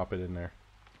and drop it in there.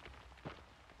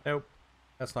 Nope.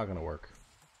 That's not going to work.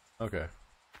 Okay.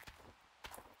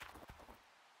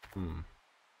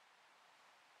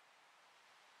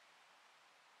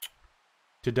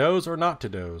 To doze or not to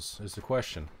doze is the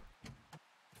question.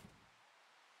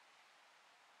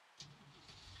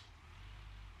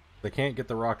 They can't get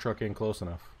the rock truck in close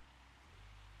enough.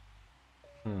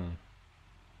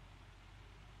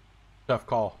 Tough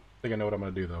call. I think I know what I'm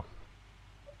going to do, though.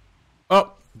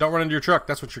 Oh! Don't run into your truck.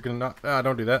 That's what you're going to not... Ah,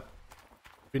 don't do that.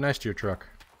 Be nice to your truck.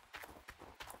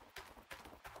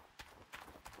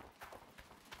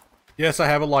 Yes, I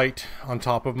have a light on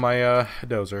top of my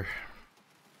dozer.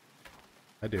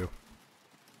 I do.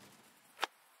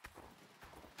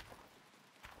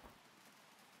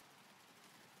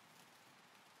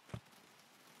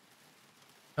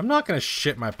 I'm not gonna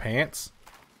shit my pants.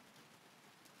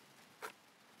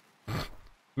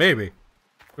 Maybe.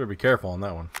 Better be careful on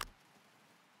that one.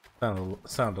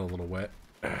 Sounded a little wet.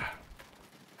 I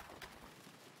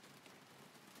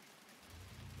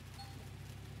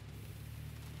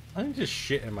didn't just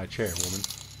shit in my chair, woman.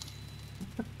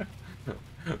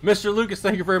 Mr. Lucas,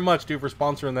 thank you very much, dude, for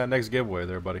sponsoring that next giveaway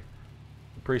there, buddy.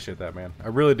 Appreciate that, man. I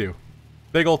really do.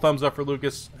 Big old thumbs up for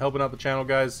Lucas, helping out the channel,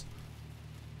 guys.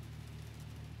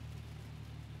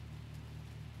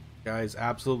 Guys,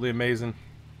 absolutely amazing.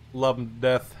 Love him to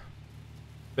death.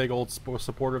 Big old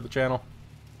supporter of the channel.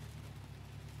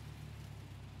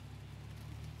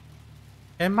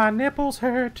 And my nipples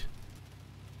hurt.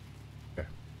 Okay.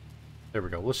 There we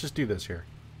go. Let's just do this here.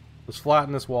 Let's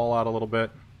flatten this wall out a little bit.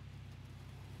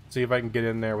 See if I can get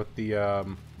in there with the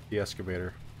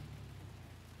excavator.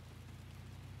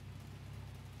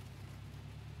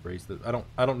 raise the.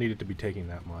 I don't need it to be taking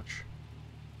that much.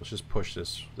 Let's just push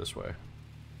this way.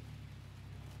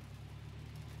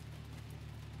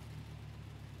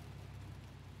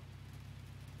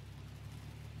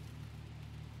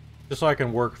 Just so I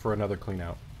can work for another clean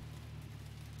out.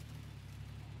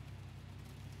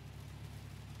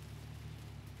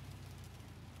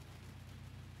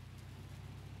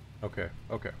 Okay,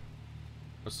 okay.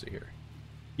 Let's see here.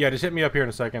 Yeah, just hit me up here in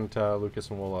a second, Lucas,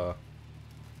 and we'll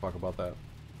talk about that.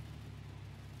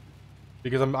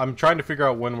 Because I'm trying to figure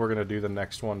out when we're gonna do the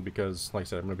next one, because like I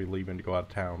said, I'm gonna be leaving to go out of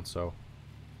town. So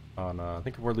on I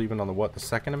think we're leaving on the what, the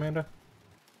 2nd, Amanda?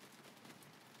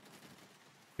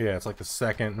 Yeah, it's like the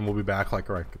 2nd, and we'll be back like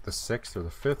right the 6th or the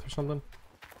 5th or something.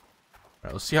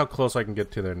 Alright, let's see how close I can get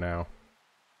to there now.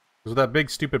 There's that big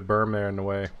stupid berm there in the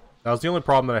way. That was the only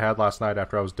problem that I had last night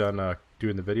after I was done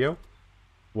doing the video.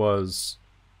 Was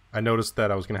I noticed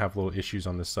that I was gonna have little issues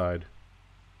on this side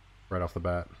right off the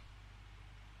bat.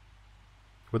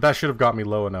 But that should have got me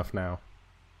low enough now.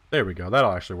 There we go.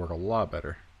 That'll actually work a lot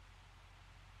better.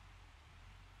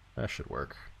 That should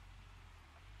work.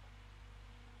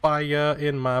 Fire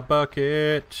in my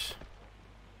bucket.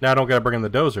 Now I don't gotta bring in the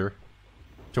dozer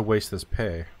to waste this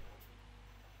pay.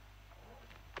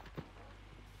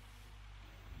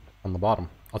 On the bottom.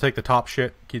 I'll take the top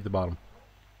shit, keep the bottom.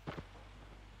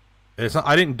 It's not,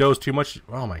 I didn't doze too much.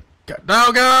 Oh my god.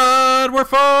 Oh god! We're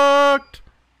fucked!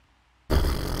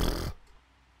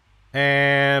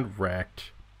 And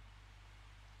wrecked.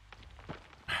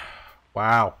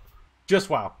 Wow. Just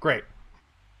wow. Great.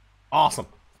 Awesome.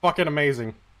 Fucking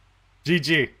amazing.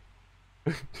 GG.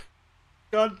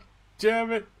 God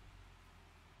damn it.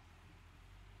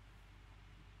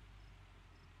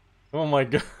 Oh my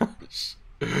gosh.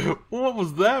 What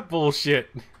was that bullshit?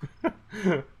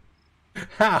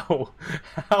 How?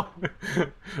 How?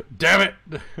 Damn it.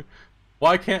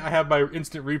 Why can't I have my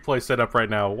instant replay set up right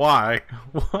now? Why?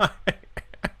 Why?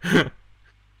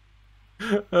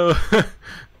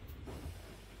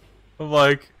 I'm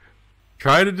like,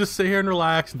 trying to just sit here and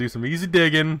relax and do some easy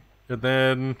digging, and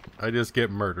then I just get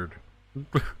murdered. You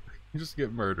just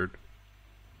get murdered.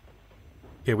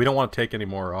 Okay, we don't want to take any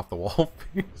more off the wall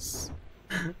piece.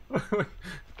 Okay,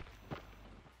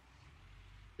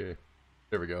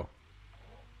 there we go.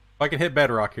 If I can hit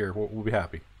bedrock here, we'll be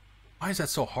happy. Why is that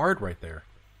so hard right there?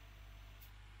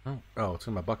 Oh, it's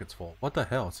in my bucket's full. What the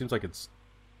hell? It seems like it's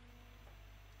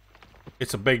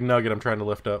a big nugget I'm trying to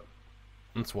lift up.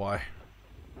 That's why.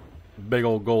 Big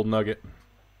old gold nugget.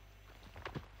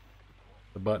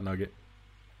 The butt nugget.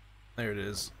 There it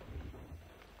is.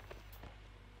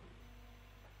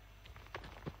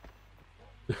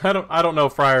 I don't know,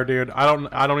 Fryer, dude.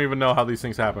 I don't even know how these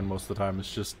things happen most of the time.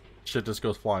 It's just shit just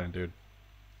goes flying, dude.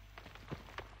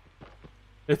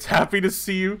 It's happy to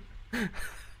see you.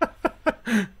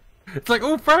 It's like,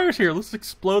 oh, Fryer's here. Let's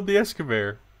explode the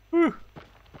excavator. Whew.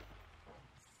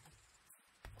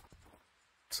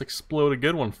 Let's explode a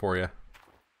good one for you.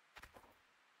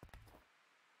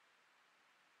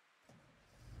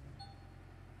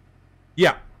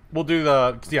 Yeah, we'll do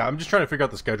the. Yeah, I'm just trying to figure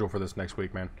out the schedule for this next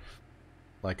week, man.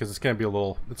 Like, cause it's gonna be a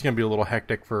little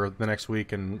hectic for the next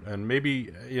week, and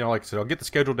maybe, you know, like I said, I'll get the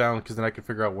schedule down, because then I can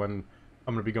figure out when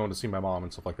I'm gonna be going to see my mom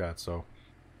and stuff like that. So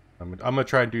I'm gonna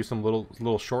try and do some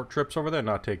little short trips over there,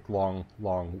 not take long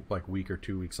like week or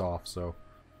 2 weeks off. So,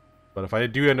 but if I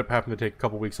do end up having to take a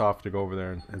couple weeks off to go over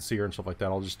there and see her and stuff like that,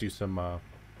 I'll just do some. I'll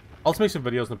just make some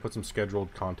videos and put some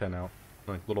scheduled content out,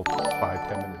 like little 5-10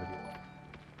 minute videos.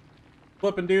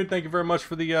 Flippin' dude, thank you very much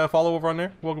for the follow over on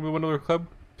there. Welcome to Window Club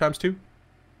 ×2.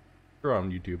 You're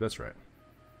on YouTube, that's right.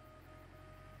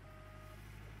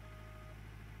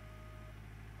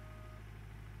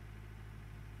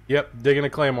 Yep, digging a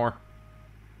claymore.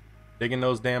 Digging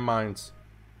those damn mines.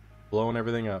 Blowing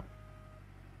everything up.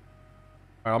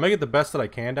 Alright, I'll make it the best that I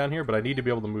can down here, but I need to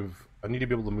be able to move. I need to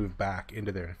be able to move back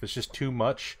into there. If it's just too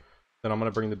much, then I'm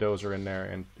gonna bring the dozer in there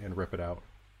and rip it out.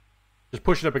 Just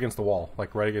push it up against the wall,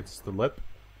 like right against the lip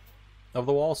of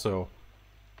the wall. So,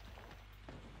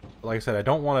 like I said, I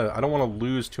don't want to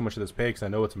lose too much of this pay, because I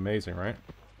know it's amazing, right?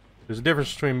 There's a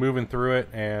difference between moving through it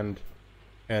and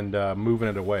moving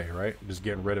it away, right? Just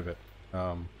getting rid of it.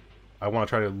 I want to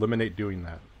try to eliminate doing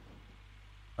that.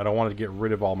 I don't want to get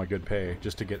rid of all my good pay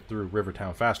just to get through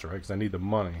Rivertown faster, right? Because I need the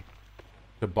money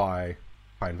to buy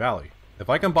Pine Valley. If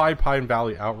I can buy Pine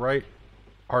Valley outright,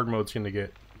 hard mode's going to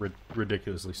get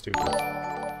ridiculously stupid.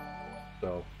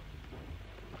 So,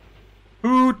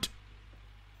 hoot!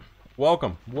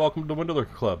 Welcome to Window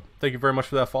Club. Thank you very much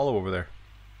for that follow over there.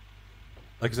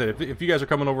 Like I said, if you guys are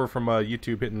coming over from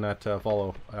YouTube hitting that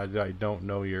follow, I don't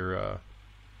know your.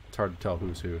 It's hard to tell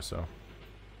who's who, so.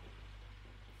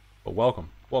 But welcome.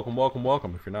 Welcome, welcome,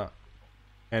 welcome if you're not.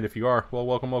 And if you are, well,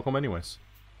 welcome, welcome anyways.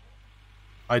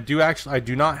 I do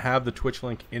not have the Twitch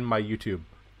link in my YouTube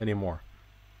anymore.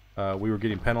 We were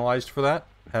getting penalized for that,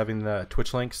 having the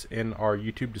Twitch links in our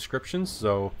YouTube descriptions,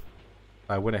 so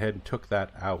I went ahead and took that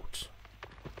out.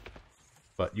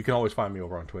 But you can always find me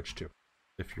over on Twitch too,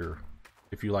 if you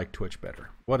like Twitch better.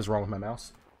 What is wrong with my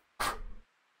mouse?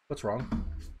 What's wrong?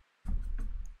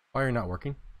 Why are you not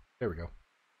working? There we go.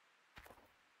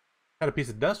 Got a piece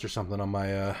of dust or something on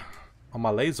my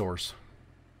lasers.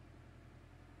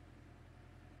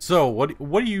 So, what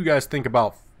do you guys think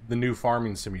about the new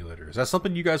farming simulator? Is that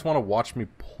something you guys want to watch me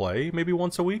play maybe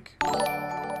once a week?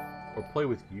 Or play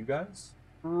with you guys?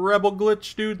 Rebel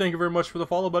Glitch, dude, thank you very much for the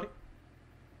follow, buddy.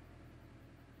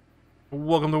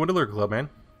 Welcome to Whittler Club, man.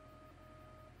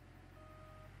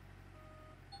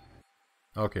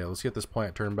 Okay, let's get this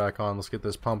plant turned back on. Let's get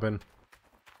this pumping.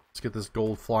 Let's get this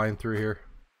gold flying through here.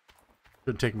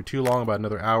 Shouldn't take me too long, about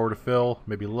another hour to fill,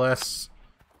 maybe less.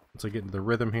 Once I get into the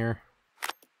rhythm here.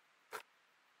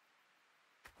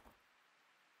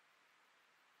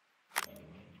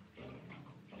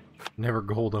 Never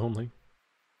gold only.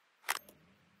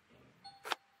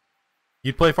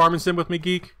 You'd play Farming Sim with me,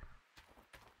 Geek?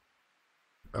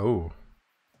 Oh.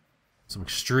 Some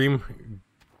extreme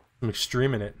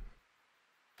in it.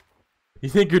 You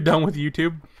think you're done with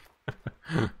YouTube?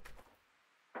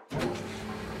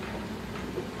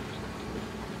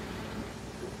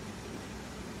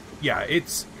 Yeah,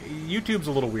 YouTube's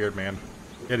a little weird, man.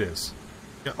 It is.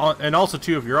 And also,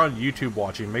 too, if you're on YouTube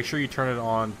watching, make sure you turn it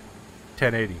on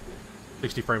 1080.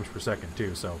 60 frames per second,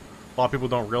 too. So, a lot of people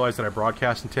don't realize that I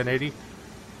broadcast in 1080.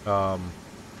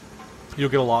 You'll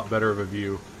get a lot better of a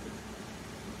view.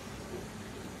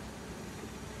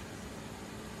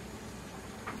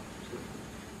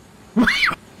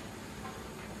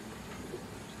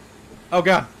 Oh,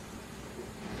 God.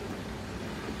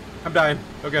 I'm dying.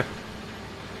 Okay.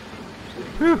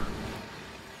 Whew.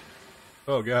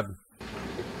 Oh, God.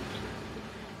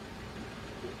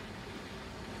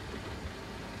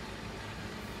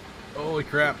 Holy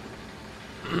crap.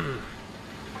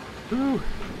 Whew.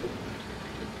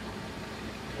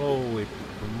 Holy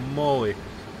moly.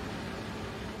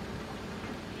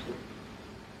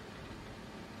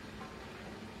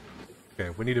 Okay,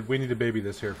 we need to baby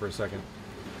this here for a second.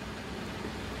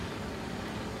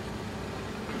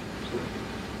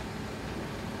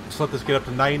 Just let this get up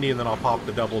to 90 and then I'll pop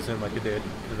the doubles in like it did.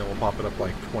 And then we'll pop it up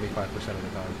like 25% of the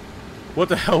time. What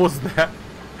the hell was that?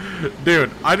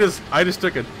 Dude, I just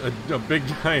took a big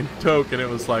giant toke and it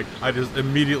was like, I just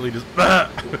immediately just...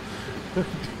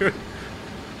 Dude.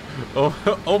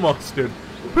 Oh, almost, dude.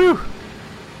 Whew.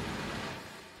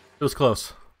 It was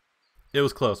close. It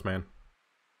was close, man.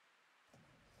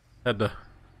 Had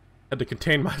to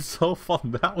contain myself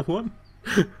on that one.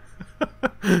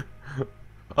 I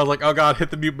was like, oh God,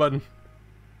 hit the mute button.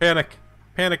 Panic.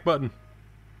 Panic button.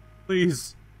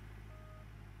 Please.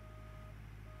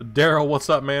 Daryl, what's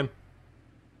up, man?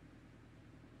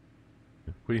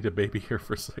 We need a baby here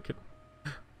for a second.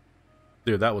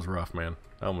 Dude, that was rough, man.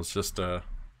 I almost just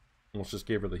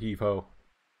gave her the heave-ho.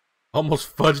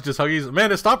 Almost fudged his huggies.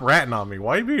 Man, stop ratting on me.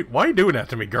 Why you doing that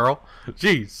to me, girl?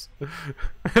 Jeez.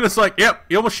 And it's like, yep,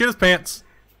 he almost shit his pants.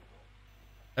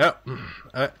 Yep.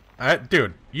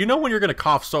 Dude, you know when you're gonna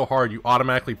cough so hard you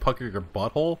automatically pucker your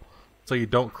butthole so you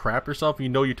don't crap yourself? You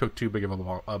know you took too big of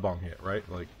a bong hit, right?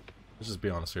 Like, let's just be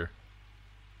honest here.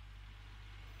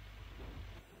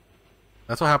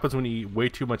 That's what happens when you eat way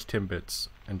too much Timbits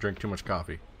and drink too much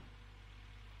coffee.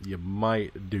 You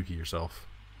might dookie yourself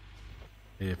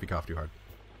if you cough too hard.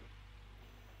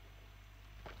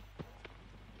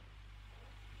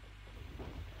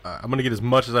 I'm gonna get as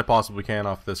much as I possibly can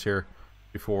off this here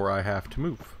before I have to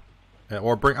move,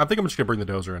 or bring. I think I'm just gonna bring the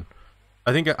dozer in.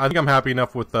 I think I'm happy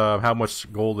enough with how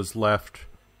much gold is left,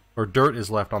 or dirt is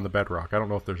left on the bedrock. I don't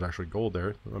know if there's actually gold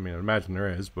there. I mean, I imagine there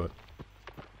is, but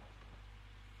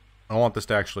I want this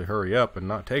to actually hurry up and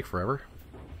not take forever.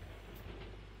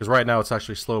 Because right now it's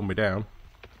actually slowing me down.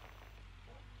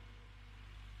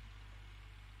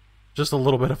 Just a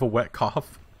little bit of a wet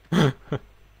cough.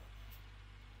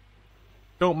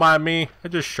 Don't mind me. I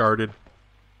just sharded.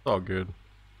 It's all good.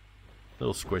 A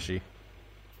little squishy.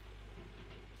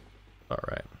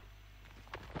 Alright.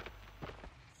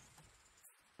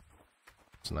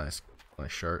 It's a nice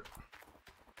shirt.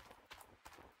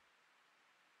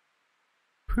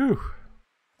 Whew.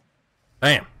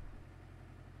 Damn.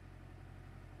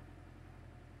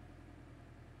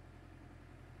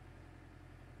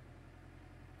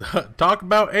 Talk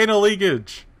about anal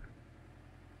leakage.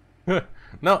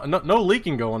 No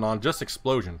leaking going on, just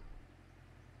explosion.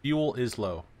 Fuel is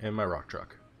low in my rock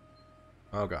truck.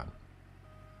 Oh god.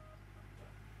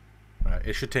 Alright,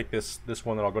 it should take this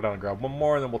one that I'll go down and grab one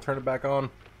more, and then we'll turn it back on.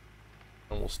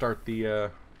 And we'll start the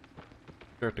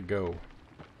start to go.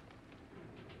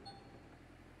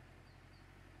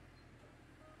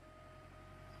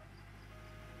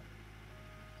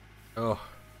 Oh.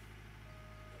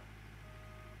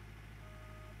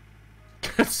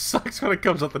 It sucks when it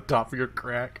comes at the top of your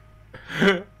crack.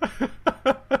 Dude,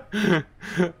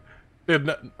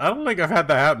 I don't think I've had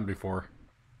that happen before.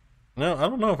 No, I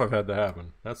don't know if I've had that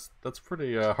happen. That's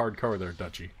pretty hardcore there,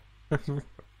 Dutchie.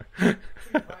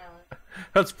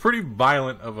 That's pretty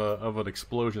violent of an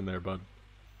explosion there, bud.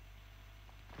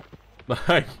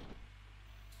 Like,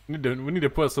 we need to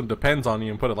put some Depends on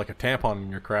you and put it like a tampon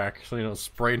in your crack, so you know,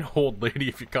 spray an old lady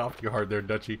if you cough too hard there,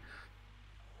 Dutchie.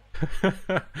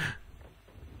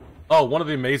 Oh, one of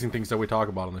the amazing things that we talk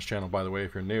about on this channel, by the way,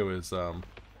 if you're new, is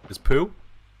poo.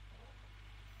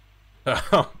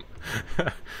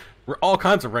 All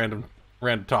kinds of random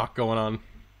talk going on.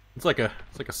 It's like a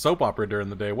soap opera during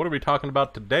the day. What are we talking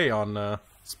about today on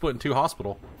Splitintwo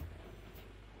Hospital?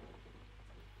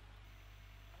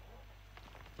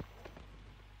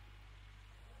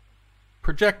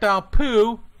 Projectile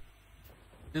poo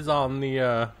is on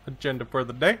the agenda for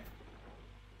the day.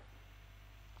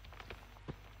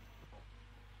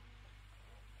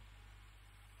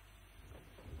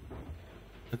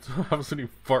 It's obviously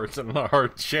farts in a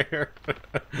hard chair.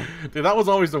 Dude, that was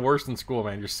always the worst in school,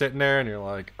 man. You're sitting there and you're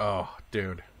like, oh,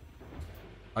 dude,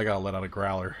 I gotta let out a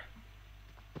growler.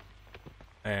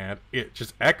 And it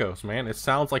just echoes, man. It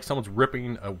sounds like someone's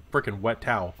ripping a freaking wet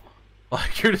towel.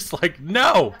 Like, you're just like,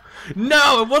 no!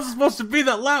 No! It wasn't supposed to be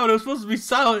that loud! It was supposed to be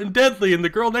silent and deadly, and the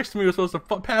girl next to me was supposed to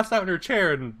pass out in her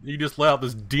chair, and you just let out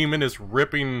this demonous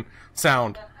ripping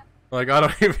sound. Like, I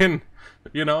don't even,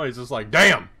 you know, it's just like,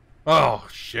 damn! Oh,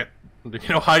 shit. You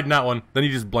know, hiding that one. Then you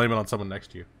just blame it on someone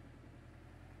next to you.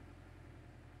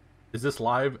 Is this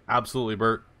live? Absolutely,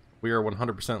 Bert. We are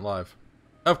 100% live.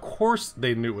 Of course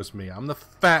they knew it was me. I'm the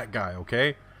fat guy,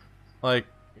 okay? Like,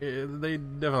 they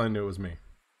definitely knew it was me.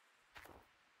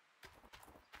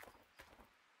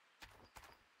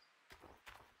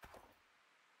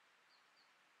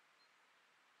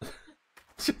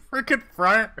 Freaking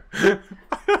fryer.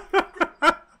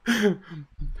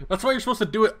 That's why you're supposed to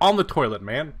do it on the toilet,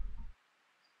 man.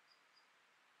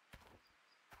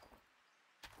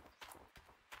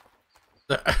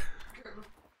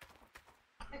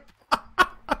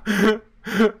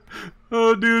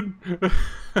 Oh, dude.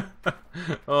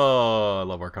 Oh, I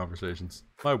love our conversations.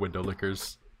 My window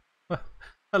lickers.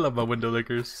 I love my window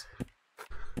lickers.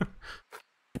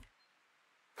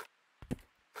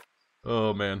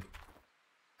 Oh, man.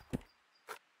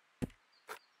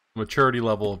 Maturity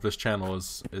level of this channel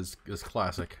is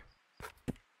classic.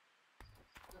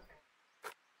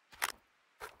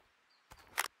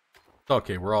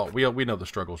 Okay, we know the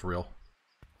struggle's real.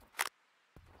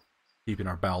 Keeping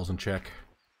our bowels in check.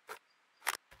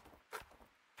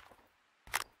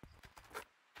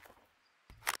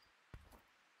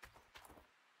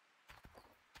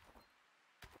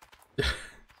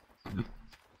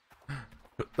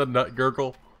 The nut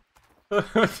gurgle.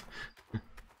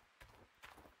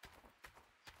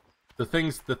 The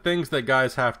things that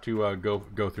guys have to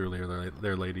go through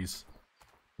their ladies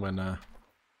when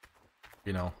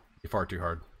you know, you fart too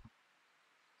hard.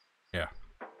 Yeah.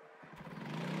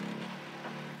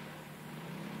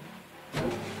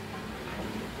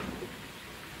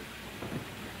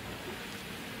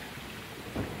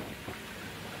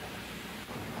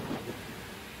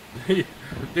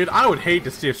 Dude, I would hate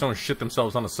to see if someone shit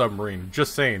themselves on a submarine.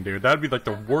 Just saying, dude. That'd be like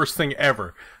the worst thing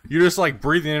ever. You're just like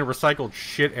breathing in recycled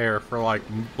shit air for like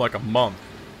a month.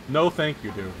 No thank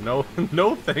you, dude. No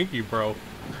no thank you, bro.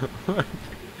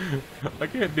 I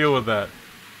can't deal with that.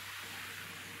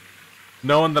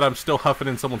 Knowing that I'm still huffing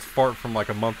in someone's fart from like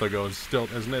a month ago is still,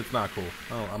 it's not cool.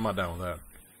 Oh, I'm not down with that.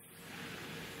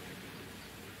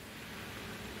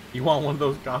 You want one of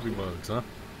those coffee mugs, huh?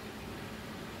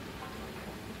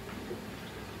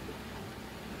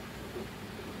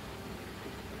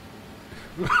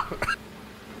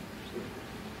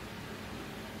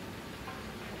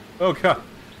 Oh god.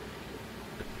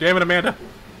 Damn it, Amanda.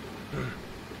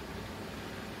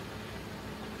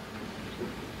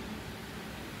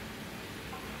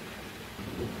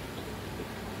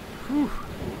 Whew.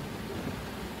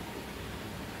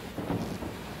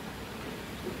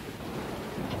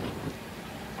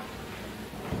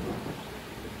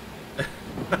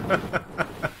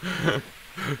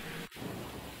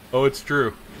 Oh, it's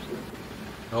true.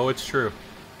 Oh, it's true.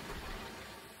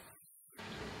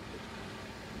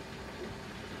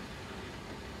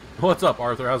 What's up,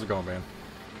 Arthur? How's it going, man?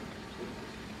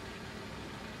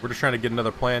 We're just trying to get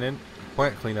another plant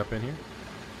cleanup in here.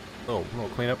 Oh, little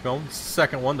cleanup going.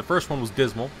 Second one. The first one was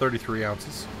dismal, 33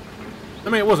 ounces.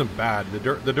 I mean, it wasn't bad.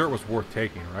 The dirt was worth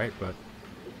taking, right? But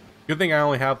good thing I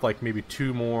only have like maybe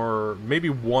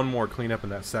one more cleanup in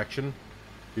that section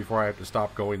before I have to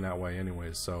stop going that way,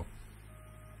 anyways. So,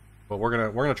 but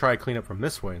we're gonna try to clean up from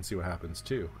this way and see what happens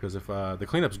too. Because if the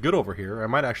cleanup's good over here, I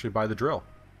might actually buy the drill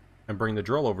and bring the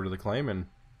drill over to the claim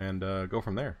and go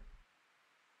from there.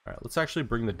 All right, let's actually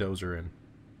bring the dozer in,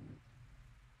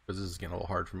 because this is getting a little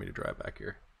hard for me to drive back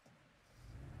here.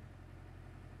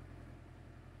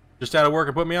 Just out of work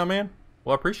and put me on, man?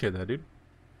 Well, I appreciate that, dude.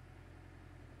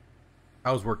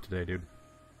 How was work today, dude?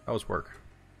 How was work?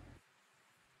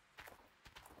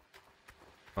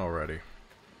 Alrighty.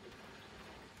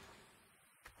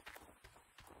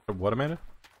 What, Amanda?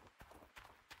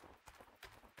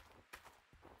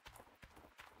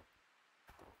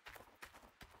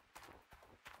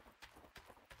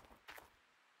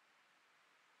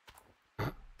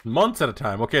 Months at a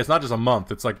time. Okay, it's not just a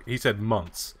month. It's like he said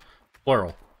months.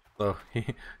 Plural. So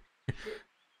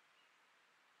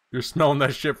you're snowing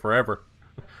that shit forever.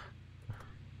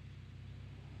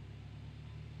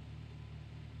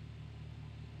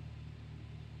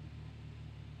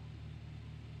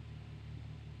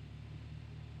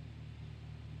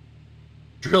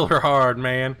 Drill her hard,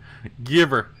 man.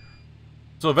 Give her.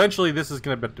 So eventually this is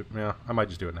gonna be... Yeah, I might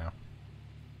just do it now.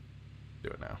 Do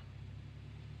it now.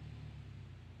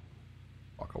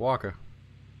 Waka waka.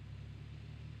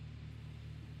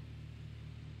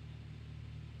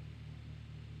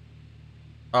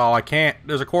 Oh, I can't.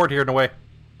 There's a cord here in the way.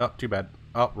 Oh, too bad.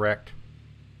 Oh, wrecked.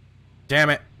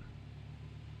 Damn it.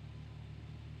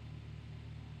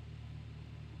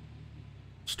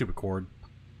 Stupid cord.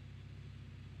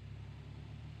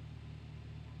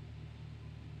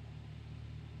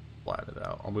 Flat it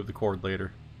out. I'll move the cord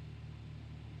later.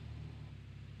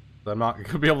 I'm not going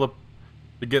to be able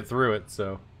to get through it,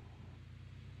 so.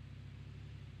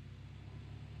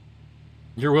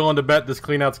 You're willing to bet this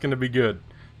cleanout's going to be good.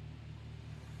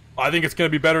 I think it's going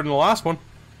to be better than the last one.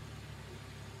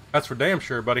 That's for damn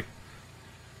sure, buddy.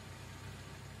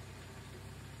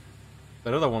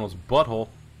 That other one was butthole.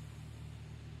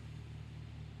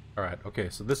 Alright, okay,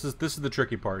 so this is the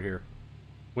tricky part here.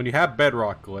 When you have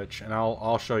bedrock glitch, and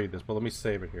I'll show you this, but let me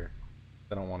save it here.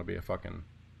 I don't want to be a fucking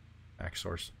hack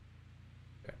source.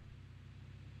 Okay.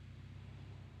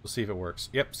 We'll see if it works.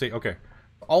 Yep, see, okay.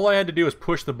 All I had to do is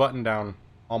push the button down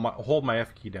on hold my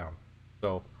F key down.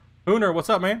 So Hooner, what's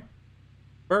up, man?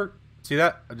 Bert, see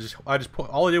that? I just put,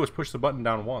 all I did was push the button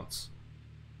down once.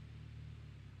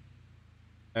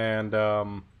 And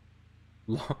Long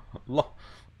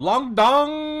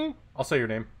Dong, I'll say your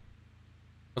name.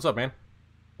 What's up, man?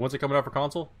 When's it coming out for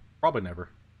console? Probably never.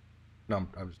 No,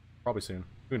 I'm just, probably soon.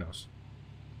 Who knows?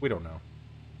 We don't know.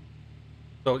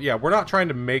 So yeah, we're not trying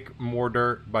to make more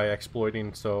dirt by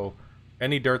exploiting. So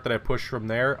any dirt that I push from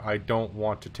there, I don't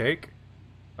want to take.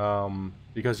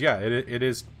 Because yeah, it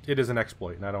is an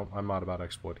exploit, and I'm not about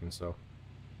exploiting. So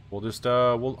we'll just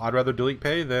I'd rather delete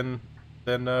pay than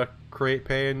create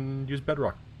pay and use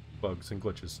bedrock bugs and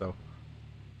glitches. So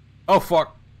oh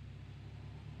fuck,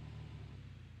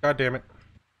 god damn it,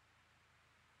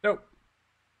 nope.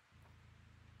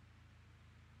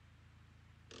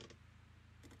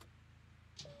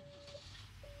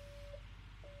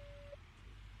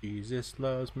 Jesus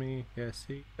loves me, yes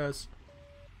he does.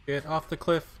 Get off the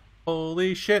cliff.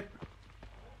 Holy shit.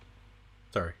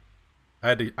 Sorry. I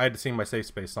had to sing my safe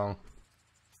space song.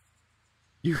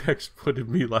 You exploited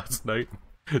me last night.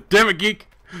 Damn it, geek.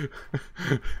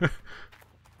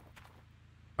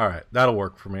 Alright, that'll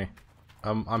work for me.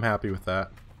 I'm happy with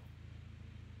that.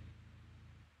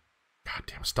 God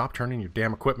damn, stop turning your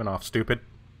damn equipment off, stupid.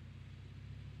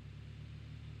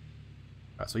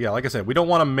 So yeah, like I said, we don't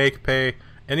want to make pay.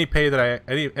 Any pay that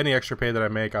any extra pay that I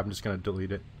make, I'm just gonna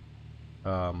delete it.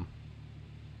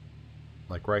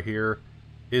 Like right here,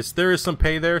 there is some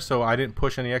pay there, so I didn't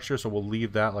push any extra, so we'll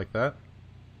leave that like that.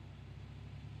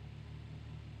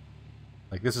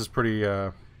 Like this is pretty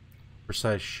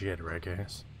precise shit, right,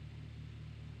 guys?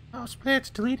 Oh, Split's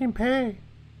deleting pay.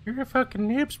 You're a fucking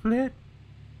noob, Split.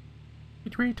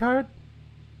 You retard.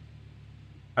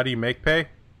 How do you make pay?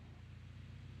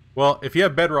 Well, if you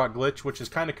have bedrock glitch, which is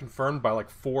kind of confirmed by like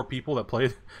 4 people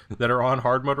that are on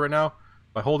hard mode right now,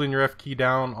 by holding your F key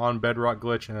down on bedrock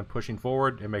glitch and then pushing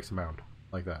forward, it makes a mound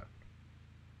like that.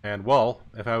 And well,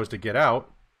 if I was to get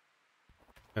out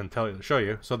and show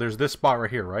you, so there's this spot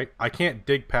right here, right? I can't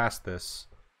dig past this.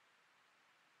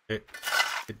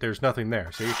 There's nothing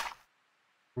there. See?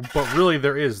 But really,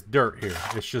 there is dirt here.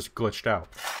 It's just glitched out.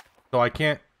 So I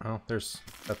can't... Oh,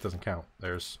 that doesn't count.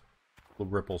 There's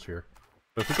little ripples here.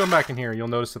 But if we come back in here, you'll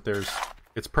notice that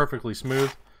it's perfectly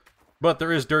smooth. But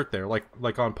there is dirt there.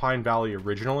 Like on Pine Valley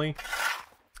originally,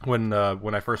 when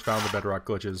I first found the bedrock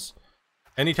glitches,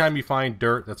 anytime you find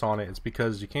dirt that's on it, it's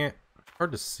because you can't... It's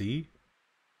hard to see.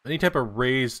 Any type of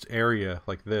raised area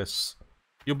like this,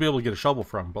 you'll be able to get a shovel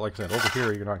from. But like I said, over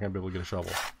here, you're not going to be able to get a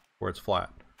shovel where it's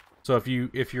flat. So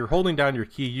if you're holding down your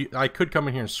key, I could come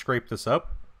in here and scrape this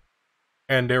up,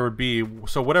 and there would be,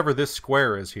 so whatever this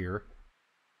square is here,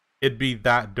 it'd be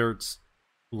that dirt's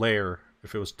layer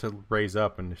if it was to raise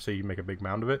up and say you make a big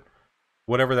mound of it.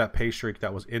 Whatever that pay streak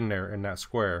that was in there in that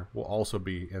square will also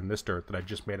be in this dirt that I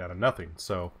just made out of nothing.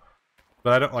 So,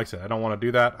 but I don't, like I said, I don't want to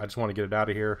do that. I just want to get it out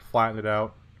of here, flatten it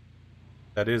out.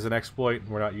 That is an exploit.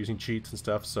 We're not using cheats and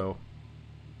stuff. So,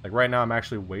 like right now, I'm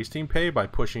actually wasting pay by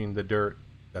pushing the dirt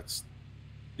that's,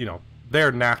 you know, there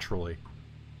naturally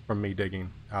from me digging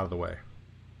out of the way.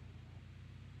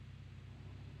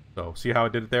 So see how I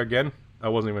did it there again? I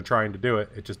wasn't even trying to do it,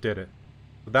 it just did it.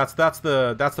 But that's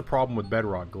the problem with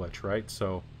bedrock glitch, right?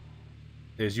 So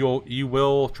is you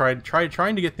will trying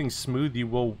to get things smooth, you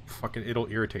will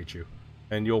it'll irritate you.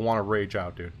 And you'll want to rage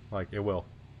out, dude. Like it will.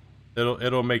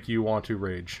 It'll make you want to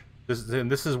rage.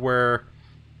 This is where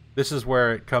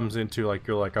it comes into, like,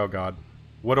 you're like, oh god,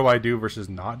 what do I do versus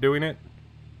not doing it?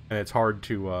 And it's hard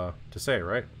to say,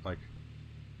 right? Like,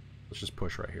 let's just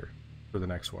push right here for the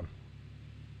next one.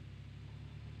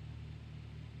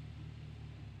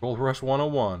 Gold Rush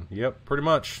 101. Yep, pretty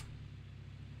much.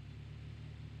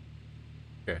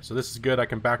 Okay, so this is good. I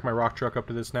can back my rock truck up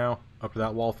to this now, up to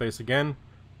that wall face again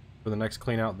for the next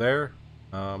clean out there.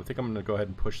 I think I'm going to go ahead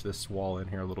and push this wall in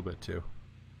here a little bit too.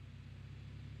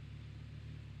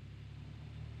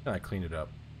 And I clean it up.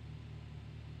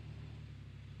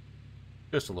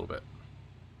 Just a little bit.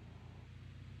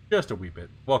 Just a wee bit.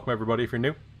 Welcome everybody if you're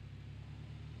new.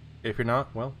 If you're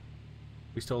not, well,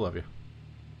 we still love you.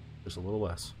 Just a little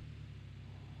less.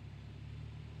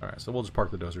 Alright, so we'll just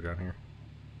park the dozer down here.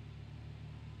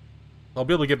 I'll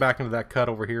be able to get back into that cut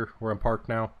over here where I'm parked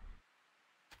now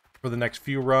for the next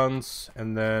few runs,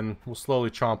 and then we'll slowly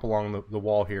chomp along the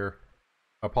wall here.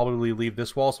 I'll probably leave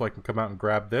this wall so I can come out and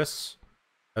grab this,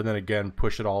 and then again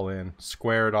push it all in,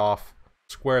 square it off,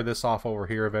 square this off over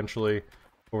here eventually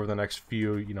over the next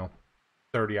few, you know,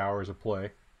 30 hours of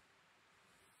play.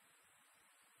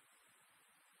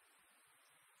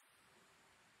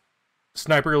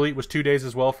 Sniper Elite was 2 days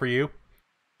as well for you.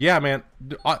 Yeah, man.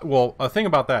 Well, a thing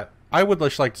about that, I would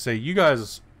just like to say you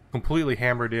guys completely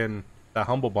hammered in that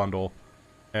Humble Bundle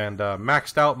and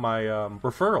maxed out my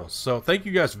referrals. So thank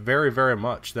you guys very, very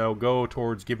much. That'll go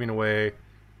towards giving away,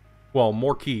 well,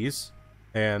 more keys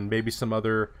and maybe some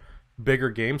other bigger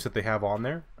games that they have on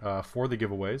there for the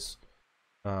giveaways.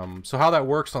 So how that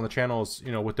works on the channel is,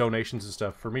 you know, with donations and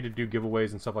stuff, for me to do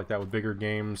giveaways and stuff like that with bigger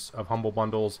games of Humble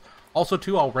Bundles. Also,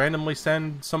 too, I'll randomly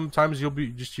send, sometimes you'll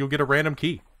get a random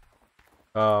key.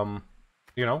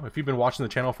 You know, if you've been watching the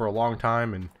channel for a long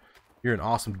time and you're an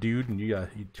awesome dude and you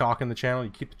talk in the channel,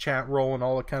 you keep the chat rolling,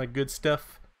 all that kind of good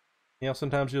stuff. You know,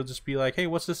 sometimes you'll just be like, hey,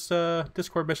 what's this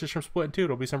Discord message from Splitintwo?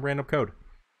 It'll be some random code.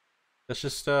 That's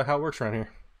just how it works around here.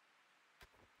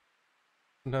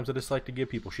 Sometimes I just like to give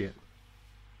people shit.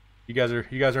 You guys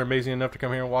are amazing enough to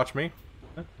come here and watch me.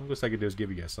 The least I could do is give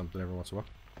you guys something every once in a while.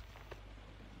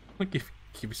 I'm gonna give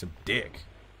you some dick.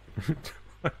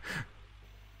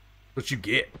 What you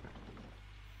get.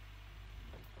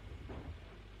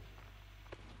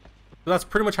 So that's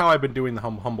pretty much how I've been doing the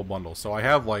Humble Bundle. So I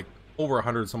have like over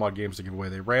 100 some odd games to give away.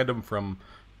 They random from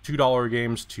 $2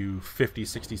 games to $50,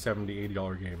 $60, $70,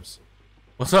 $80 games.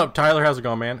 What's up, Tyler? How's it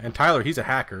going, man? And Tyler, he's a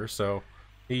hacker, so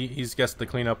he's guessed to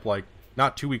clean up like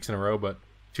not 2 weeks in a row, but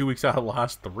 2 weeks out of the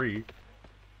last 3.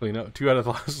 Clean up 2 out of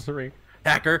the last 3.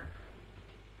 Hacker.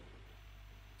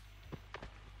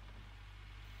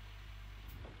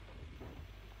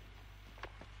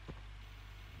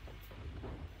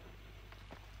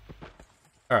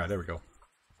 All right, there we go.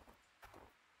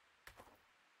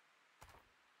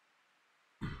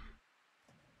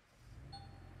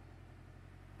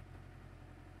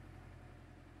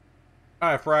 All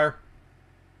right, Friar.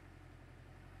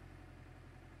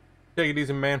 Take it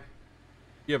easy, man.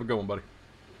 You have a good one, buddy.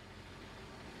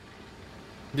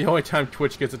 The only time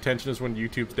Twitch gets attention is when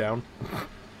YouTube's down.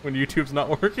 When YouTube's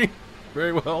not working.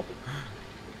 Very well.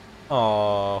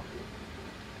 Aww.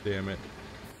 Damn it.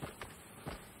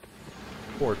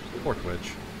 Poor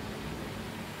Twitch.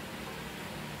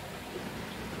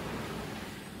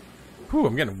 Whew,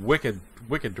 I'm getting wicked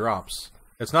drops.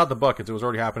 It's not the buckets, it was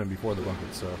already happening before the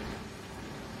buckets, so.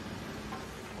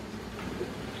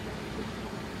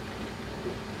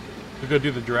 to go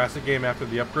do the Jurassic game after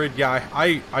the upgrade. Yeah,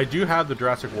 I do have the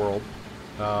Jurassic World.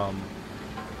 I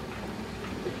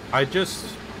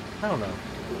don't know.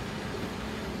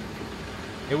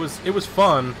 It was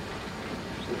fun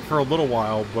for a little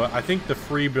while, but I think the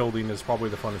free building is probably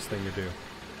the funnest thing to do.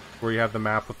 Where you have the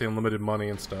map with the unlimited money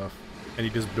and stuff, and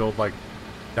you just build like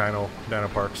dino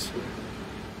parks.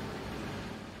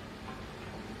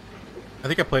 I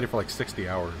think I played it for like 60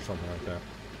 hours or something like that.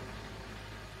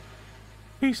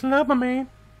 Peace and love, my man.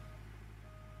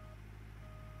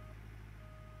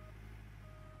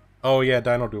 Oh yeah,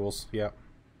 Dino Duels. Yeah,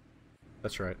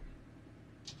 that's right.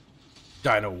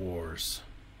 Dino Wars.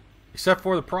 Except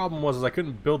for the problem was I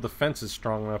couldn't build the fences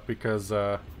strong enough because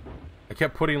I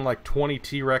kept putting like 20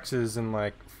 T-Rexes and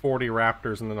like 40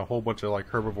 Raptors and then a whole bunch of like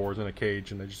herbivores in a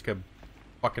cage, and they just kept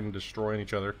fucking destroying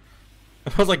each other.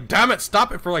 And I was like, damn it,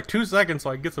 stop it for like 2 seconds so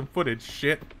I can get some footage.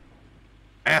 Shit.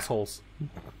 Assholes.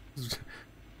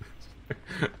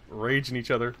 Raging each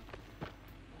other.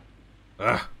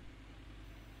 Ugh.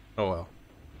 Oh well.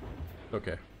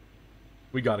 Okay.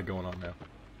 We got it going on now.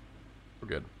 We're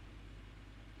good.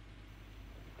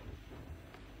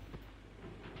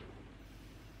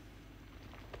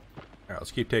 Alright,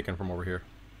 let's keep taking from over here.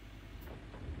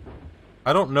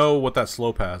 I don't know what that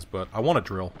slope has, but I want to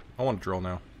drill. I want to drill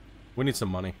now. We need some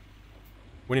money.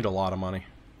 We need a lot of money.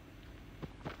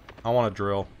 I want to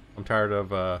drill. I'm tired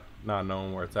of not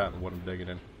knowing where it's at and what I'm digging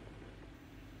in.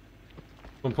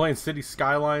 When playing City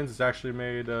Skylines, it's actually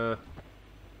made a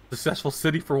successful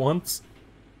city for once.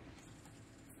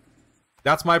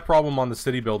 That's my problem on the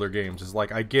city builder games, is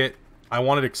like I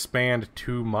want it to expand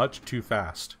too much, too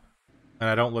fast. And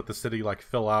I don't let the city like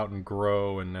fill out and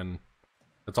grow, and then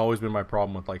that's always been my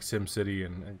problem with like SimCity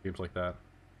and games like that.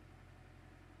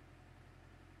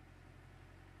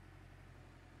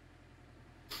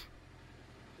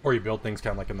 Or you build things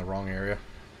kind of like in the wrong area.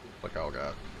 Like, oh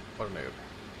god, what a noob.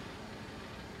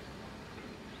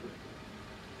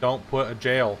 Don't put a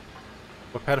jail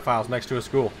with pedophiles next to a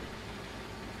school.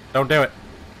 Don't do it.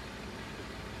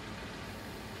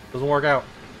 Doesn't work out.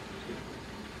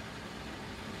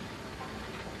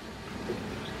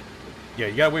 Yeah,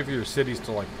 you gotta wait for your cities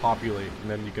to like populate, and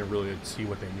then you can really see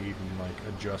what they need and like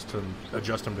adjust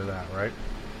them to that, right?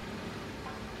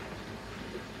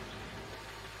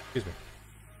 Excuse me.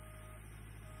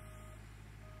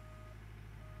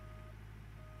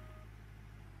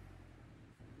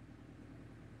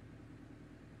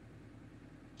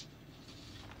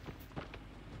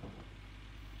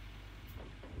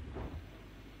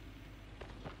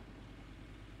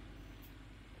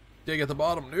 Dig at the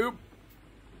bottom, noob.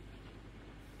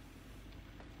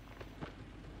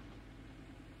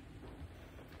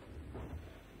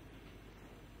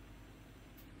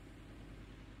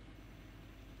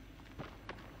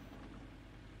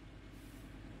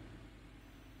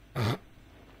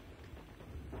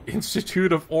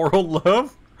 Institute of Oral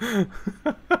Love?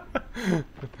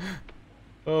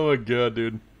 Oh my god,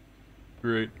 dude.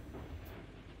 Great.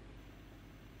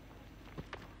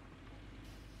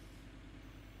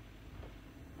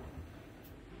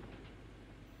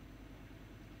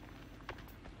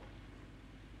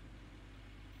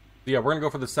 Yeah, we're gonna go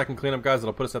for the second cleanup, guys.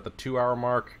 It'll put us at the 2-hour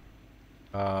mark.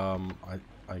 I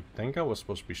think I was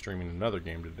supposed to be streaming another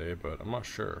game today, but I'm not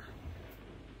sure.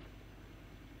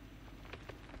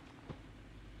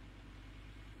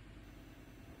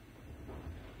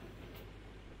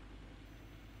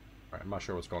 Alright, I'm not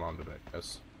sure what's going on today,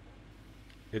 guys.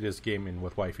 It is gaming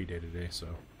with wifey day today, so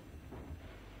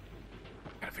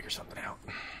gotta figure something out.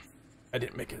 I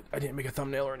didn't make a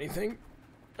thumbnail or anything.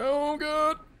 Oh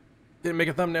god. Didn't make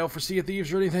a thumbnail for Sea of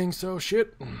Thieves or anything, so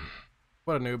shit.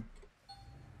 What a noob.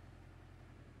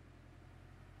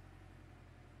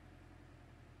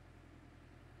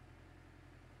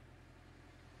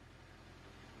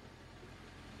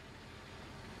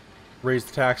 Raise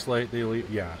the tax late, they leave.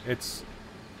 Yeah, it's...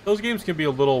 Those games can be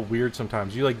a little weird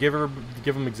sometimes. You like give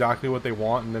them exactly what they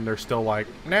want, and then they're still like,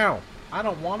 no, I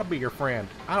don't want to be your friend.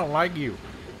 I don't like you.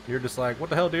 You're just like,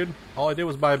 what the hell, dude? All I did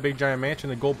was buy a big giant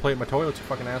mansion and gold plate my toilets, you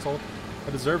fucking asshole.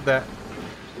 I deserve that.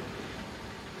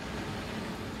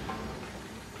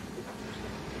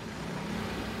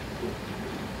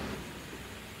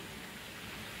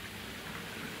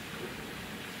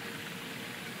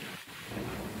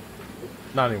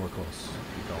 Not anywhere close.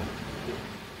 Keep going.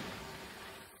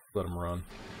 Let him run.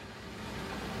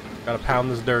 Gotta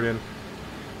pound this dirt in.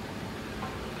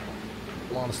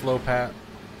 I'm on a slow pat.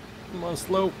 I'm on a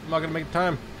slow. I'm not gonna make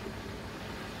time.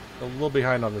 A little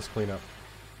behind on this cleanup.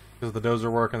 Because the dozer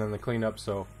work and then the cleanup,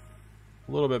 so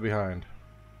a little bit behind.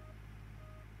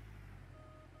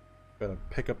 Gotta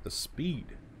pick up the speed.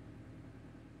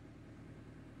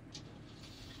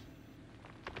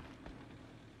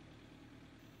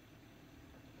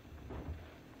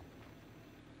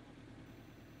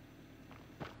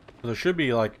 There should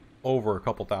be like over a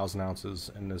couple thousand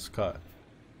ounces in this cut.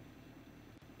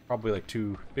 Probably like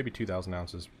maybe 2,000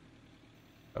 ounces,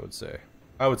 I would say.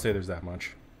 I would say there's that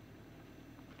much.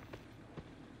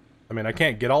 I mean, I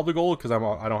can't get all the gold because I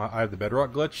have the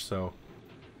bedrock glitch, so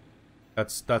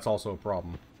that's also a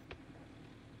problem.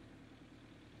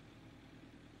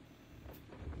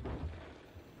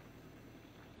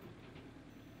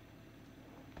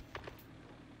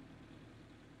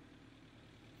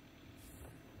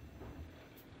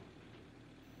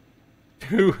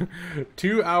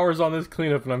 Two hours on this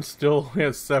cleanup and I'm still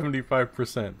at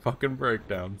 75% fucking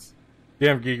breakdowns.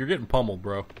 Damn, Geek, you're getting pummeled,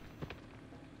 bro.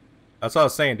 That's what I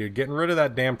was saying, dude. Getting rid of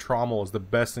that damn trommel is the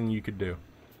best thing you could do.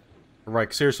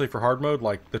 Like, seriously, for hard mode,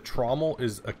 like, the trommel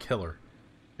is a killer.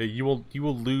 You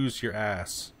will lose your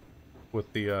ass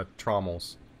with the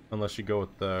trommels unless you go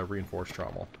with the reinforced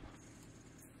trommel.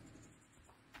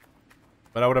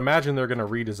 But I would imagine they're gonna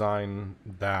redesign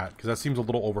that because that seems a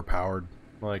little overpowered.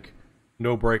 Like,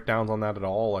 no breakdowns on that at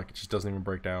all. Like, it just doesn't even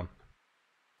break down.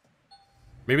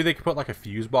 Maybe they could put like a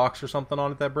fuse box or something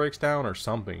on it that breaks down or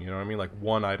something. You know what I mean? Like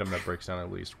one item that breaks down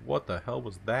at least. What the hell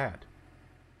was that?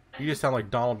 You just sound like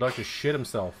Donald Duck just shit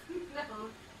himself.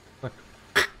 No.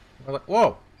 Like,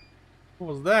 whoa! What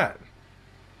was that?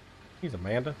 He's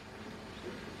Amanda.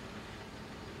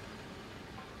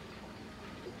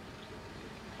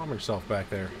 Calm yourself back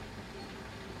there.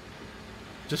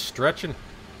 Just stretching.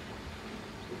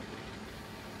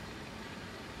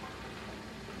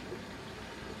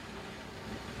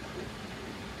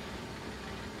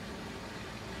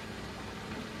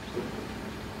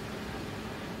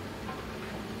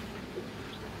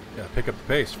 Yeah, pick up the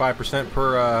pace. 5%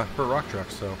 per rock truck,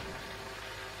 so.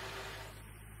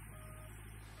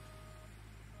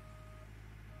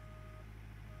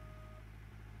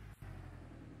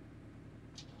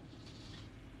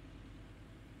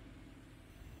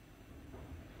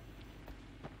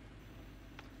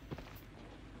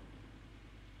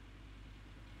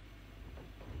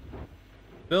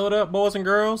 Fill it up, boys and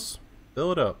girls.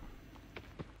 Fill it up.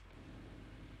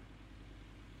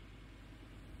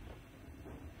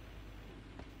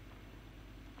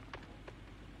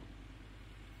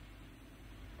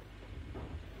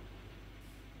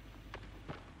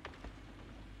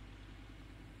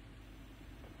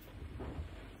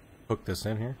 Hook this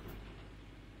in here.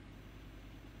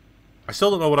 I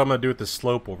still don't know what I'm going to do with this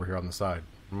slope over here on the side.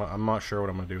 I'm not sure what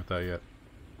I'm going to do with that yet.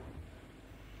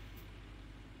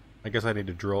 I guess I need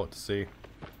to drill it to see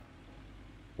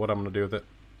what I'm going to do with it.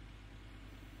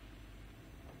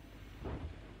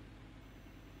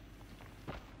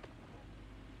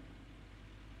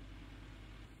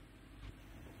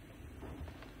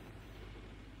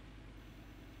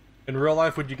 In real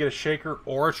life, would you get a shaker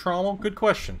or a trommel? Good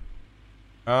question.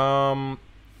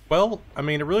 Well, I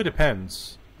mean, it really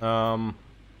depends on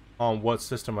what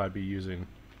system I'd be using.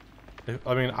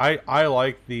 I mean, I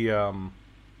like the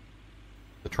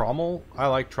trommel. I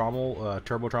like trommel,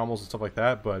 turbo trommels and stuff like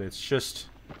that, but it's just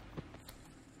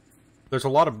there's a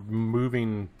lot of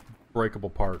moving breakable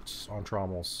parts on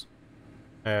trommels.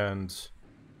 And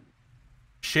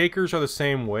shakers are the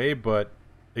same way, but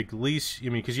at least, I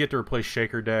mean, because you have to replace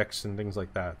shaker decks and things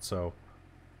like that, so.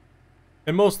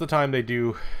 And most of the time they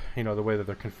do, you know, the way that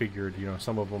they're configured, you know,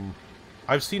 some of them.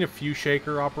 I've seen a few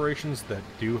shaker operations that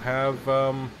do have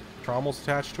trommels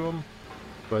attached to them,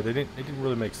 but it didn't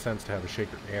really make sense to have a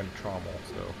shaker and a trommel,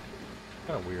 so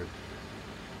kind of weird.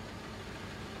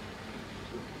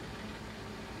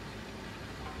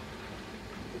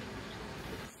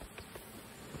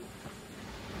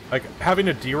 Like, having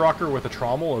a D-rocker with a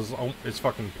trommel is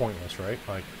fucking pointless, right?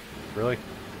 Like, really?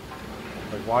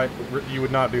 Like, why? You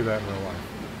would not do that in real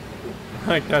life.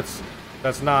 Like,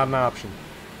 that's not an option.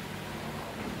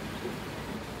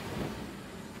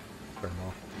 Turn them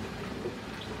off.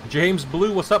 James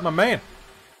Blue, what's up, my man?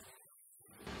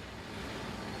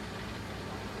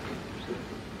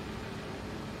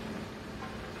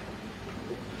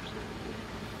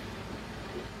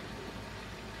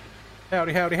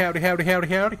 Howdy, howdy, howdy, howdy, howdy,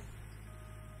 howdy.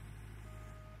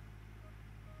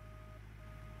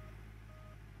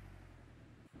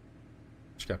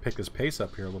 Just gotta pick this pace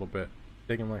up here a little bit.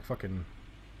 Digging like fucking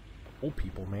old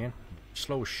people, man.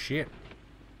 Slow as shit.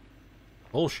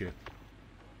 Bullshit.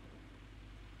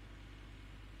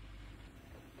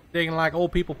 Digging like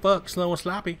old people fuck, slow and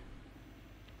sloppy.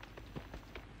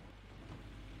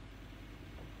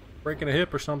 Breaking a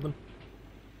hip or something.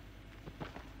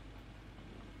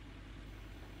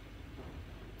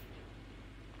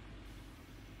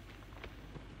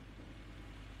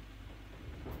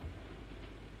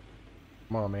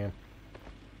 Come on, man.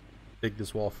 Dig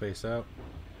this wall face out.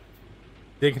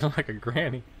 Digging like a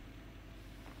granny.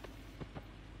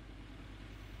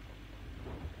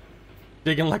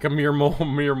 Digging like a mere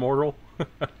mortal.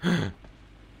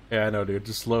 Yeah, I know, dude.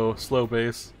 Just slow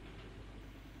pace.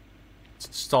 It's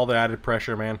just all the added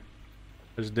pressure, man.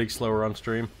 I just dig slower on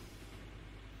stream.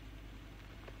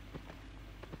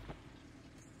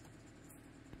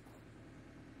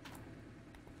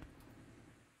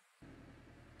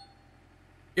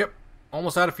 Yep,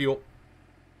 almost out of fuel.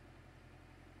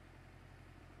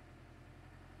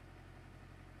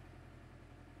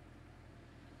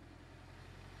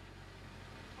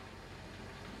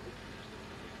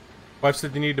 Wife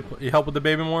said you need to help with the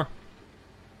baby more?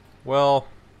 Well,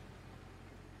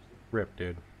 rip,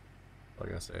 dude. What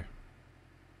I gotta say.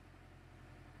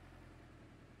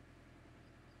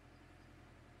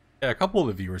 Yeah, a couple of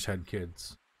the viewers had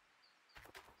kids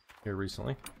here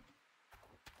recently.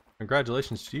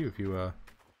 Congratulations to you if you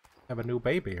have a new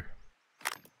baby.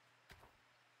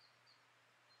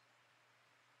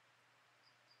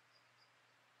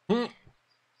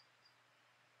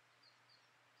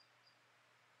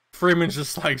 Freeman's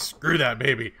just like, screw that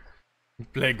baby.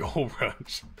 Play Gold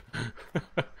Rush.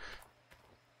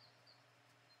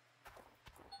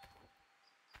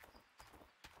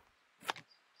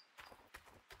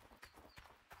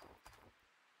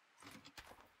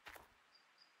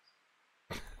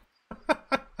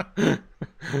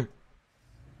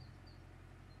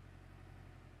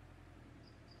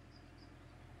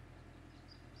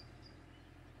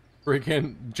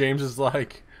 Freaking James is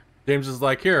like,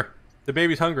 here, the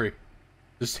baby's hungry.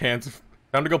 Just hands,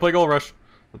 time to go play Gold Rush.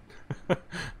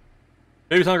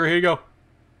 Baby's hungry, here you go.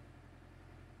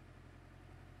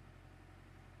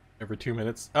 Every 2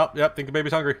 minutes. Oh, yep, think the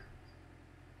baby's hungry.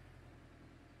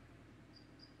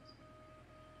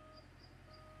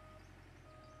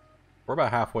 We're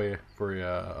about halfway for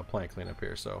a plant cleanup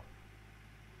here, so.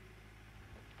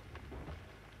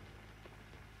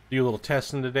 Do a little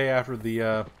testing today after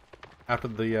the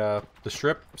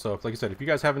strip. So, like I said, if you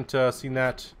guys haven't seen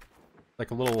that,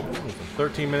 like a little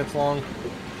 13 minutes long,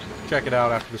 check it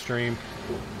out after the stream.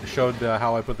 I showed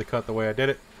how I put the cut the way I did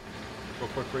it. Real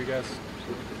quick for you guys.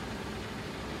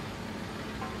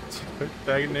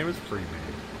 Tag name is Freeman.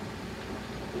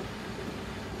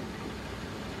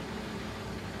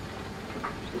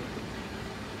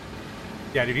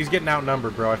 Yeah, dude, he's getting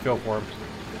outnumbered, bro. I feel for him.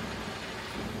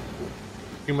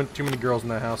 Too many girls in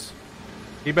that house.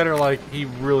 He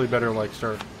really better like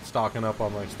start stocking up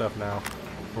on like stuff now,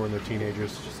 for when they're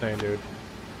teenagers. Just saying, dude.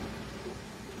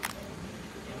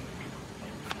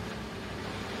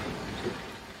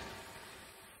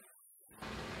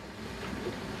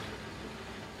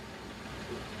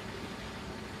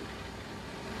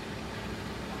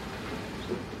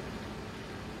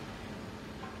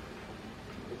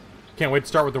 Can't wait to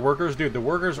start with the workers, dude. The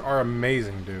workers are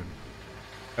amazing, dude.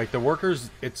 Like the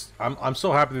workers, I'm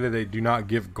so happy that they do not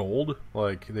give gold.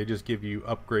 Like they just give you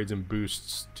upgrades and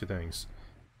boosts to things.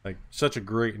 Like such a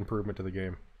great improvement to the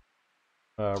game.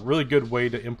 Really good way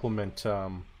to implement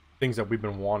things that we've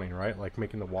been wanting, right? Like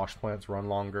making the wash plants run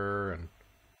longer, and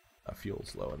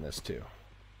fuel's low in this too.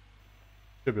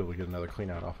 Should be able to get another clean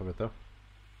out off of it though.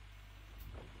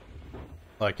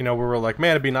 Like, you know, we were like,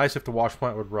 man, it'd be nice if the wash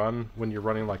plant would run when you're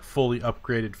running like fully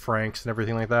upgraded Franks and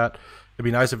everything like that. It'd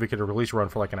be nice if it could at least run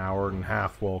for like an hour and a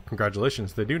half. Well,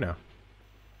 congratulations, they do now.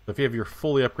 So if you have your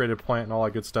fully upgraded plant and all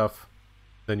that good stuff,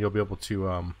 then you'll be able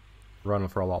to run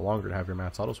for a lot longer to have your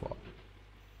mats auto swap.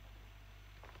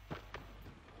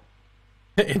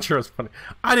 Intro's funny.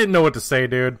 I didn't know what to say,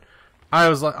 dude. I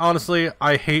was like, honestly,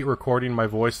 I hate recording my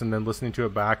voice and then listening to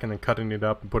it back and then cutting it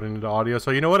up and putting it into audio.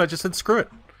 So you know what? I just said screw it.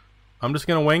 I'm just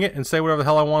gonna wing it and say whatever the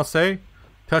hell I want to say.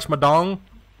 Touch my dong.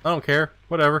 I don't care.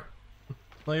 Whatever.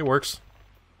 Well, it works.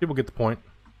 People get the point.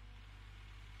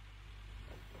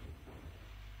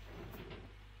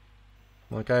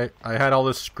 Like I had all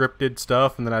this scripted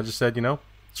stuff and then I just said, you know,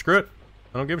 screw it.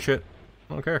 I don't give a shit.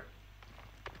 I don't care.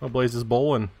 I'll blaze this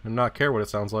bowl and not care what it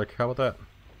sounds like. How about that?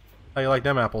 How you like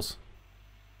them apples?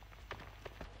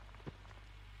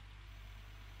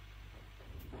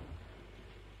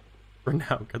 For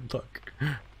now, good luck.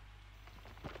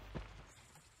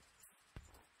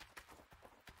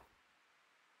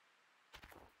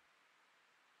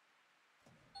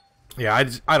 Yeah,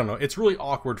 I don't know. It's really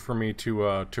awkward for me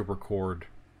to record.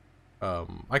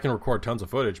 I can record tons of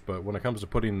footage, but when it comes to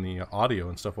putting the audio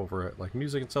and stuff over it, like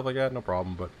music and stuff like that, no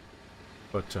problem.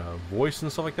 But voice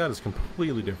and stuff like that is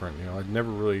completely different. You know, I'd never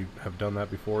really have done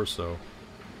that before, so.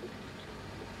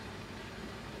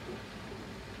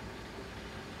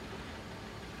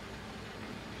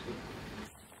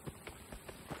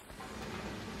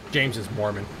 James is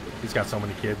Mormon. He's got so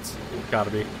many kids. Gotta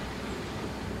be.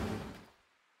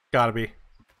 Gotta be.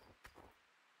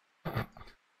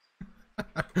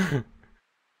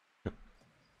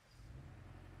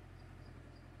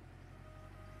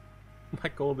 My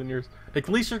golden years. At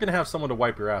least you're gonna have someone to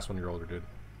wipe your ass when you're older, dude.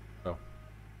 So.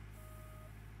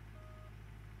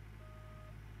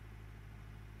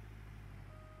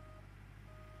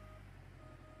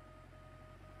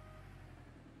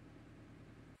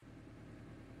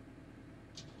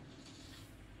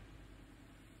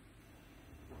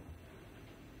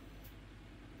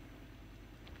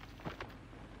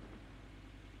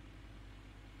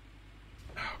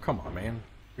 Oh, come on, man.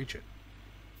 Reach it.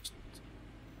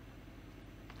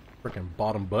 Freaking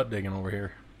bottom butt digging over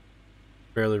here.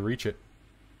 Barely reach it.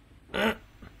 Damn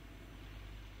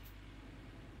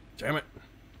it.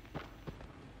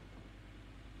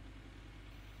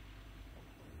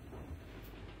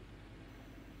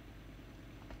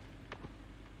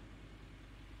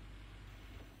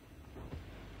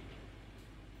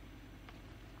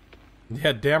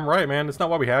 Yeah, damn right, man. That's not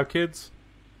why we have kids.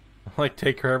 Like,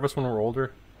 take care of us when we're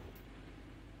older.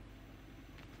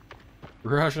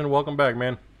 Russian, welcome back,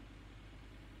 man.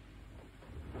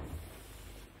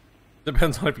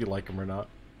 Depends on if you like them or not.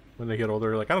 When they get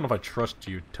older, like, I don't know if I trust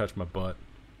you to touch my butt.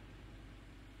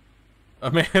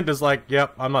 Amanda's like,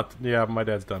 yep, I'm not, yeah, my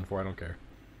dad's done for, I don't care.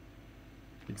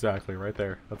 Exactly, right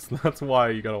there. That's why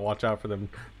you gotta watch out for them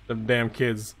damn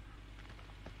kids.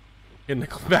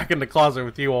 Back in the closet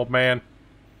with you, old man.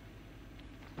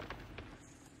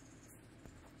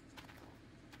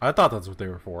 I thought that's what they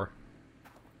were for.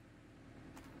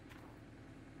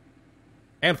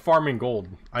 And farming gold.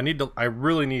 I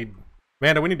really need...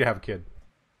 Amanda, we need to have a kid.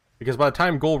 Because by the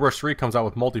time Gold Rush 3 comes out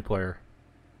with multiplayer,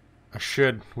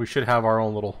 we should have our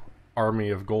own little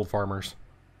army of gold farmers.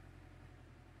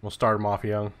 We'll start them off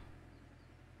young.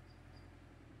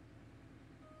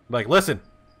 Like, listen,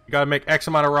 you gotta make X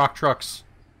amount of rock trucks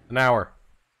an hour.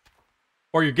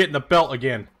 Or you're getting the belt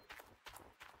again.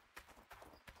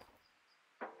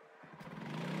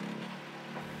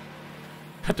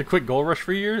 Had to quit Gold Rush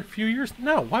for a few years?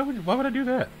 No, why would I do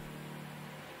that?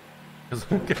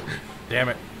 Damn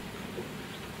it.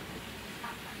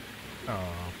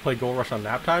 Play Gold Rush on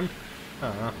nap time?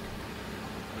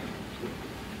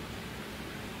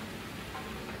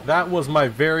 That was my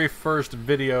very first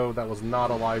video that was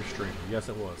not a live stream. Yes,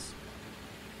 it was.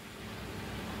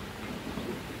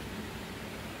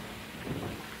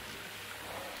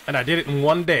 And I did it in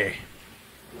one day.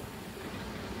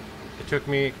 It took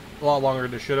me a lot longer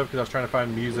than it should have because I was trying to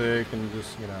find music and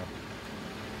just, you know.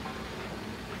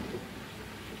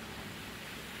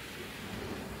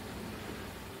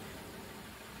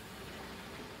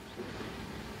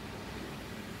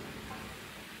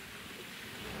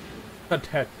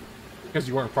 That because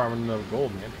you weren't farming enough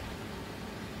gold, man.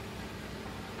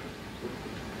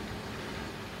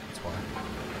 That's why.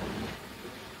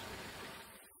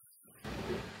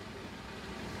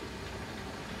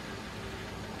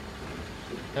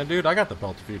 Yeah, dude, I got the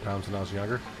belt a few times when I was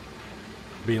younger.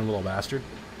 Being a little bastard.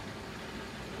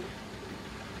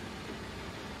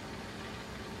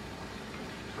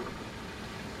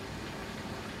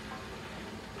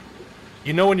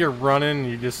 You know when you're running,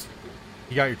 you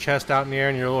got your chest out in the air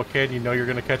and you're a little kid and you know you're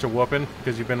going to catch a whooping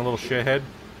because you've been a little shithead?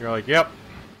 You're like, yep.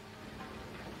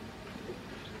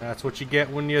 That's what you get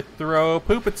when you throw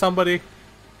poop at somebody.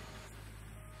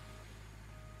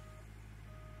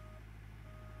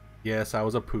 Yes, I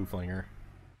was a poo flinger.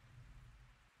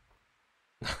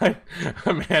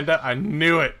 Amanda, I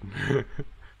knew it.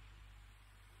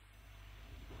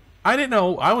 I didn't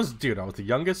know. Dude, I was the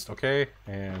youngest, okay?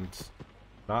 And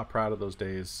not proud of those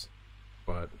days,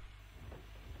 but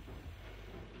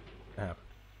it happened.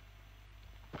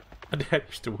 My dad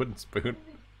used a wooden spoon.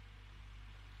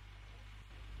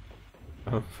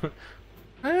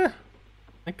 I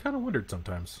kind of wondered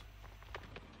sometimes.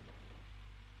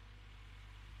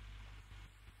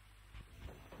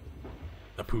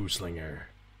 The poo slinger.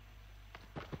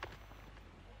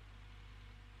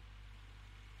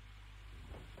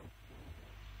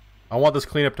 I want this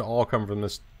cleanup to all come from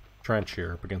this trench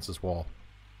here up against this wall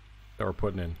that we're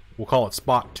putting in. We'll call it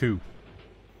Spot 2.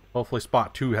 Hopefully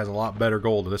Spot 2 has a lot better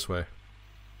gold this way.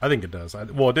 I think it does.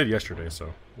 Well, it did yesterday,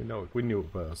 so we knew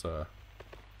it was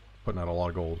putting out a lot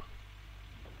of gold.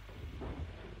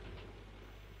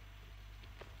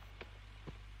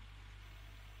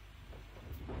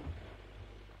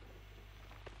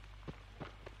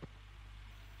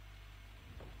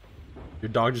 Your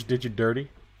dog just did you dirty?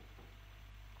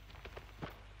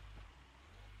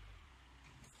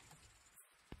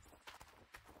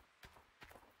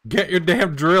 Get your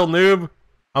damn drill, noob!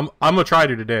 I'm gonna try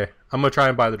to today. I'm gonna try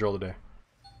and buy the drill today.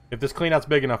 If this cleanout's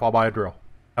big enough, I'll buy a drill.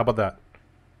 How about that?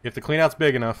 If the cleanout's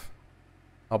big enough,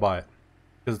 I'll buy it.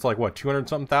 Because it's like, what, 200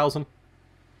 something thousand?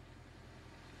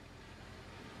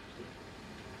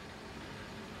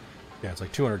 Yeah, it's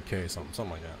like 200K, something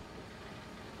like that.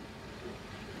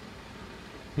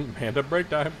 Hand up break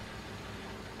time.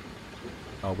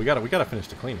 Oh, we gotta finish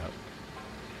the cleanup.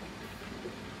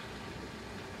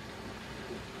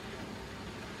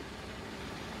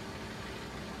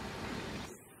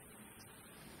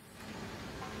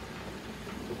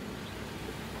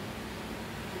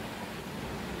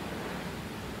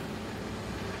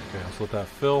 Okay, let's let that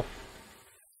fill.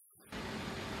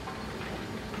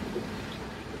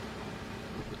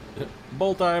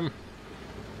 Bowl time.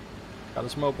 Gotta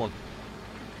smoke one.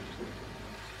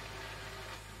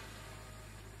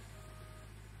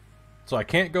 So I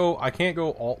can't go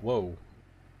all, whoa.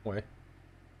 Wait.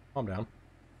 Calm down.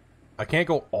 I can't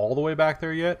go all the way back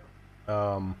there yet.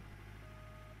 Yeah,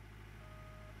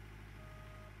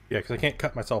 because I can't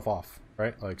cut myself off,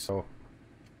 right? Like, so,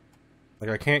 like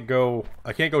I can't go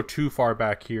too far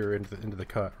back here into the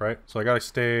cut, right? So I gotta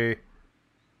stay.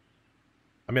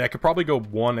 I mean, I could probably go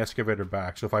one excavator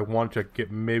back. So if I want to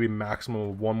get maybe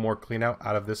maximum of one more clean out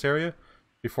of this area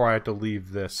before I have to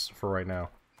leave this for right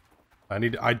now.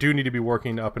 I do need to be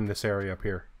working up in this area up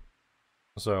here.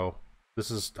 So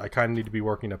I kind of need to be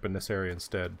working up in this area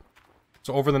instead.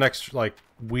 So over the next like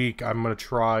week, I'm gonna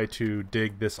try to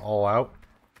dig this all out.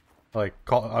 Like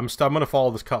I'm gonna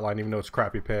follow this cut line, even though it's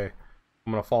crappy pay.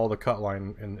 I'm gonna follow the cut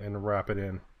line and wrap it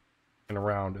in and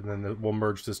around, and then we'll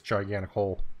merge this gigantic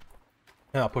hole.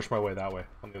 And I'll push my way that way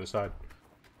on the other side.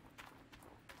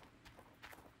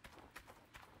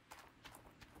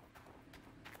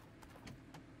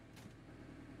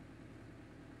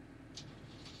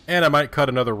 And I might cut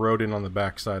another road in on the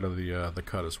back side of the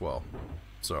cut as well.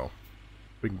 So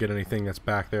we can get anything that's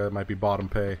back there that might be bottom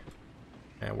pay.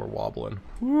 And we're wobbling.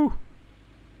 Woo!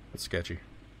 That's sketchy.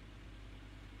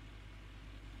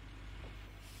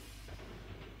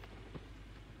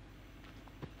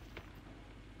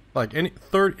 Like any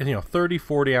 30,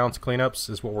 40 ounce cleanups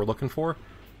is what we're looking for.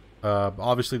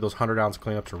 Obviously those 100 ounce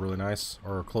cleanups are really nice,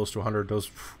 or close to 100.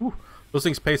 Those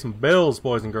things pay some bills,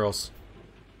 boys and girls.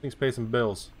 Things pay some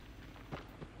bills.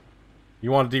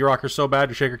 You want a D-rocker so bad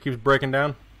your shaker keeps breaking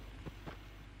down?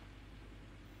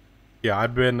 Yeah,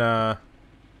 I've been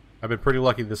pretty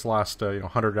lucky this last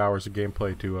 100 hours of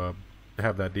gameplay to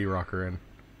have that D-rocker in,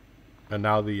 and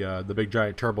now the big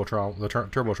giant turbo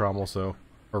trommel, so,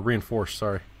 or reinforced,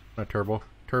 sorry, not turbo,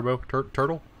 turtle,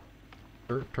 turbo,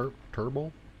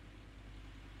 turbo.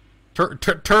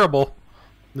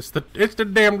 It's the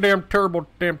damn turbo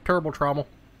trommel.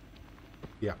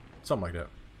 Yeah, something like that.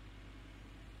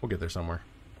 We'll get there somewhere.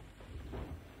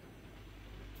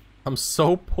 I'm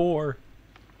so poor,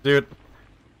 dude.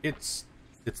 It's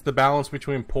the balance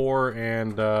between poor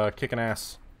and kicking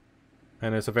ass,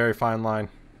 and it's a very fine line.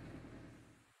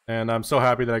 And I'm so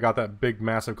happy that I got that big,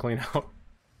 massive clean out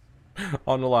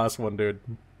on the last one, dude.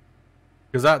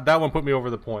 Because that one put me over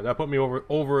the point. That put me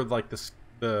over like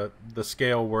the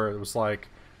scale where it was like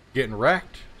getting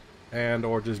wrecked, and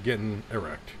or just getting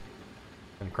erect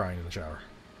and crying in the shower.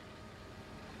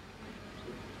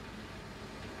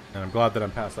 And I'm glad that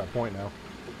I'm past that point now.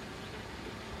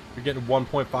 You're getting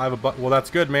 1.5 a buck. Well, that's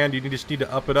good, man. You just need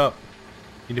to up it up.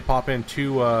 You need to pop in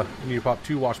two. You need to pop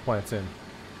 2 wash plants in,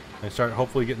 and start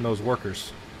hopefully getting those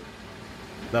workers.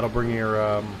 That'll bring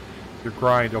your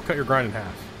grind. It'll cut your grind in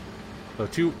half. So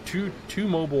two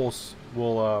mobiles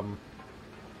will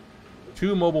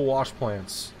 2 mobile wash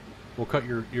plants will cut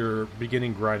your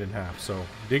beginning grind in half. So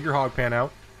dig your hog pan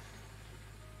out.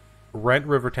 Rent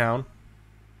Rivertown.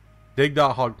 Dig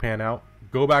that hog pan out,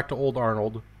 go back to Old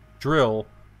Arnold, drill,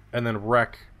 and then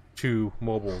wreck 2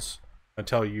 mobiles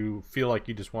until you feel like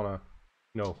you just want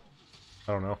to,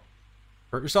 I don't know,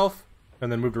 hurt yourself, and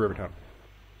then move to Rivertown.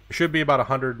 It should be about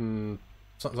 100 and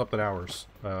something hours.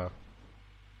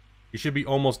 You should be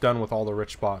almost done with all the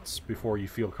rich spots before you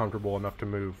feel comfortable enough to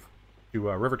move to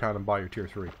Rivertown and buy your tier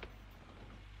 3.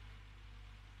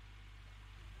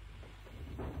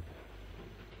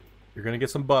 You're going to get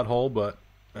some butthole, but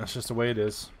that's just the way it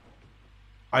is.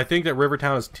 I think that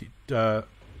Rivertown is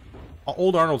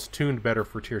Old Arnold's tuned better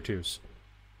for tier 2s.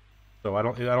 So I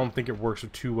don't think it works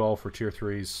too well for tier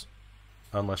 3s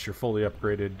unless you're fully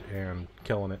upgraded and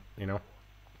killing it, you know.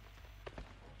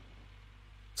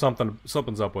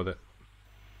 Something's up with it.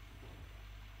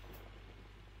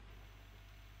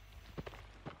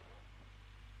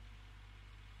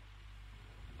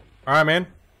 All right, man.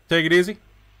 Take it easy.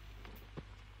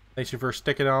 Thanks you for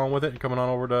sticking on with it and coming on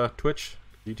over to Twitch.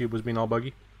 YouTube was being all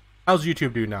buggy. How's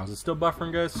YouTube doing now? Is it still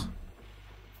buffering, guys?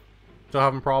 Still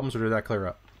having problems, or did that clear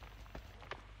up?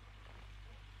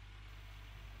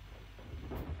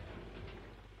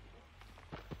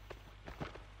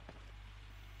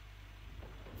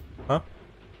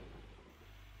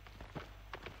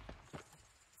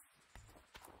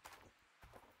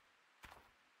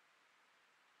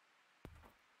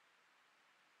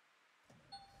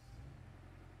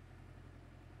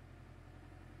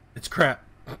 crap.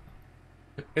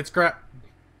 It's crap.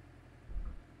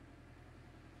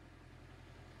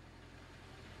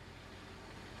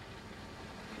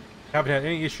 Haven't had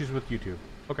any issues with YouTube.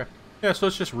 Okay. Yeah, so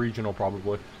it's just regional, probably.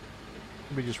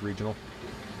 It'll be just regional.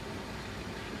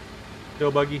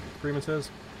 Still buggy, Freeman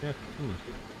says. Yeah.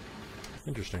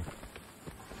 Interesting.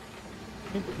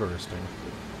 Interesting.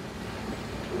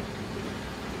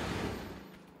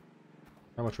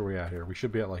 How much are we at here? We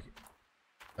should be at like...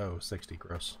 Oh, 60.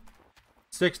 Gross.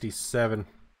 67.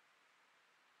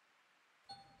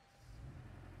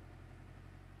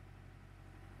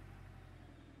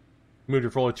 Moved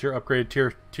your fully tier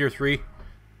upgraded tier 3.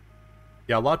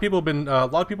 Yeah, a lot of people have been a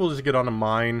lot of people just get on a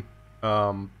mine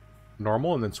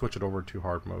normal and then switch it over to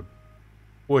hard mode.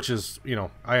 Which is, you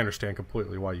know, I understand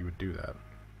completely why you would do that.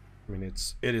 I mean,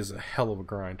 it is a hell of a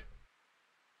grind.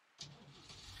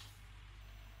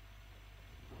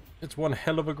 It's one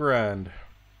hell of a grind.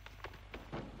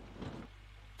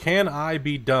 Can I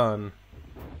be done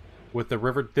with the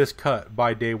river this cut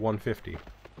by day 150?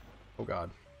 Oh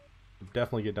god. I'd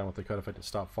definitely get done with the cut if I could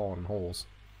stop falling in holes.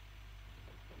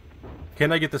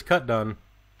 Can I get this cut done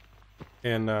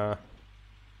in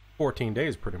 14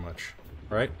 days pretty much,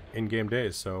 right? In-game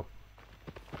days, so.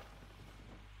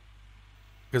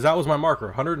 Because that was my marker,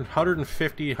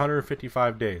 150,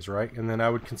 155 days, right? And then I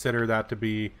would consider that to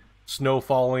be snow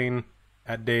falling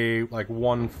at day like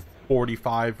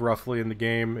 145 roughly in the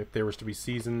game if there was to be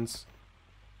seasons.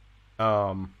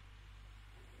 You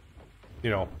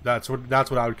know, that's what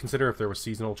I would consider if there was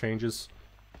seasonal changes.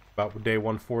 About day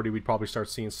 140 we'd probably start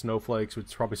seeing snowflakes. We'd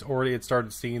probably already had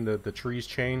started seeing the trees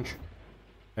change.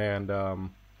 And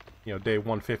you know, day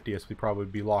 150 we'd probably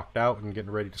be locked out and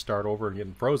getting ready to start over and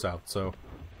getting froze out. So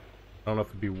I don't know if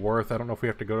it'd be worth. I don't know if we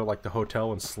have to go to like the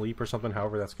hotel and sleep or something.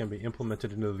 However, that's going to be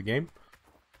implemented into the game.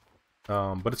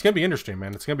 But it's going to be interesting,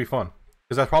 man. It's going to be fun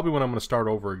because that's probably when I'm going to start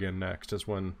over again next. Is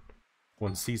when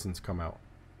seasons come out,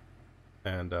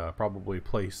 and probably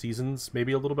play seasons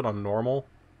maybe a little bit on normal,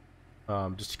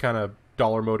 just to kind of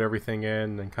dollar mode everything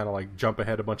in and kind of like jump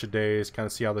ahead a bunch of days, kind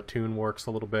of see how the tune works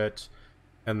a little bit,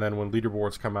 and then when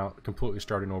leaderboards come out, completely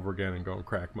starting over again and going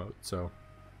crack mode. So.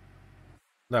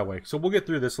 That way. So we'll get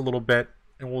through this a little bit,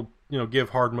 and we'll, you know, give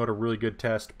hard mode a really good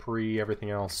test, pre everything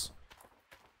else.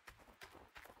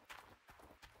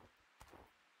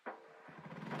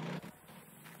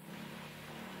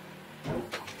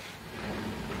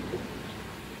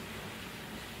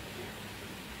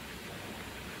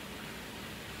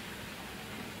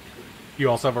 You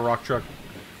also have a rock truck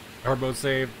hard mode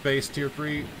save base tier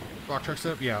 3 rock truck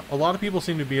setup? Yeah, a lot of people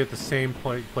seem to be at the same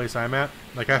place I'm at.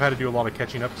 Like, I've had to do a lot of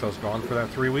catching up because I was gone for that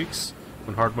 3 weeks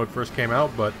when hard mode first came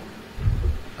out, but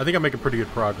I think I'm making pretty good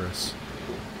progress.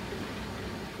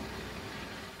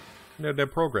 No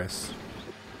progress.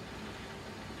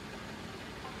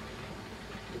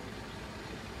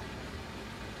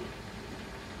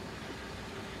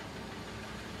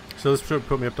 So this should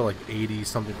put me up to like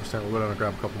 80-something%. We'll go down and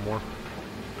grab a couple more.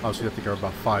 Obviously, I think there are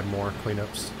about 5 more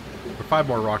cleanups. Or 5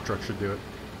 more rock trucks should do it.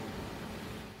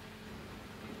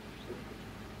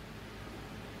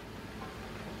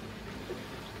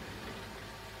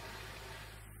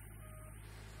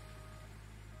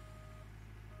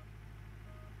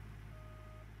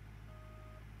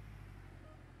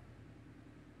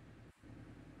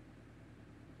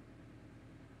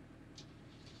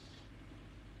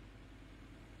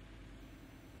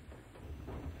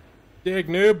 Dig,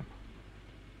 noob!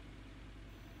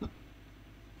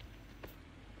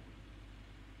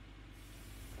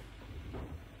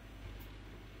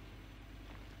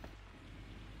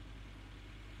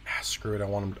 Screw it, I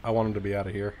want him to be out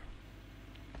of here.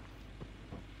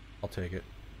 I'll take it.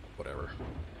 Whatever.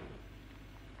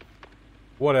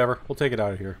 Whatever. We'll take it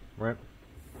out of here, right?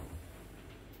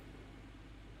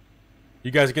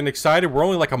 You guys getting excited? We're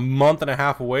only like a month and a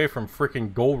half away from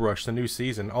freaking Gold Rush, the new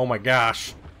season. Oh my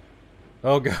gosh.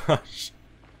 Oh gosh.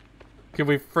 Can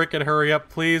we freaking hurry up,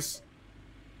 please?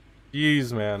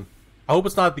 Jeez, man. I hope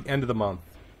it's not at the end of the month.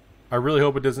 I really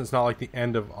hope it doesn't. It's not like the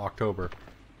end of October.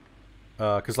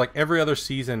 Because like every other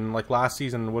season, like last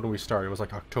season, when did we start? It was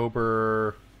like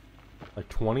October, like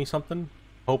 20 something.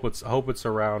 I hope it's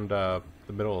around the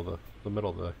middle of the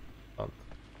month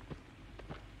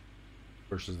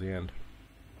versus the end.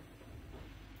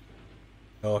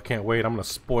 Oh, I can't wait! I'm gonna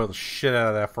spoil the shit out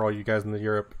of that for all you guys in the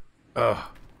Europe. Ugh.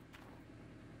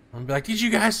 I'm gonna be like, did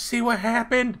you guys see what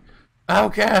happened? Oh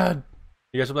god!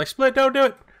 You guys will be like, Split, don't do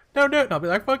it, don't do it. And I'll be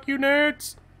like, fuck you,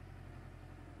 nerds.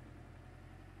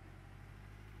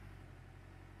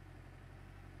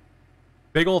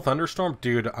 Big old thunderstorm?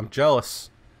 Dude, I'm jealous.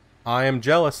 I am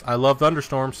jealous. I love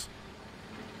thunderstorms.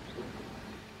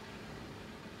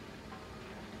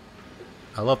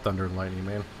 I love thunder and lightning,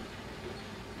 man.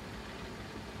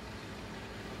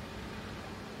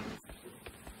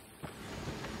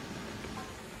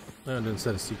 And then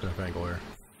set a sequence angle here.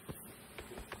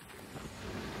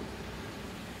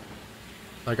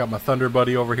 I got my thunder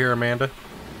buddy over here, Amanda.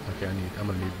 Okay, I'm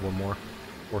gonna need one more.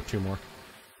 Or two more.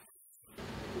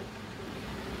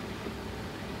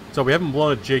 So we haven't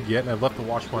blown a jig yet, and I've left the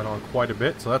wash point on quite a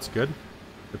bit, so that's good.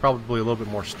 They're probably a little bit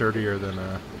more sturdier than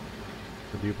the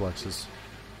duplexes.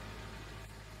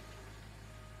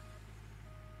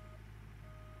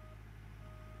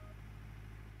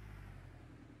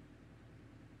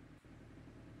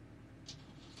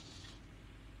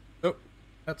 Oh,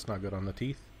 that's not good on the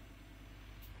teeth.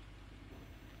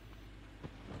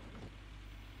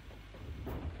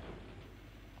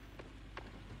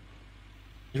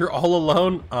 You're all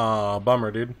alone? Aw, bummer,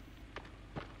 dude.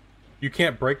 You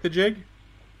can't break the jig?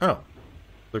 Oh.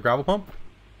 The gravel pump?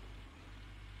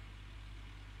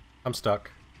 I'm stuck.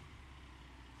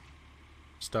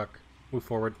 Stuck. Move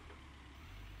forward.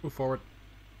 Move forward.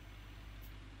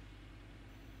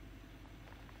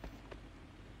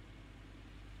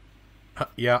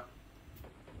 Yeah.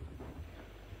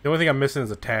 The only thing I'm missing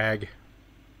is a tag.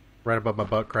 Right above my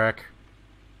butt crack.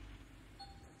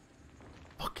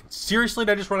 Fucking seriously,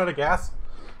 did I just run out of gas?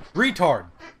 Retard!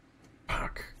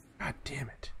 Fuck. God damn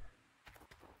it.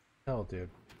 Hell, dude.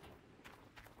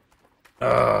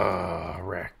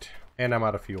 Wrecked. And I'm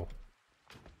out of fuel.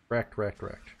 Wrecked.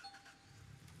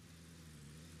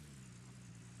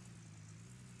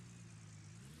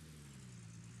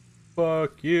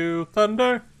 Fuck you,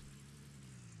 Thunder!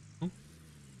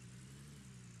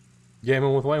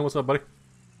 Gaming with Wayne, what's up, buddy?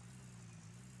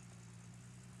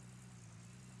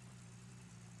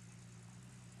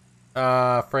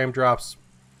 Frame drops.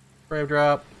 Frame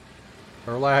drop.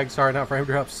 Or lag, sorry, not frame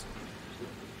drops.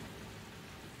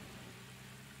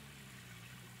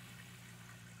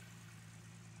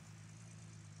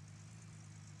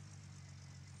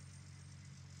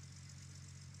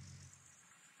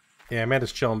 Yeah,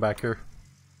 Amanda's chilling back here.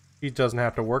 He doesn't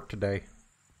have to work today.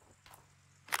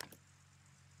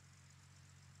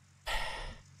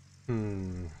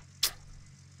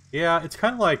 Yeah, it's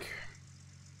kind of like...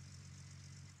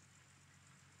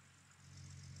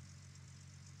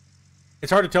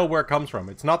 It's hard to tell where it comes from.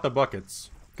 It's not the buckets.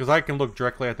 Because I can look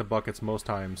directly at the buckets most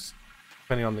times,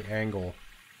 depending on the angle.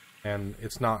 And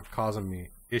it's not causing me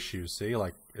issues, see?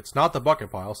 Like, it's not the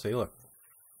bucket pile, see? Look.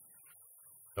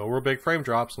 No real big frame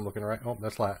drops. I'm looking right... Oh,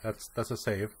 that's a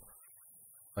save.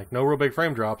 Like, no real big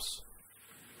frame drops.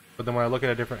 But then when I look at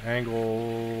a different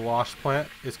angle, wash plant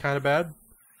is kind of bad.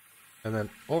 And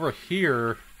then over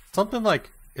here, something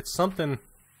like... It's something...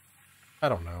 I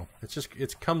don't know. It's just...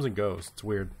 It comes and goes. It's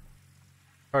weird.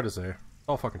 Hard to say. It's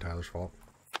all fucking Tyler's fault.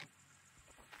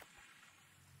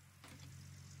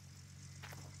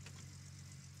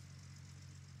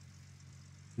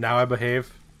 Now I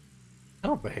behave? I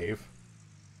don't behave.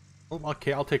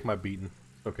 Okay, I'll take my beating.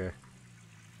 It's okay.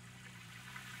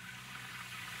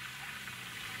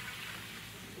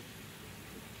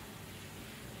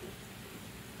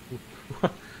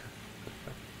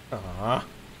 Aww.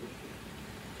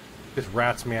 This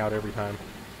rats me out every time.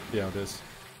 Yeah, it is.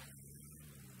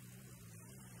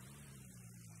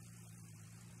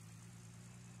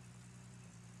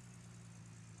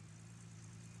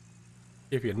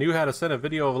 If you knew how to send a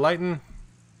video of lighting,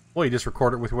 well, you just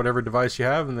record it with whatever device you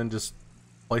have, and then just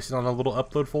place it on a little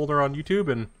upload folder on YouTube,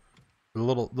 and the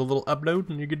little upload,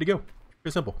 and you're good to go.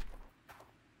 Pretty simple.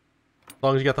 As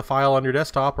long as you got the file on your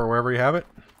desktop or wherever you have it.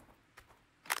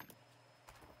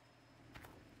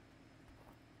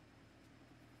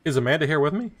 Is Amanda here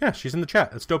with me? Yeah, she's in the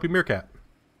chat. It's Dopey Meerkat,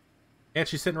 and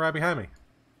she's sitting right behind me.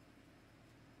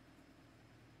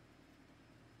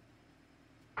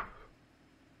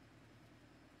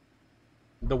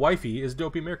 The wifey is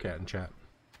Dopey Meerkat in chat.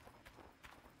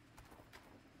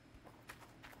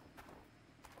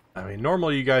 I mean,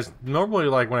 normally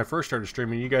like when I first started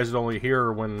streaming, you guys would only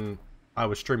hear when I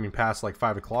was streaming past like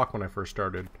 5 o'clock when I first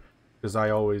started, because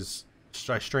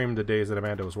I streamed the days that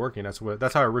Amanda was working.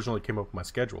 That's how I originally came up with my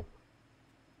schedule.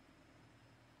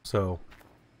 So,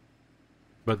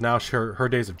 but now her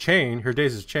days have changed. Her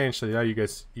days has changed, so now you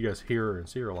guys hear her and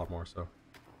see her a lot more. So.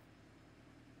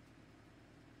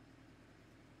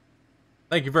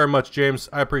 Thank you very much, James.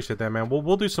 I appreciate that, man.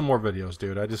 We'll do some more videos,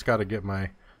 dude. I just got to get my...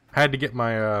 I had to get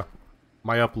my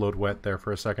my upload wet there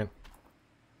for a second.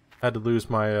 Had to lose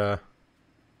my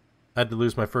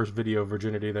first video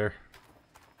virginity there.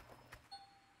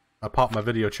 I popped my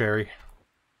video cherry.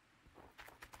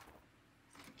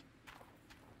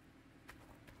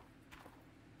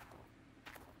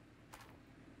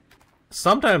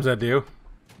 Sometimes I do.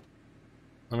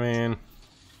 I mean,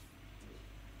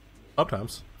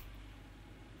 sometimes.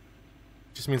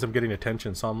 Just means I'm getting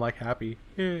attention, so I'm like happy.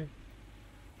 Yeah.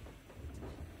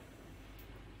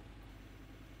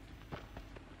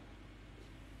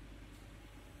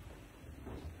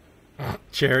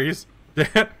 Cherries.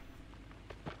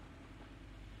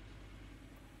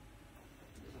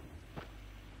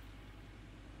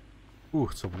 Ooh,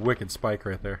 it's a wicked spike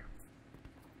right there.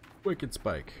 Wicked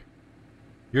spike.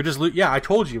 You're just yeah, I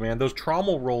told you, man. Those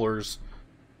trommel rollers,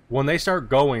 when they start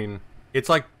going, it's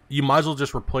like you might as well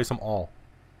just replace them all,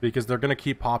 because they're gonna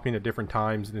keep popping at different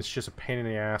times, and it's just a pain in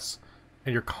the ass.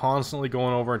 And you're constantly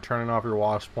going over and turning off your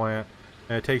wash plant,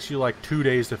 and it takes you like 2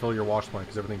 days to fill your wash plant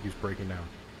because everything keeps breaking down.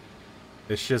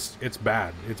 It's just, it's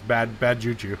bad. It's bad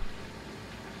juju.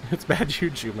 It's bad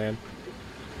juju, man.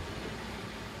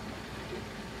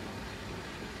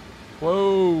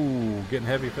 Whoa, getting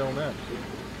heavy filling that.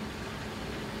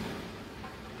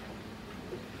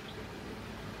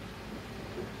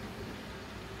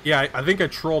 Yeah, I think I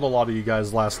trolled a lot of you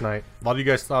guys last night. A lot of you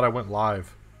guys thought I went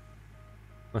live.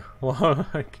 Well,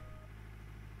 like...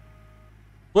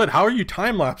 Split, how are you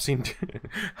time-lapsing?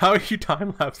 How are you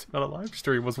time-lapsing on a live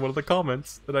stream was one of the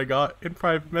comments that I got in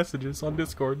private messages on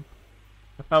Discord.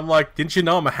 I'm like, didn't you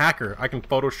know I'm a hacker? I can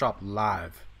Photoshop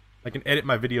live. I can edit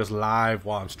my videos live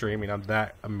while I'm streaming. I'm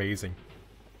that amazing.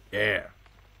 Yeah.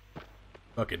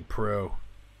 Fucking pro.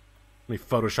 Let me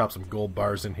Photoshop some gold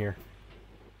bars in here.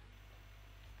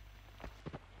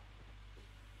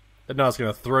 Didn't know I was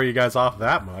gonna throw you guys off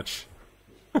that much.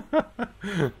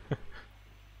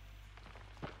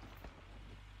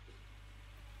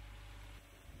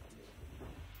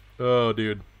 Oh,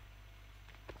 dude.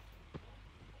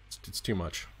 It's too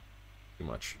much. Too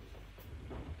much.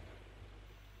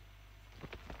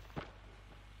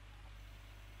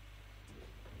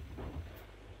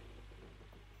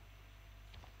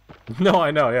 No,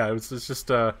 I know, yeah, it's just,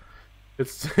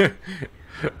 it's,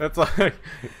 it's like,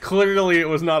 clearly it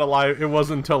was not a live, it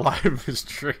wasn't a live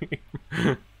stream.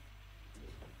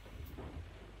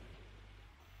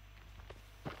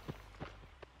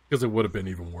 Because it would have been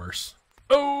even worse.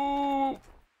 Oh!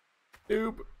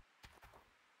 Noob.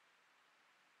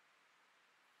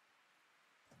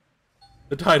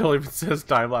 The title even says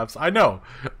time-lapse. I know,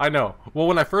 I know. Well,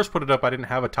 when I first put it up, I didn't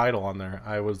have a title on there.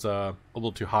 I was, a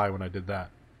little too high when I did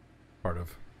that part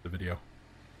of the video.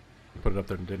 I put it up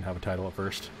there and didn't have a title at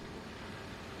first.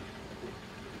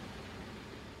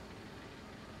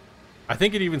 I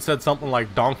think it even said something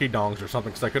like Donkey Dongs or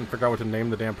something, because I couldn't figure out what to name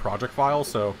the damn project file,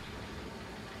 so...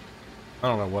 I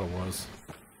don't know what it was.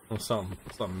 It was something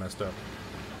messed up.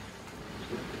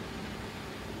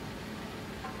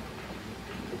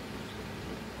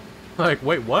 Like,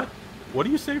 wait, what? What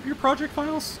do you save your project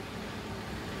files?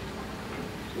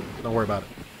 Don't worry about it.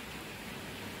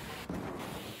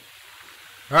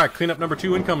 Alright, cleanup number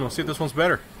 2 incoming. Let's see if this one's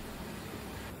better.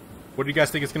 What do you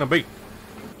guys think it's gonna be?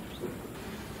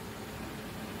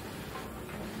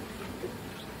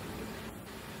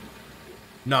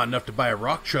 Not enough to buy a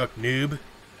rock chuck, noob.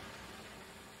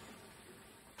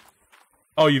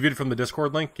 Oh, you viewed it from the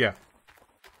Discord link? Yeah.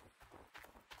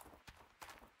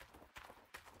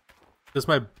 It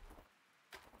doesn't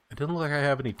look like I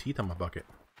have any teeth on my bucket.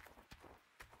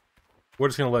 We're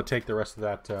just gonna let it take the rest of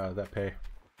that that pay.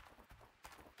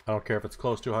 I don't care if it's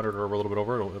close to 100 or a little bit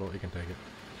over. It can take it.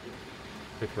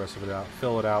 Take the rest of it out.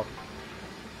 Fill it out.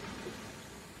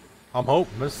 I'm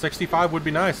hoping this 65 would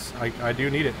be nice. I do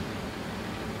need it.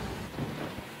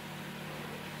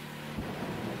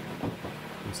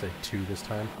 Let's say 2 this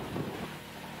time.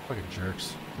 Fucking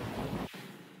jerks.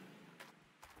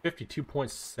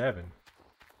 52.7.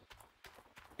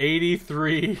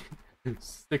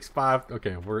 83.65.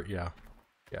 Okay, yeah.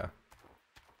 Alright,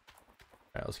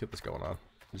 let's get this going on.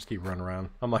 Just keep running around.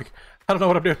 I'm like, I don't know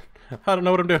what I'm doing. I don't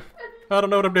know what I'm doing. I don't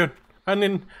know what I'm doing. I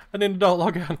need an adult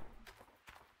log out.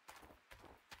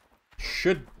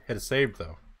 Should hit a save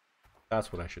though.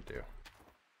 That's what I should do.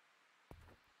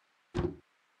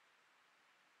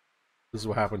 This is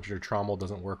what happens when your trommel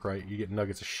doesn't work right. You get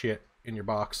nuggets of shit in your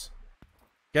box.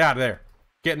 Get out of there.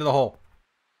 Get into the hole.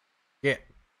 Get.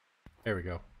 There we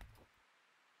go.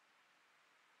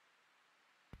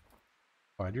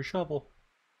 Find your shovel.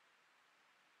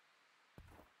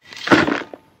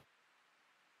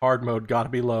 Hard mode gotta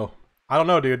be low. I don't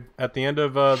know, dude. At the end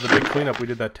of the big cleanup, we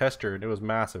did that tester, and it was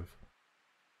massive.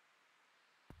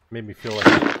 Made me feel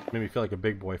like a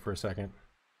big boy for a second.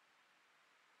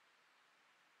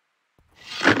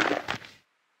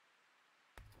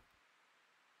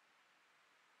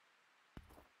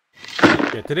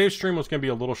 Yeah, today's stream was gonna be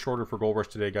a little shorter for Gold Rush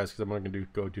today, guys, because I'm gonna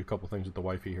go do a couple things with the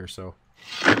wifey here. So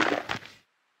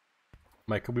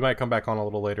We might come back on a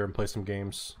little later and play some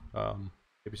games.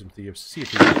 Maybe some Thieves, Sea of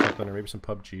Thieves or something, or maybe some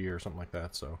PUBG or something like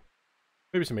that. So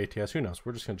maybe some ATS. Who knows?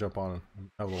 We're just gonna jump on and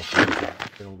have a little fun.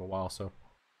 It's been a little while, so.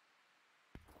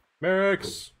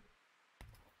 Merrick's.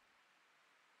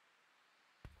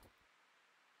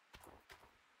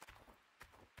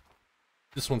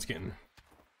 This one's getting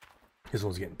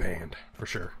banned for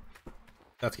sure.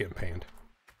 That's getting panned.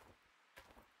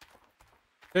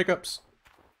 Hiccups.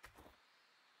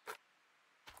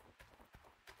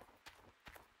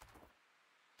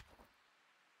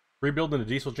 Rebuilding a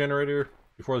diesel generator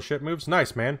before the ship moves.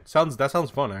 Nice, man. That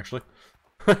sounds fun, actually.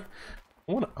 I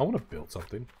wanna build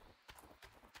something.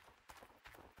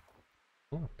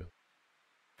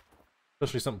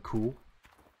 Especially something cool.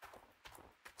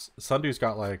 Sundu's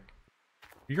got like.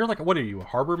 You're like, what are you, a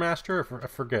harbor master? I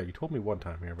forget. You told me one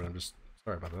time here, but I'm just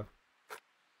sorry about that.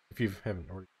 If you haven't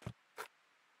already.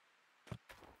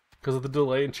 Because of the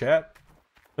delay in chat.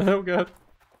 Oh god.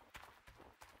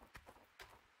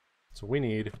 So we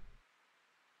need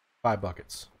 5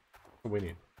 buckets. That's what we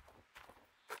need.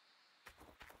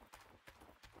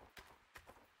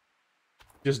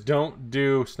 Just don't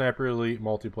do Sniper Elite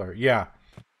multiplayer. Yeah.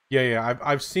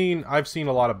 I've seen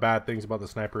a lot of bad things about the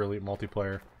Sniper Elite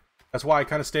multiplayer. That's why I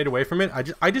kind of stayed away from it.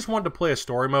 I just wanted to play a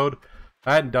story mode.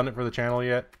 I hadn't done it for the channel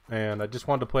yet, and I just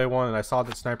wanted to play one, and I saw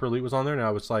that Sniper Elite was on there, and I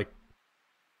was like,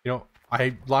 you know,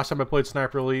 last time I played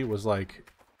Sniper Elite was like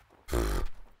the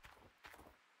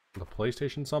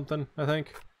PlayStation something, I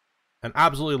think, and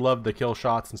absolutely loved the kill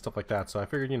shots and stuff like that. So I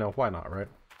figured, you know, why not, right?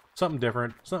 Something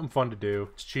different, something fun to do.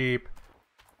 It's cheap,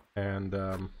 and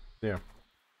yeah.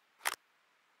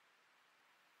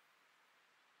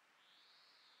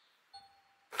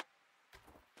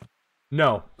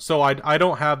 No, so I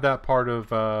don't have that part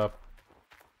of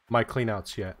my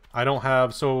cleanouts yet. I don't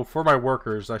have, so for my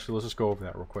workers, actually let's just go over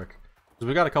that real quick. Because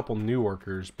we got a couple new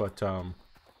workers, but and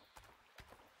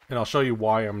I'll show you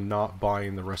why I'm not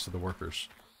buying the rest of the workers.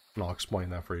 And I'll explain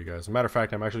that for you guys. As a matter of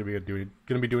fact, I'm actually going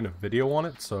to be doing a video on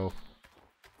it, so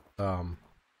yeah,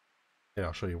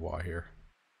 I'll show you why here.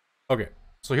 Okay,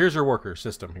 so here's your worker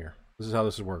system here. This is how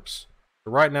this works.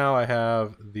 So right now I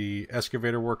have the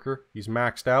excavator worker. He's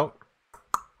maxed out.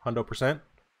 100%.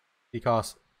 He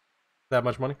costs that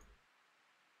much money.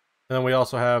 And then we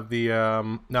also have the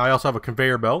now I also have a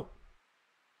conveyor belt.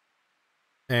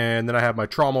 And then I have my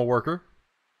trauma worker,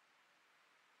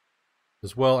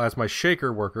 as well as my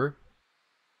shaker worker.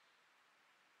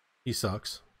 He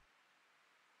sucks.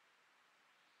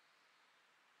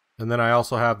 And then I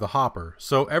also have the hopper.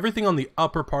 So everything on the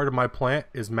upper part of my plant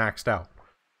is maxed out.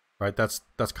 Right? That's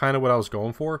kind of what I was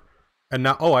going for. And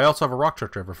now, oh, I also have a rock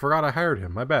truck driver. Forgot I hired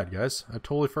him. My bad, guys. I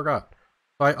totally forgot.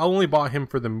 I only bought him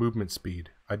for the movement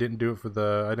speed. I didn't do it for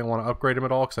the... I didn't want to upgrade him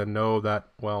at all because I know that,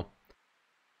 well...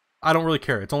 I don't really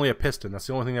care. It's only a piston. That's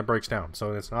the only thing that breaks down.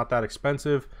 So it's not that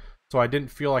expensive. So I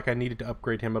didn't feel like I needed to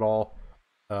upgrade him at all.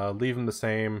 Leave him the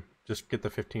same. Just get the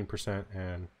 15%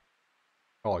 and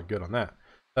call it good on that.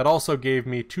 That also gave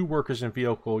me 2 workers in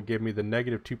vehicle. It gave me the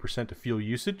negative 2% to fuel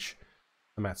usage.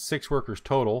 I'm at 6 workers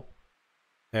total.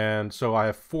 And so I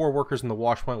have 4 workers in the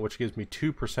wash plant, which gives me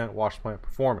 2% wash plant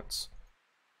performance.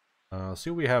 See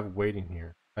what we have waiting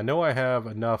here. I know I have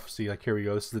enough. See, like, here we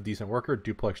go. This is a decent worker.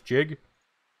 Duplex jig.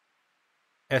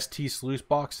 ST sluice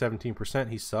box, 17%.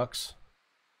 He sucks.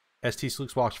 ST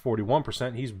sluice box,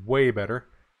 41%. He's way better.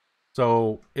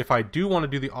 So if I do want to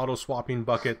do the auto swapping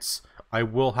buckets, I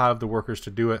will have the workers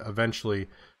to do it eventually.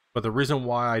 But the reason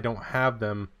why I don't have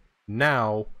them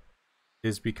now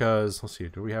is because, let's see,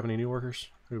 do we have any new workers?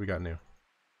 Who do we got new?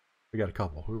 We got a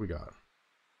couple. Who do we got?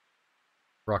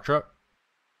 Rock truck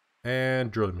and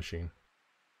drilling machine.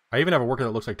 I even have a worker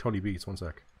that looks like Tony Beats. One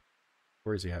sec.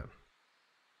 Where is he at?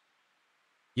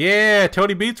 Yeah,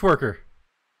 Tony Beats worker.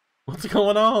 What's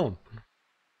going on?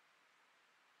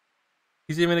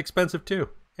 He's even expensive too.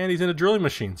 And he's in a drilling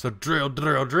machine. So drill,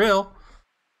 drill, drill.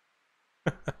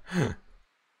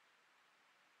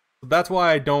 That's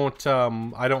why I don't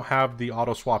have the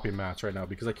auto swapping mats right now,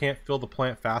 because I can't fill the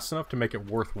plant fast enough to make it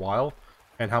worthwhile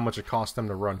and how much it costs them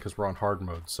to run because we're on hard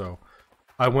mode. So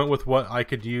I went with what I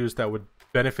could use that would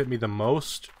benefit me the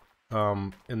most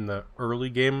in the early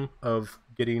game of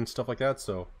getting stuff like that.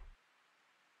 So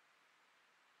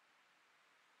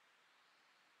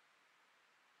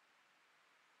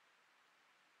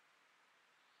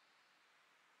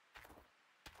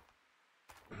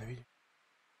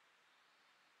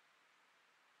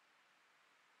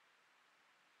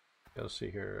let's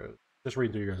see here. Just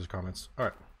reading through your guys' comments. All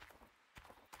right.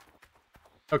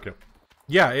 Okay.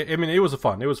 Yeah, I mean, it was a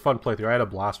fun playthrough. I had a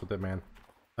blast with it, man.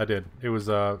 I did. It was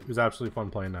absolutely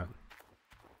fun playing that.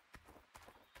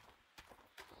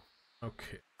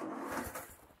 Okay.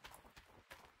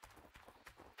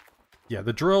 Yeah,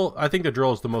 the drill, I think the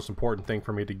drill is the most important thing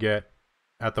for me to get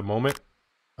at the moment.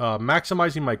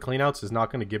 Maximizing my cleanouts is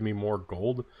not going to give me more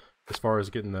gold as far as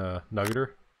getting the nuggeter.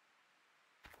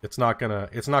 It's just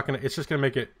going to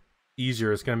make it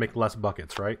easier. It's going to make less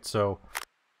buckets, right? So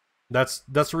that's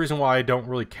the reason why I don't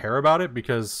really care about it,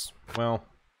 because, well,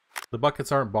 the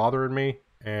buckets aren't bothering me,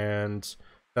 and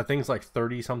that thing's like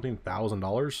 $30-something thousand.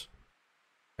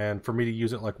 And for me to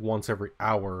use it like once every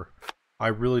hour, I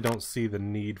really don't see the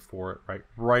need for it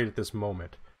right at this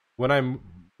moment. When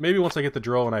maybe once I get the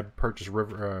drill and I purchase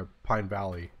Pine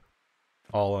Valley,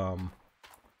 I'll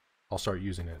start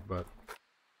using it. But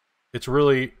it's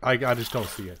really, I just don't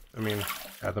see it. I mean,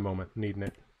 at the moment, needing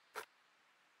it.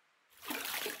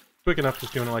 Quick enough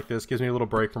just doing it like this. Gives me a little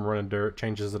break from running dirt.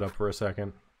 Changes it up for a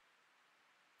second.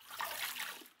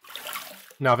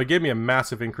 Now, if it gave me a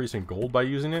massive increase in gold by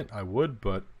using it, I would,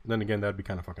 but then again, that'd be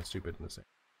kind of fucking stupid in the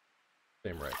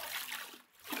same right.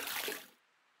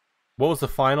 What was the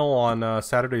final on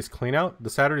Saturday's cleanout? The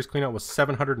Saturday's cleanout was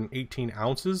 718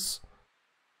 ounces.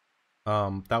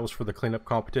 That was for the cleanup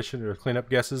competition, or cleanup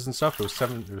guesses and stuff. It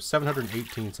was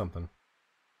 718 something.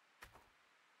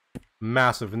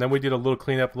 Massive. And then we did a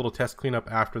little test cleanup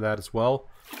after that as well.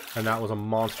 And that was a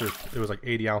monster. It was like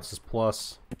 80 ounces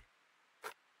plus.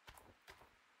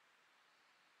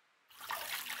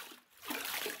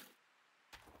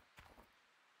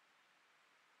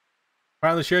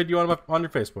 Finally shared you on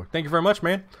your Facebook. Thank you very much,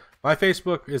 man. My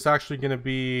Facebook is actually going to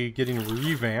be getting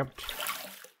revamped.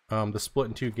 The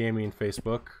Splitintwo Gaming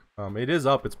Facebook. It is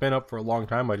up. It's been up for a long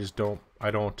time.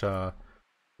 I don't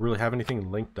really have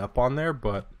anything linked up on there,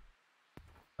 but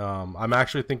I'm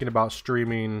actually thinking about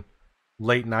streaming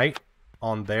late night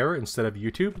on there instead of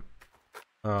YouTube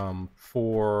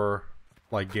for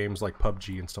like games like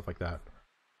PUBG and stuff like that.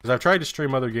 Because I've tried to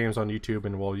stream other games on YouTube,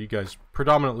 and well, you guys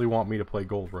predominantly want me to play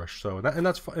Gold Rush, so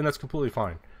that's completely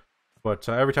fine. But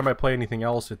every time I play anything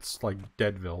else, it's like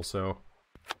Deadville. So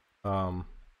I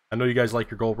know you guys like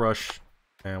your Gold Rush,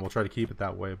 and we'll try to keep it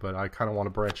that way. But I kind of want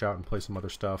to branch out and play some other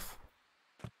stuff.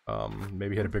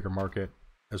 Maybe hit a bigger market,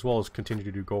 as well as continue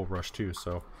to do Gold Rush too.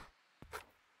 So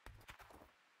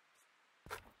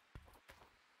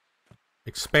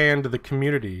expand the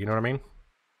community. You know what I mean?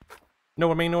 Know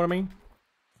what I mean? Know what I mean?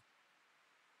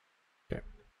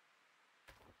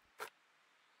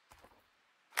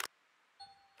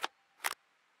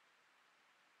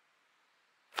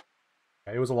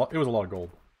 It was a lot. It was a lot of gold.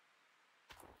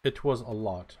 It was a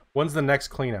lot. When's the next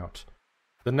clean out?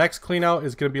 The next clean out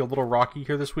is going to be a little rocky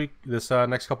here this week. This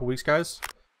next couple weeks, guys.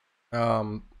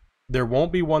 There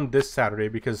won't be one this Saturday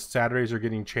because Saturdays are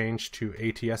getting changed to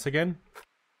ATS again,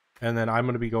 and then I'm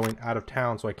going to be going out of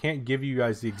town, so I can't give you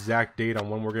guys the exact date on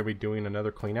when we're going to be doing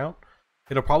another clean out.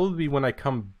 It'll probably be when I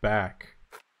come back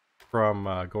from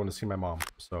going to see my mom.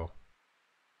 So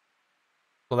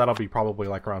that'll be probably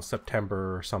like around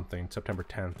September or something, September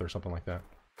 10th or something like that.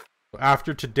 So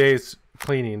after today's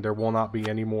cleaning, there will not be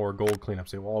any more gold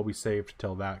cleanups. They will all be saved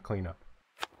till that cleanup.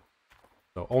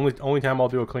 So only time I'll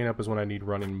do a cleanup is when I need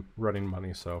running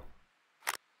money. So,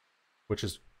 which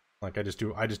is like I just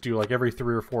do like every 4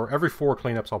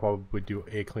 cleanups I'll probably do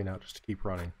a cleanout just to keep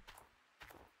running.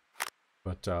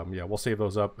 But yeah, we'll save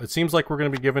those up. It seems like we're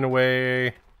going to be giving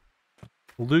away.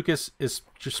 Lucas is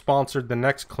just sponsored the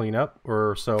next cleanup,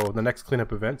 the next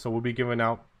cleanup event, so we'll be giving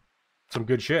out some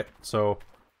good shit. So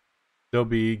there'll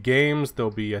be games, there'll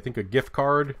be I think a gift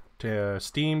card, to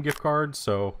Steam gift card,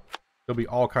 so there'll be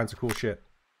all kinds of cool shit.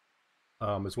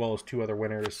 As well as 2 other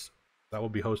winners that we'll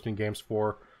be hosting games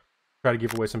for. Try to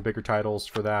give away some bigger titles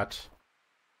for that.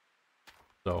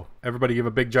 So everybody give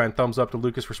a big giant thumbs up to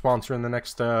Lucas for sponsoring the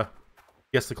next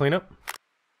Guess the Cleanup.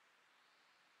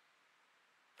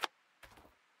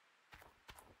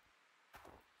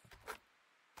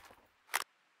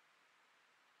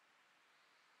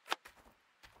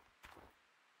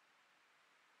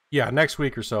 Yeah, next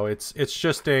week or so. It's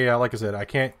just a like I said, I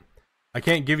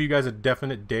can't give you guys a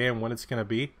definite day and when it's gonna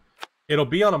be. It'll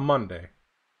be on a Monday.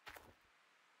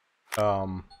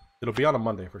 It'll be on a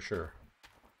Monday for sure.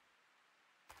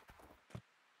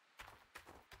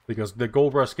 Because the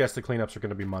Gold Rush Guess the Cleanups are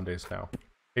gonna be Mondays now.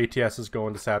 ATS is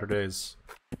going to Saturdays.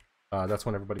 That's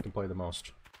when everybody can play the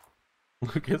most.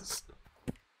 Lucas.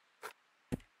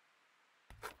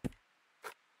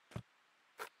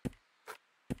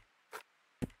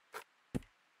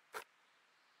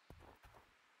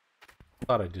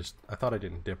 I thought I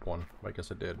didn't dip one. I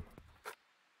guess I did.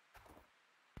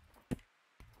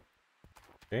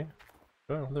 Okay.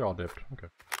 Oh, they're all dipped. Okay.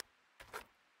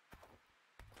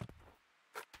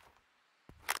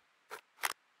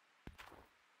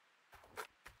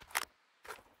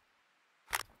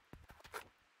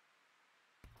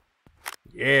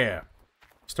 Yeah.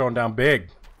 Just throwing down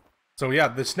big. So yeah,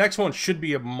 this next one should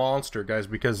be a monster, guys,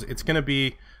 because it's gonna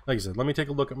be, like I said, let me take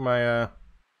a look at my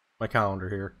my calendar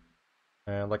here.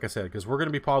 And like I said, because we're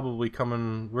gonna be probably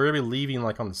we're gonna be leaving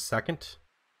like on the 2nd,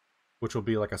 which will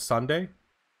be like a Sunday,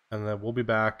 and then we'll be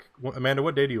back. Amanda,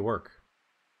 what day do you work?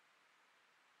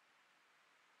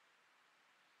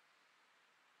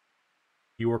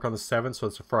 You work on the 7th, so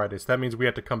it's a Friday. So that means we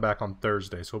have to come back on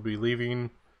Thursday. So we'll be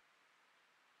leaving.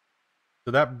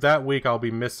 So that week I'll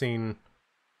be missing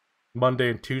Monday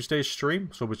and Tuesday stream,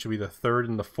 so which will be the 3rd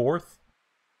and the 4th.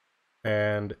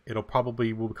 And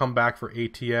we'll come back for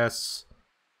ATS,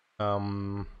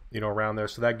 you know, around there.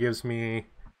 So that gives me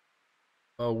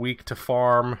a week to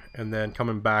farm and then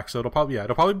coming back. So it'll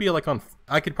probably be like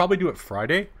I could probably do it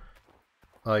Friday.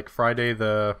 Like Friday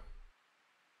the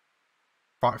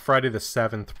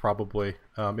 7th probably,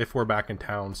 if we're back in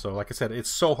town. So like I said, it's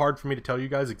so hard for me to tell you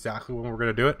guys exactly when we're going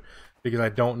to do it because I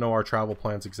don't know our travel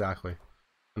plans exactly.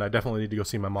 And I definitely need to go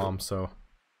see my mom, so.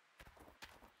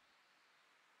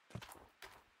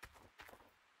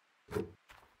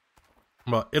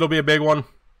 But it'll be a big one.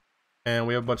 And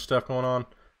we have a bunch of stuff going on.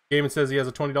 Gaiman says he has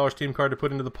a $20 Steam card to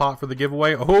put into the pot for the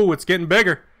giveaway. Oh, it's getting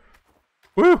bigger.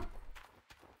 Woo!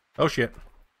 Oh, shit.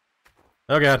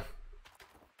 Oh, God.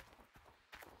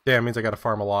 Damn, means I gotta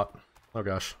farm a lot. Oh,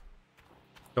 gosh.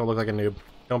 Don't look like a noob.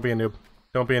 Don't be a noob.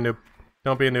 Don't be a noob.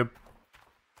 Don't be a noob.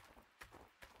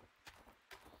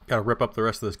 Gotta rip up the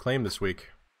rest of this claim this week.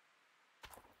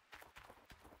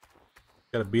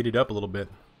 Gotta beat it up a little bit.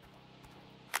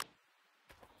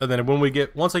 And then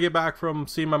once I get back from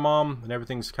seeing my mom and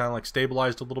everything's kind of like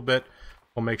stabilized a little bit,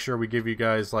 we'll make sure we give you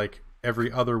guys like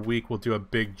every other week we'll do a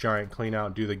big giant clean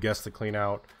out, do the guests to clean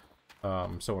out, so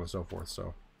on and so forth.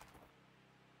 So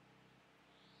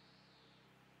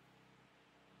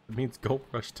it means Gold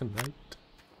Rush tonight.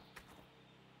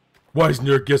 Why isn't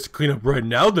there a guest to clean up right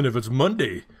now then if it's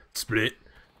Monday? Split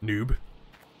noob.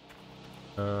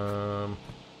 I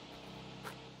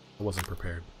wasn't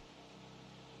prepared.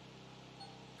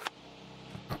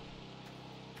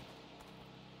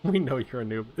 We know you're a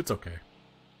noob. It's okay.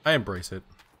 I embrace it.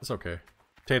 It's okay.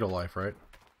 Potato life, right?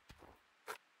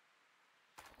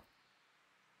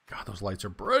 God, those lights are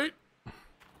bright.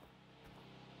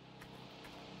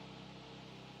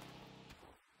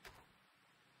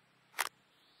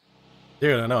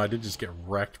 Dude, I know, I did just get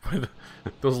wrecked by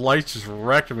those lights just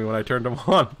wrecked me when I turned them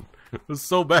on. It was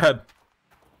so bad.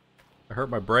 I hurt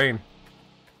my brain.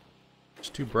 It's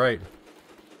too bright.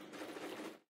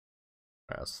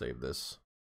 I'll save this.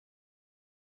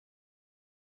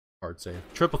 Hard save.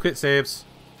 Triplicate saves.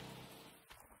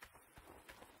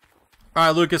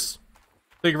 Alright, Lucas.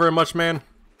 Thank you very much, man.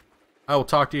 I will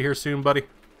talk to you here soon, buddy.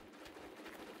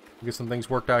 Get some things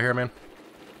worked out here, man.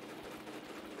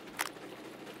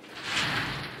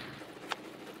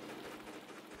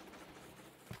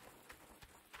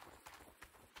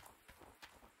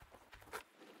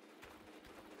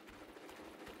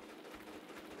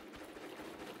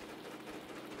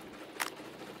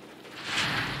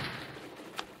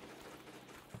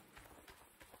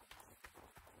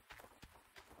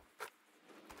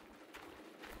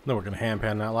 Then we're going to hand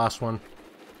pan that last one.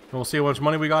 And we'll see how much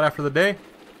money we got after the day.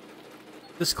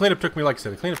 This cleanup took me, like I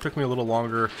said, the cleanup took me a little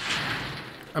longer.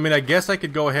 I mean, I guess I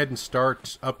could go ahead and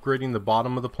start upgrading the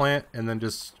bottom of the plant and then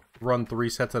just run 3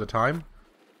 sets at a time.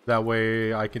 That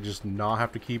way I could just not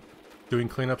have to keep doing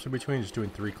cleanups in between, just doing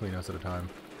 3 cleanups at a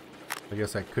time. I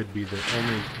guess that could be the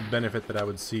only benefit that I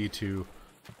would see to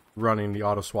running the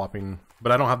auto swapping.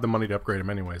 But I don't have the money to upgrade them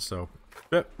anyway, so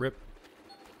rip.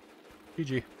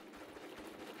 GG.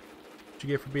 What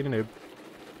you get for being a noob?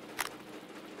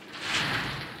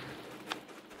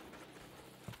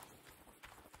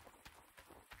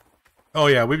 Oh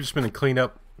yeah, we've just been in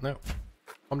cleanup. No,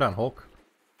 calm down, Hulk.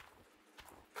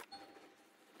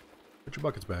 Put your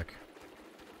buckets back.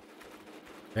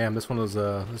 Damn, this one was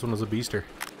a beaster.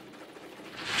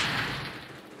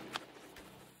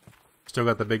 Still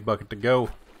got the big bucket to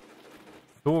go.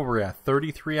 What were we at?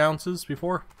 33 ounces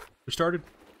before we started.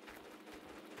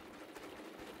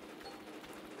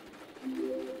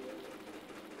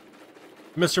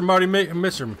 Mr. Marty,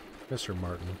 Mr.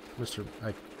 Martin,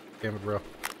 damn it, bro.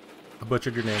 I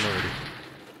butchered your name already.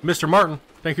 Mr. Martin,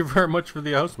 thank you very much for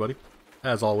the host, buddy.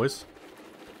 As always.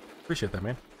 Appreciate that,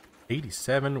 man.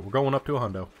 87, we're going up to a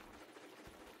hundo.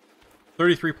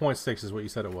 33.6 is what you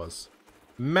said it was.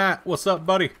 Matt, what's up,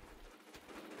 buddy?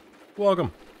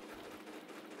 Welcome.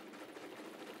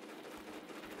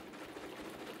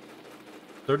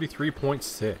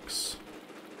 $33.6.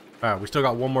 Alright, we still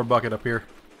got one more bucket up here.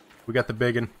 We got the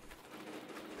biggin.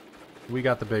 We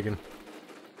got the biggin.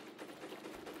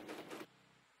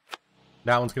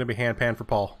 That one's going to be hand pan for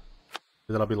Paul.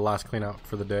 That'll be the last clean out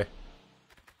for the day.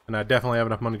 And I definitely have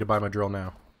enough money to buy my drill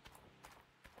now.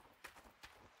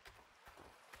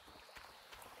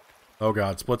 Oh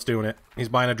god, Split's doing it. He's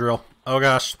buying a drill. Oh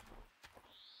gosh.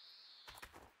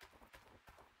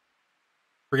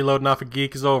 Reloading off a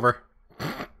geek is over.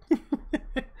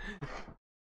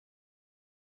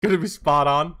 Gonna be spot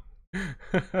on.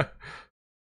 Let's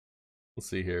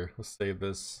see here. Let's save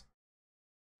this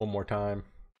one more time.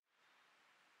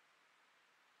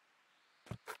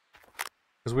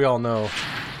 Because we all know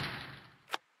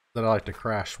that I like to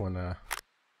crash when a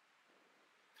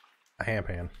hand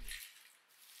pan.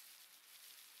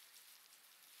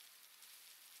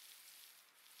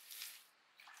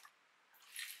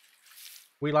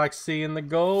 We like seeing the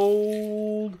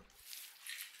gold.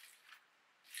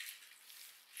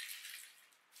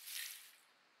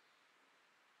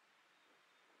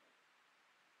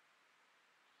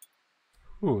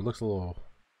 Ooh, it looks a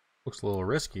little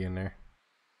risky in there.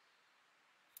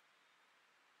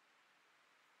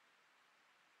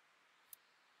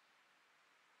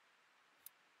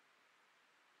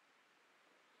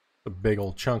 The big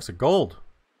old chunks of gold.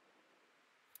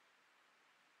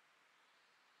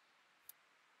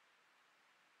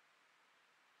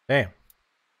 Damn.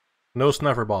 No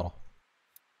snuffer bottle.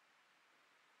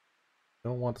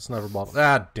 Don't want the snuffer bottle.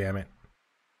 Ah, damn it.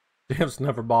 Damn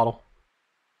snuffer bottle.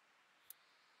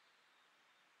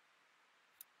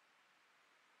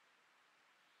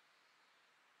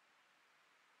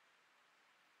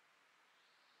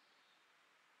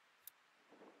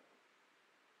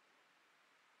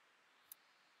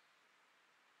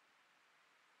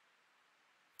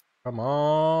 Come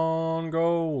on,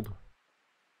 gold.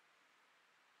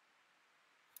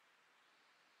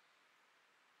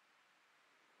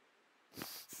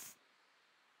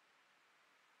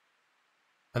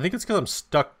 I think it's because I'm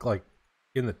stuck, like,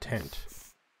 in the tent.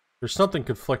 There's something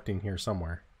conflicting here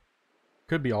somewhere.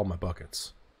 Could be all my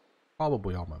buckets.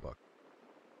 Probably all my buckets.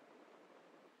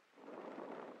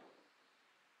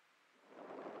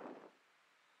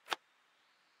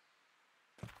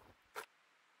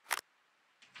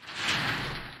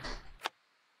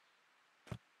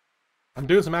 I'm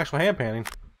doing some actual hand panning.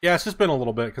 Yeah, it's just been a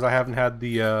little bit because I haven't had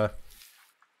the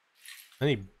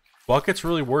any buckets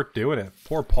really worth doing it.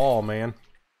 Poor Paul, man.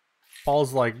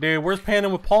 Paul's like, dude, where's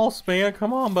panning with Paul, man?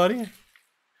 Come on, buddy.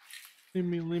 Leave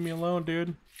me alone,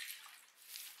 dude.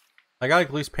 I gotta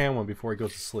at least pan one before he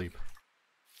goes to sleep.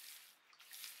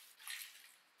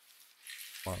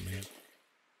 Come on, man.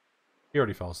 He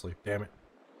already fell asleep. Damn it.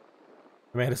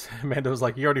 Amanda was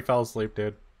like, he already fell asleep,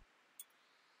 dude.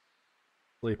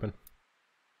 Sleeping.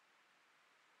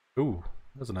 Ooh,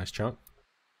 that's a nice chunk.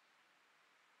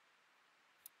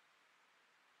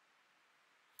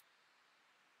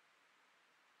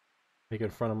 Making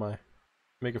fun of my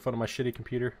shitty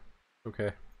computer.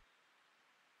 Okay.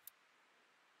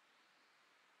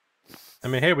 I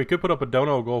mean, hey, we could put up a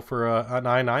dono goal for a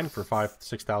 9.9 for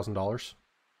 $5,000-$6,000.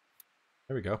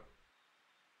 There we go.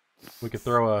 We could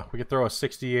throw a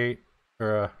 68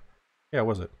 or a, yeah,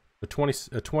 what was it? A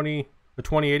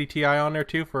 2080 Ti on there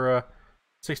too for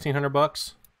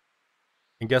 $1,600.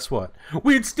 And guess what?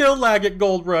 We'd still lag at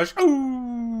Gold Rush.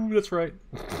 Ooh, that's right.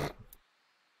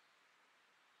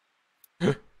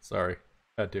 Sorry,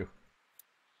 had to.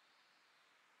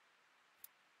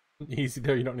 Easy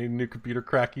there, you don't need a new computer,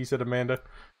 cracky, said Amanda.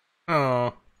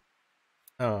 Oh.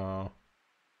 Oh.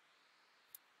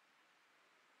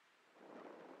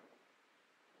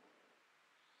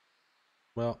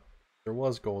 Well, there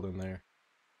was gold in there.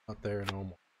 Not there no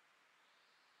more.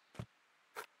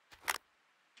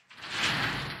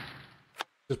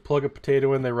 Just plug a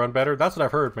potato in, they run better? That's what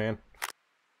I've heard, man.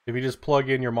 If you just plug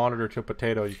in your monitor to a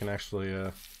potato, you can actually,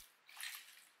 you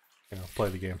know, play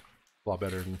the game a lot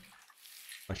better than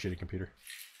my shitty computer.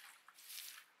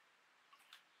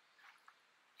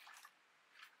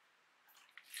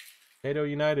 Potato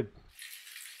United.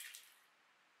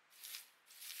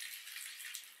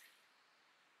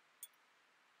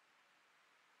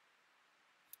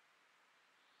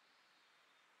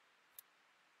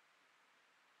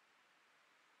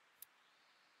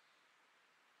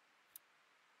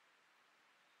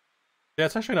 Yeah,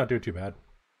 it's actually not doing too bad.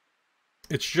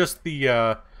 It's just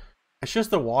the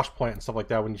wash plant and stuff like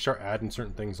that. When you start adding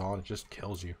certain things on, it just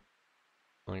kills you.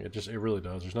 Like it really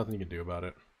does. There's nothing you can do about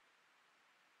it.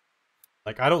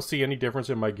 Like I don't see any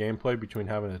difference in my gameplay between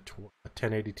having a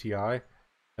 1080 Ti and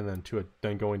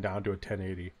then going down to a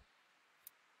 1080.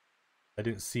 I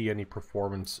didn't see any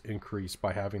performance increase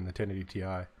by having the 1080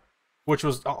 Ti, which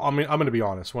was, I mean, I'm gonna be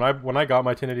honest. When I got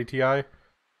my 1080 Ti,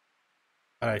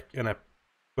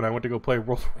 when I went to go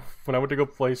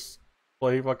play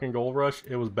play fucking Gold Rush,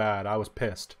 it was bad. I was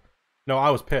pissed. No,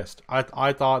 I was pissed.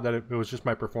 I thought that it was just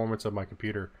my performance of my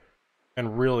computer.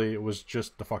 And really, it was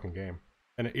just the fucking game.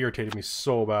 And it irritated me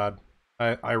so bad.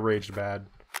 I raged bad.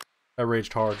 I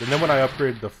raged hard. And then when I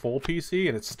upgraded the full PC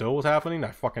and it still was happening,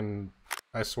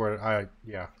 I swear,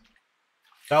 yeah.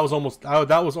 That was almost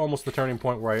the turning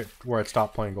point where I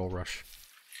stopped playing Gold Rush.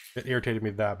 It irritated me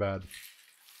that bad.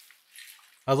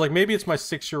 I was like, maybe it's my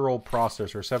 6-year-old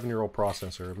processor, 7-year-old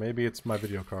processor. Maybe it's my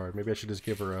video card. Maybe I should just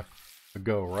give her a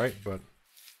go, right? But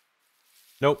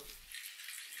nope.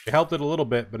 It helped it a little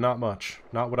bit, but not much.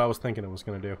 Not what I was thinking it was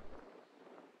going to do.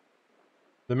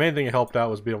 The main thing it helped out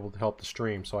was being able to help the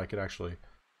stream so I could actually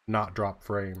not drop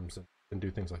frames and do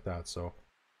things like that, so.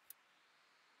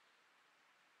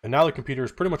 And now the computer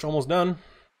is pretty much almost done.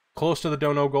 Close to the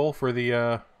dono goal for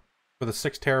the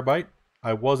 6 terabyte.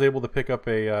 I was able to pick up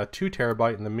a 2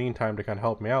 terabyte in the meantime to kind of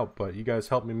help me out, but you guys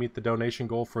helped me meet the donation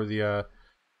goal for the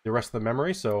rest of the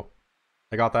memory, so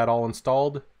I got that all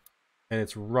installed, and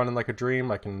it's running like a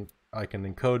dream. I can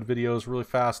encode videos really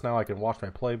fast now. I can watch my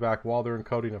playback while they're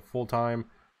encoding at full time,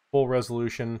 full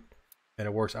resolution, and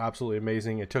it works absolutely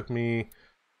amazing. It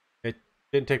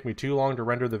didn't take me too long to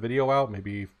render the video out,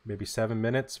 maybe 7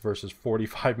 minutes versus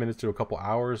 45 minutes to a couple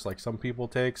hours like some people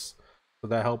takes. So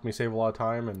that helped me save a lot of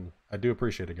time, and I do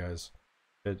appreciate it, guys.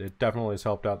 It definitely has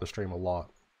helped out the stream a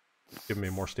lot, giving me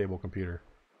a more stable computer.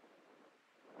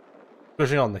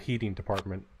 Especially on the heating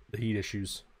department, the heat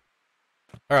issues.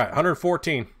 Alright,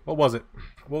 114. What was it?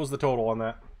 What was the total on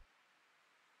that?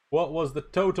 What was the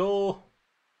total?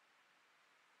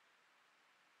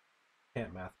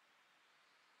 Can't math.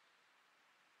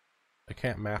 I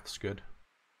can't math's good.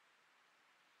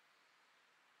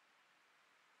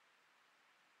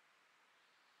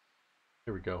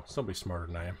 Here we go. Somebody smarter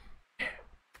than I am.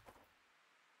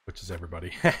 Which is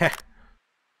everybody.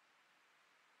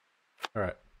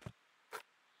 Alright.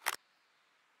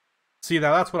 See,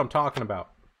 now that's what I'm talking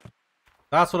about.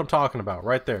 That's what I'm talking about,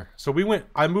 right there. So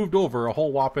I moved over a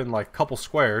whole whopping, like, couple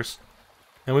squares,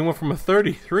 and we went from a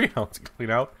 33-ounce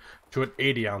clean out to an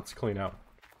 80-ounce clean out.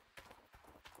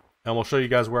 And we'll show you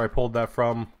guys where I pulled that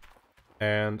from.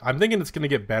 And I'm thinking it's going to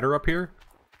get better up here.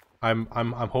 I'm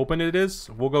hoping it is.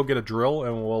 We'll go get a drill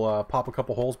and we'll pop a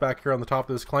couple holes back here on the top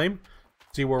of this claim,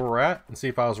 see where we're at, and see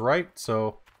if I was right.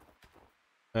 So,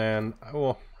 and I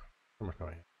will.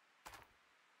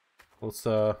 Let's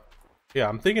yeah,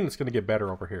 I'm thinking it's gonna get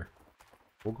better over here.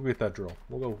 We'll go get that drill.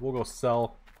 We'll go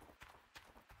sell.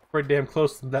 Pretty damn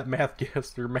close to that math guess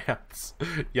through maths.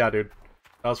 Yeah, dude,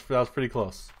 that was pretty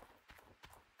close.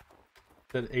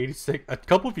 Said 86. A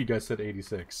couple of you guys said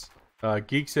 86.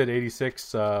 Geek said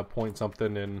 86 point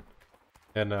something in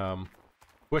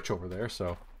Twitch over there,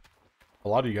 so a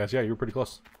lot of you guys, yeah, you were pretty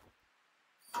close.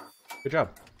 Good job.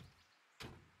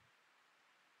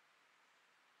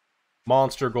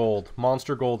 Monster gold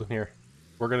in here.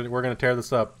 We're gonna tear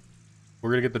this up. We're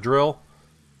gonna get the drill,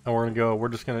 and we're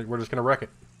just gonna wreck it.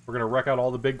 We're gonna wreck out all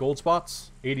the big gold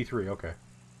spots. 83, okay.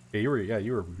 Yeah,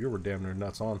 you were damn near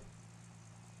nuts on.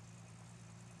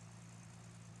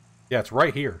 Yeah, it's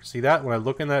right here. See that? When I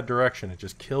look in that direction, it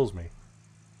just kills me.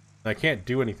 And I can't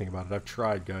do anything about it. I've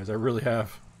tried, guys. I really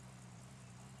have.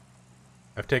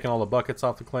 I've taken all the buckets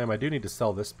off the claim. I do need to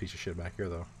sell this piece of shit back here,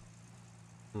 though.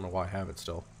 I don't know why I have it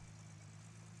still.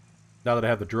 Now that I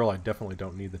have the drill, I definitely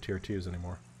don't need the tier 2s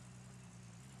anymore.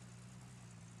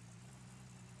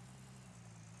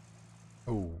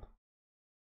 Oh.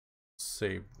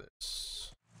 Save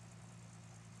this.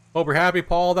 Hope you're happy,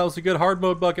 Paul. That was a good hard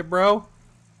mode bucket, bro.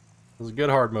 It was a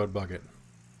good hard mode bucket.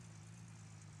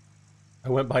 I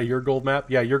went by your gold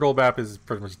map. Yeah, your gold map is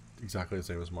pretty much exactly the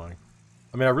same as mine.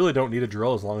 I mean, I really don't need a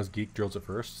drill as long as Geek drills it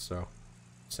first, so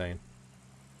insane.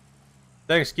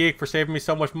 Thanks, Geek, for saving me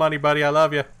so much money, buddy. I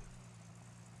love you.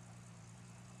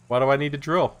 Why do I need to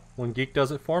drill when Geek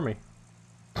does it for me?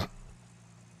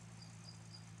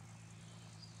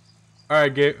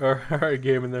 Alright,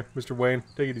 game in there. Mr. Wayne,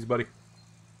 take it easy, buddy.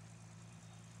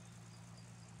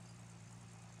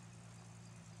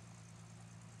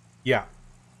 Yeah.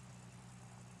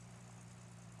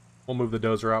 We'll move the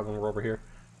dozer out when we're over here.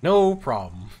 No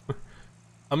problem.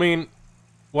 I mean,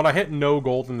 when I hit no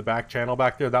gold in the back channel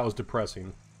back there, that was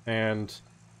depressing. And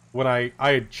when I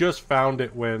had just found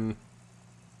it when...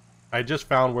 I just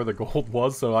found where the gold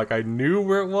was, so like I knew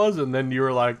where it was, and then you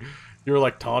were like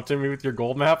taunting me with your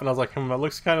gold map, and I was like, that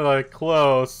looks kind of like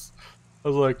close. I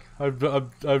was like,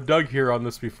 I've dug here on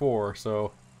this before,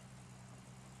 so...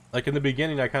 Like, in the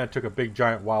beginning, I kind of took a big,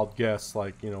 giant, wild guess,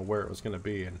 like, you know, where it was going to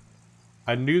be. And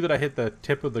I knew that I hit the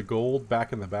tip of the gold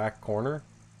back in the back corner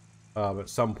at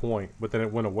some point, but then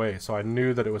it went away. So I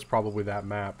knew that it was probably that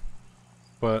map.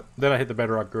 But then I hit the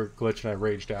bedrock glitch and I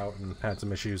raged out and had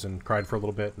some issues and cried for a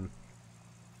little bit, and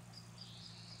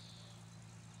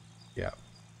yeah,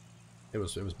 it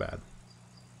was bad.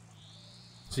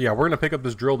 So yeah, we're gonna pick up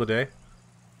this drill today,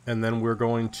 and then we're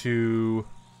going to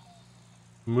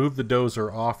move the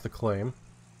dozer off the claim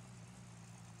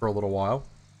for a little while,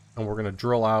 and we're gonna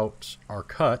drill out our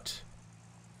cut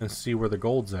and see where the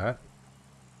gold's at.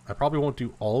 I probably won't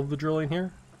do all of the drilling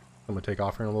here. I'm gonna take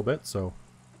off here in a little bit, so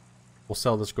we'll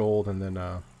sell this gold and then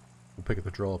we'll pick up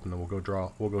the drill up and then we'll go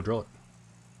drill it.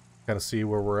 Kind of see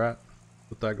where we're at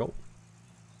with that gold.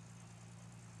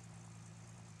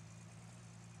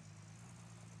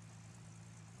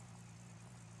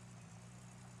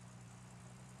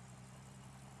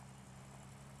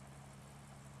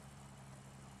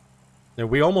 And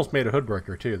we almost made a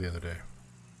hoodbreaker too the other day.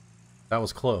 That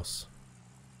was close.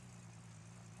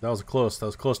 That was close to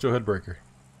a hoodbreaker.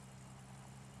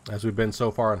 As we've been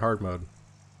so far in hard mode.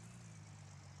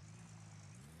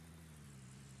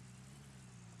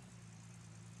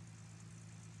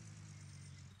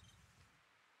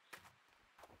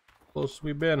 Close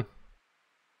we've been.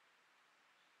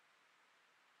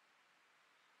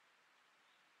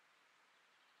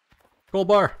 Gold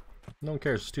bar. No one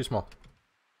cares, it's too small.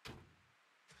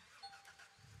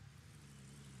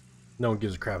 No one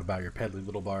gives a crap about your peddly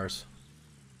little bars.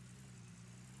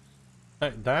 I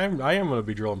am going to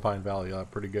be drilling Pine Valley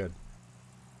pretty good.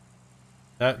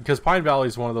 Because Pine Valley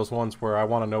is one of those ones where I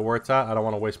want to know where it's at. I don't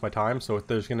want to waste my time. So if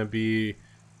there's going to be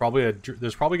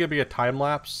there's probably going to be a time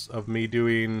lapse of me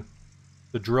doing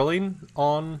the drilling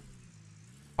on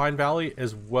Pine Valley,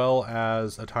 as well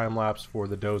as a time lapse for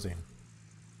the dozing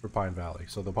for Pine Valley.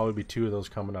 So there'll probably be 2 of those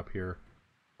coming up here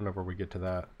whenever we get to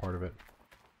that part of it.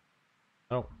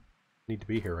 I don't need to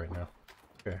be here right now.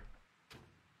 Okay.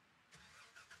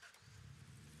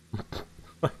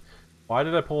 Why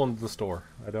did I pull into the store?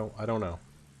 I don't know.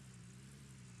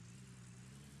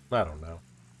 I don't know.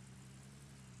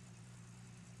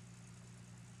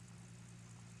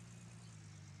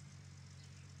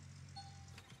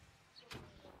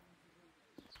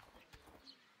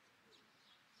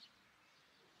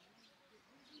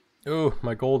 Ooh,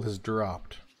 my gold has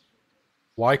dropped.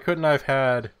 Why couldn't I have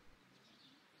had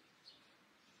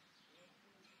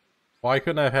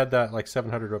that like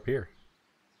 700 up here?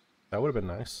 That would have been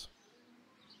nice.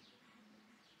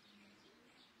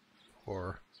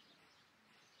 Or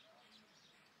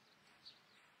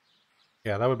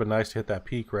yeah, that would have been nice to hit that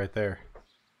peak right there.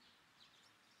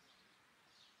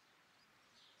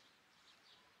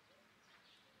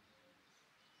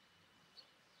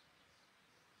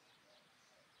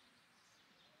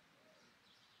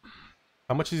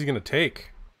 How much is he gonna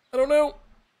take? I don't know.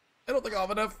 I don't think I'll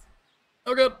have enough.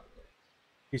 Oh good.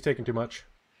 He's taking too much.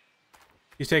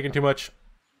 He's taking too much.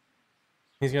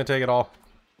 He's gonna take it all.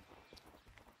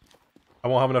 I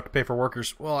won't have enough to pay for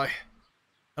workers. Well, I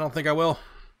don't think I will.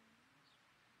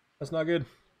 That's not good.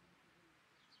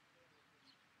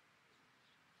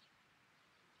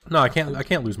 No, I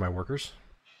can't lose my workers.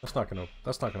 That's not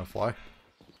gonna fly.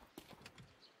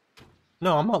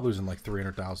 No, I'm not losing like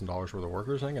 $300,000 worth of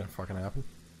workers. Ain't gonna fucking happen.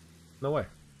 No way.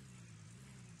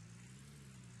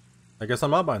 I guess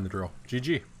I'm not buying the drill.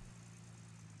 GG.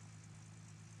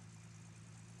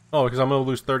 Oh, because I'm gonna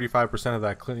lose 35% of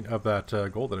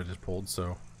that gold that I just pulled.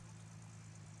 So,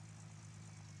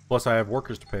 plus I have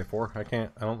workers to pay for. I'm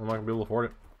not gonna be able to afford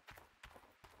it.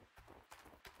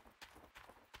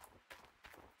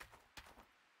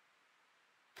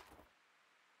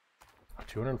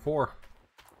 $204.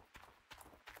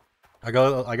 I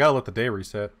gotta let the day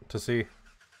reset to see.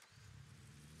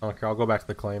 Okay, I'll go back to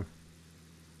the claim.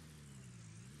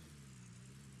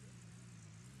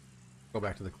 Go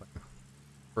back to the claim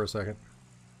for a second.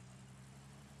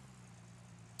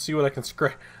 See what I can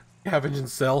scavenge and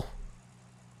sell. See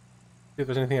if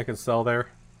there's anything I can sell there.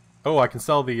 Oh, I can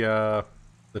sell the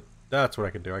that's what I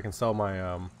can do. I can sell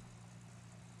my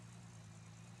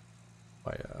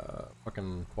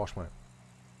fucking wash my.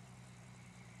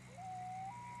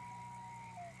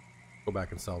 Go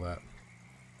back and sell that.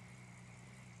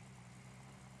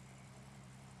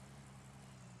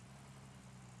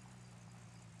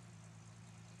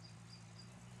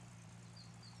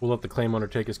 We'll let the claim owner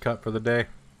take his cut for the day.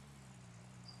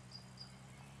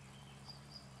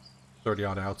 30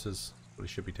 odd ounces, what he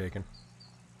should be taking.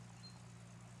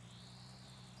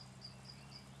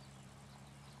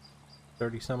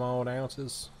 $30 some odd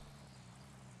ounces.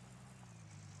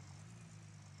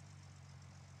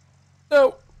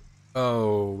 No!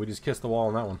 Oh, we just kissed the wall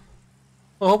on that one.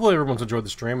 Well, hopefully everyone's enjoyed the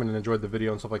stream and enjoyed the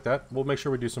video and stuff like that. We'll make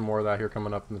sure we do some more of that here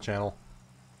coming up in the channel.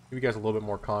 Give you guys a little bit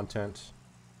more content.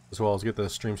 as well as get the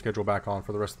stream schedule back on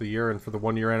for the rest of the year and for the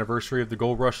 1-year anniversary of the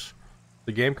Gold Rush,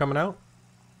 the game coming out.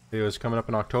 It was coming up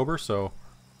in October, so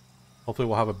hopefully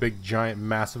we'll have a big, giant,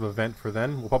 massive event for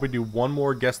then. We'll probably do one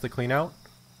more guest to clean out.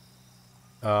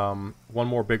 One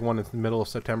more big one in the middle of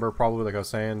September, probably, like I was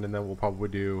saying, and then we'll probably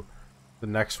do the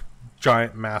next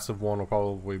giant, massive one will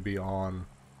probably be on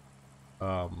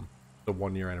the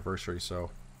 1-year anniversary, so.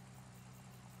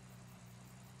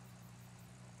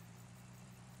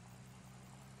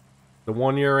 The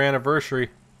 1-year anniversary,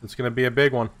 it's going to be a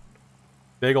big one.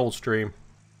 Big old stream.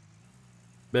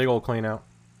 Big old clean out.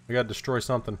 We got to destroy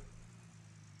something.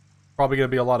 Probably going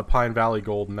to be a lot of Pine Valley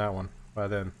gold in that one by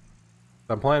then.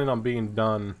 I'm planning on being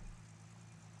done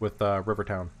with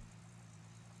Rivertown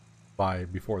by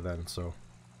before then, so.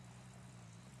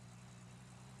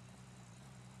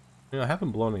 You know, I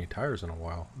haven't blown any tires in a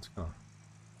while. It's kind of.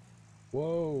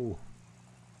 Whoa.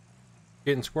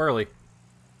 Getting squirrely.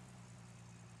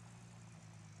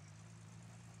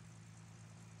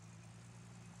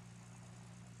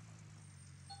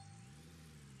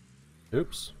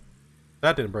 Oops.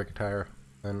 That didn't break a tire.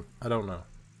 Then I don't know.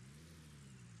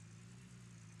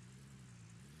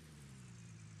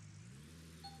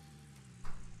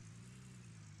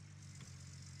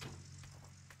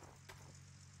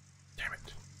 Damn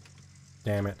it.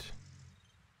 Damn it.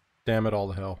 Damn it all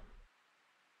to hell.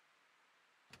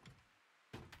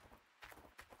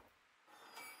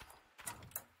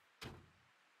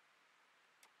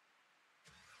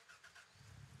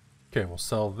 Okay, we'll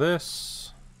sell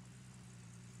this.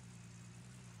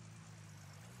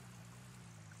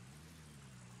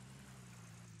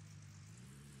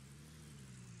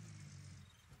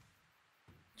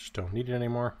 Just don't need it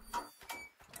anymore.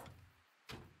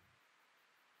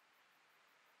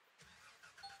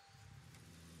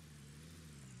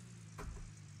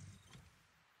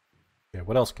 Yeah,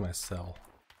 what else can I sell?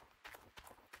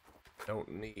 Don't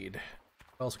need.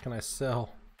 What else can I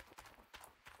sell?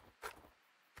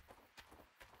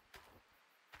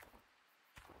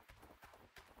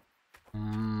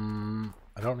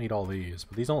 I don't need all these,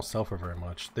 but these don't sell for very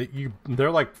much. They're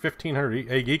like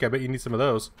 1,500 a geek. I bet you need some of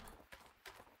those.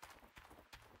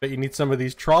 Bet you need some of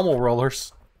these trommel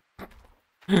rollers.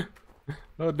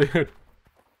 Oh, dude.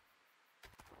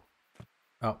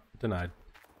 Oh, denied.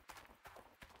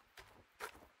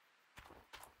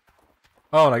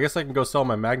 Oh, and I guess I can go sell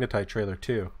my magnetite trailer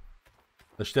too.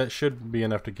 That should be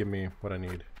enough to give me what I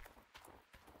need.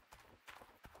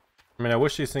 I mean, I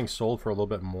wish these things sold for a little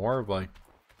bit more, like,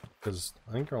 because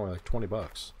I think they're only like 20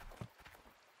 bucks.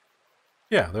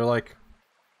 Yeah, they're like,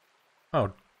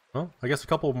 oh, well, I guess a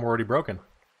couple of them were already broken.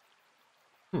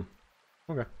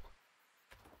 Okay.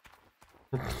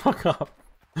 Fuck up.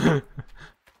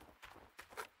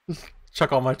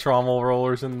 Chuck all my trommel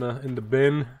rollers in the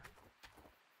bin.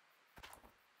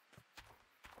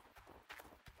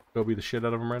 Go be the shit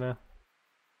out of them right now.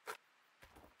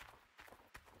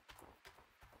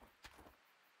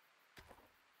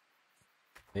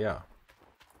 Yeah.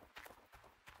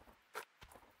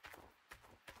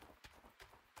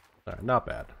 Alright, not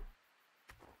bad.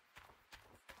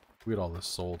 We get all this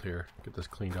sold here. Get this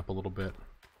cleaned up a little bit.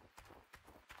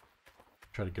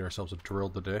 Try to get ourselves a drill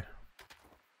today.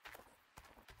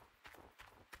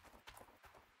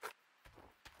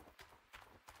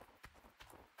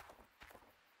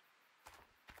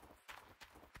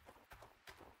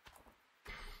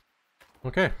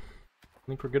 Okay. I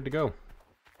think we're good to go.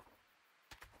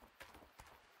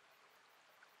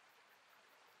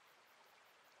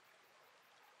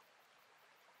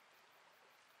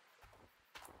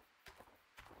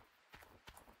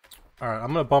 Alright,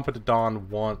 I'm gonna bump it to dawn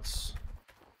once.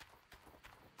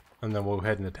 And then we'll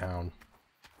head into town.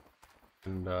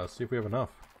 And see if we have enough.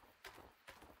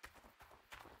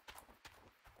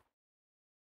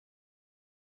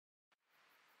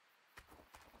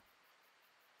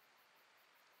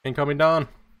 Incoming dawn.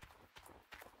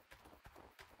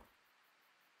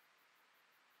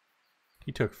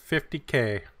 He took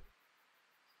 50k.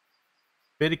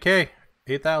 50k.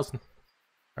 8,000.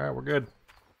 Alright, we're good.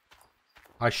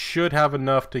 I should have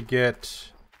enough to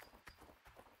get...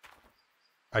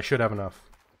 I should have enough.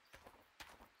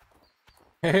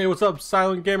 Hey, what's up,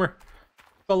 Silent Gamer?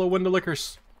 Fellow window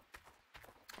lickers.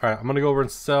 Alright, I'm gonna go over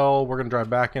and sell... We're gonna drive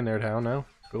back in there town now.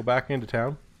 Go back into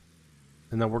town.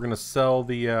 And then we're gonna sell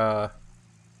the,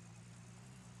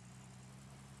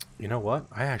 You know what?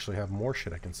 I actually have more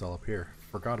shit I can sell up here.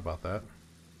 Forgot about that.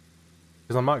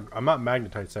 Because I'm not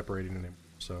magnetite separating anymore,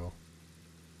 so...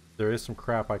 There is some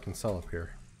crap I can sell up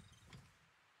here.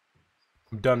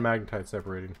 I'm done magnetite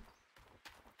separating.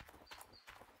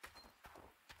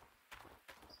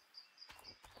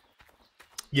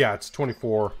 Yeah, it's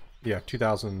 24. Yeah,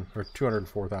 2,000 or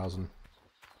 204,000.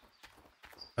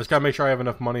 I just gotta make sure I have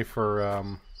enough money for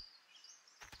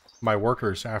my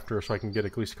workers after, so I can get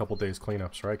at least a couple days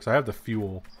cleanups, right? Because I have the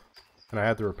fuel and I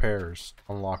had the repairs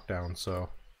on lockdown, so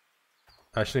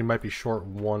actually might be short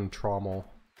one trommel,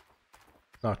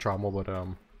 not trommel, but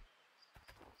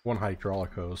one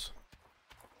hydraulic hose.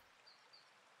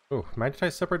 Oh,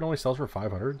 magnetized separate only sells for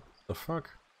 500. The fuck?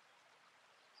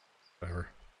 Whatever.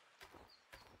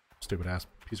 Stupid ass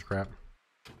piece of crap.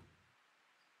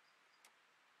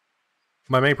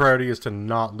 My main priority is to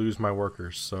not lose my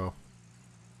workers, so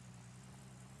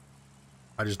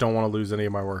I just don't want to lose any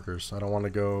of my workers. I don't want to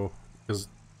go, because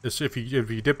if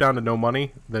you dip down to no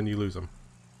money, then you lose them.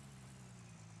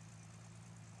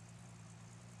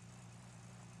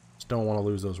 Just don't want to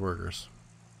lose those workers.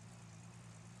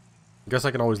 I guess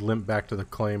I can always limp back to the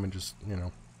claim and just, you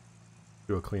know,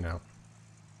 do a clean out.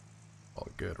 All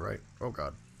good, right? Oh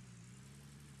god.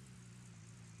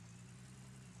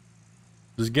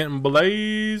 Just getting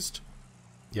blazed.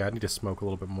 Yeah, I need to smoke a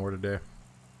little bit more today.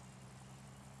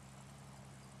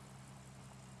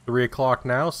 3 o'clock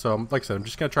now, so like I said, I'm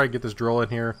just gonna try to get this drill in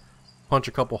here, punch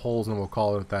a couple holes, and we'll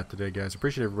call it at that today, guys.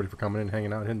 Appreciate everybody for coming in,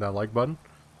 hanging out, and hitting that like button.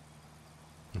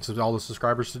 And so all the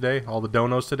subscribers today, all the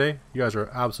donos today, you guys are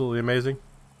absolutely amazing.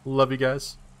 Love you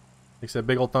guys. Like I said,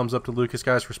 big old thumbs up to Lucas,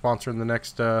 guys, for sponsoring the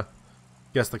next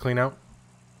Guess the Clean Out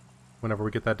whenever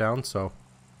we get that down. So,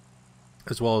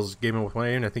 as well as Gaming with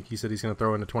Wayne, I think he said he's going to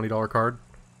throw in a $20 card.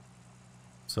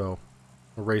 So,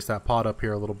 we'll raise that pot up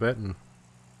here a little bit and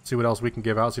see what else we can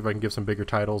give out. See if I can give some bigger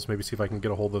titles. Maybe see if I can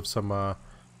get a hold of some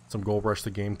Gold Rush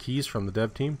the Game keys from the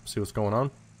dev team. See what's going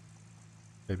on.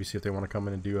 Maybe see if they want to come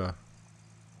in and do a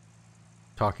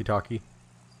talkie.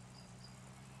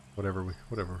 Whatever,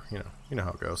 you know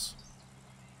how it goes.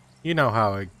 You know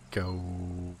how it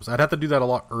goes. I'd have to do that a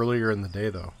lot earlier in the day,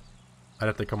 though. I'd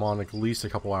have to come on at least a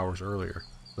couple hours earlier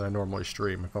than I normally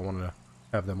stream if I wanted to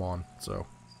have them on. So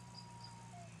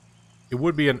it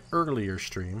would be an earlier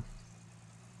stream.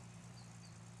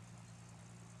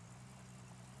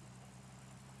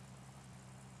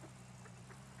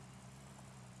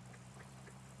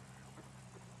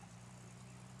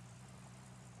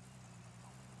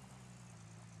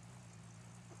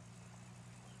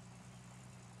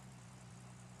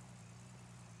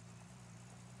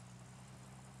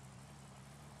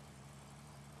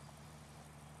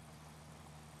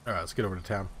 Alright, let's get over to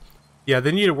town. Yeah,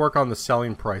 they need to work on the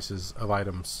selling prices of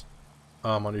items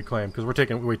on your claim, because we're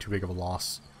taking way too big of a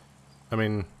loss. I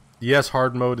mean, yes,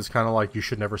 hard mode is kind of like you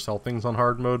should never sell things on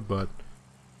hard mode, but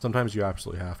sometimes you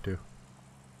absolutely have to.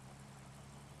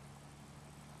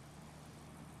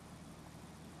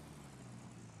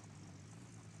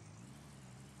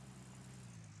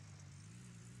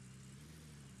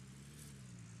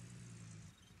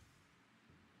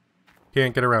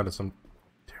 Can't get around to some...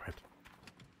 Damn it.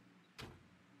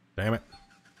 Damn it.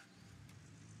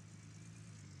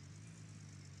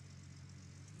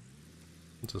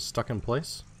 It's just stuck in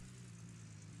place.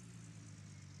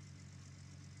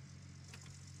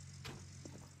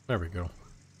 There we go.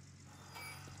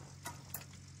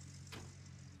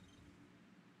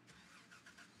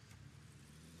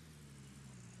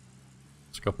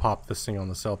 Let's go pop this thing on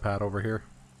the cell pad over here.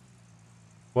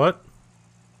 What?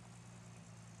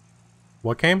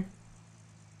 What came?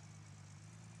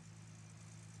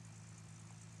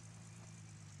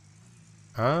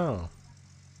 Oh.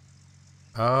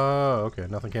 Oh, okay.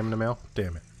 Nothing came in the mail?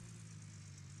 Damn it.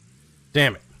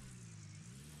 Damn it.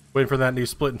 Waiting for that new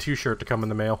Splitintwo shirt to come in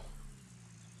the mail.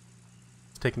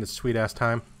 It's taking its sweet ass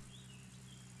time.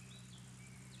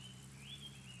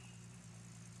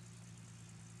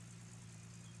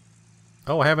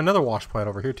 Oh, I have another wash plant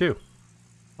over here too.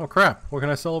 Oh crap, what can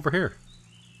I sell over here?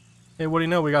 Hey, what do you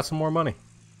know? We got some more money.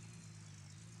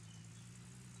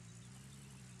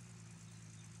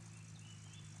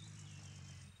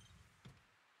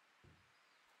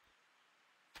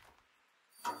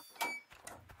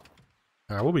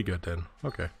 Alright, we'll be good then.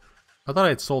 Okay. I thought I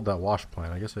had sold that wash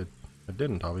plant. I guess I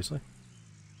didn't, obviously.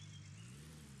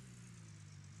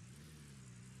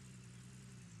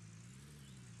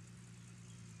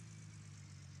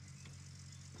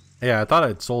 Yeah, I thought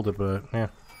I'd sold it, but yeah.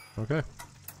 Okay.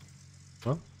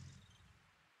 Well.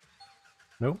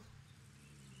 Nope.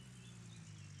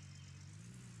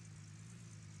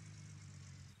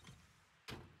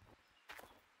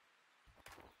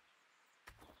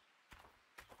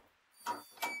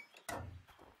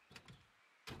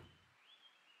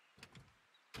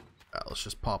 Let's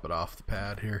just pop it off the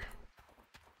pad here.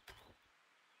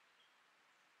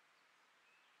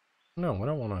 No, I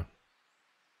don't want to.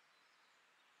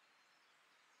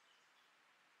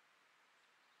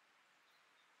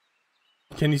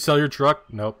 Can you sell your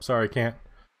truck? Nope, sorry, can't.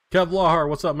 Kevlar,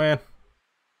 what's up, man?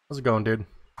 How's it going, dude?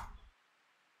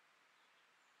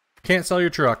 Can't sell your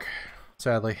truck,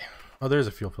 sadly. Oh, there's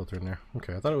a fuel filter in there.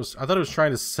 Okay, I thought it was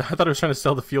trying to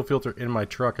sell the fuel filter in my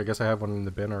truck. I guess I have one in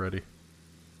the bin already.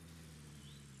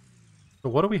 So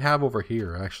what do we have over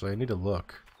here? Actually, I need to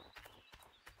look.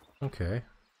 Okay.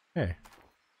 Hey.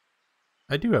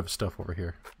 I do have stuff over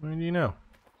here. What do you know?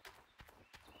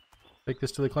 Take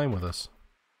this to the claim with us.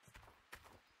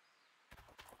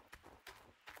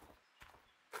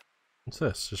 What's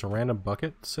this? Just a random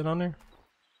bucket sit on there?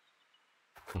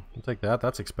 I'll take that.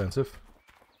 That's expensive.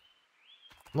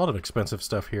 A lot of expensive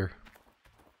stuff here.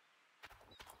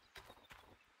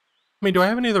 I mean, do I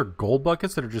have any other gold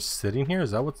buckets that are just sitting here?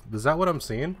 Is that what I'm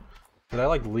seeing? Did I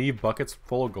like leave buckets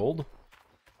full of gold?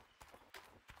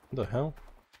 What the hell?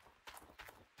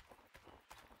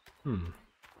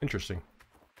 Interesting.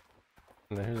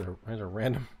 And then here's a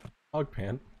random hog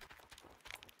pan.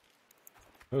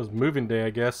 It was moving day, I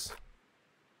guess.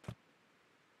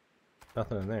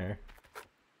 Nothing in there.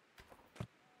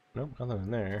 Nope, nothing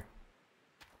in there.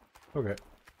 Okay.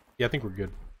 Yeah, I think we're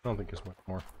good. I don't think there's much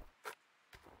more.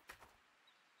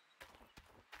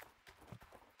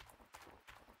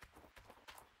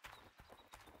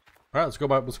 Alright, let's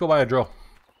go buy a drill.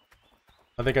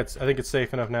 I think it's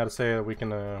safe enough now to say that we can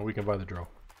buy the drill.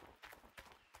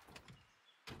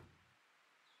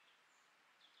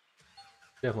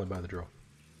 Definitely buy the drill.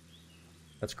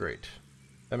 That's great.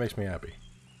 That makes me happy.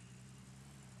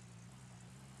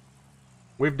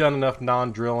 We've done enough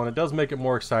non-drill, and it does make it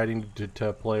more exciting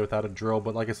to play without a drill,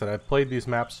 but like I said, I've played these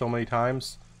maps so many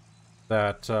times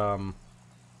that,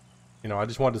 you know, I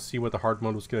just wanted to see what the hard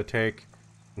mode was going to take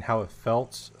and how it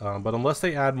felt. But unless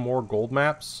they add more gold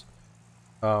maps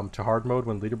to hard mode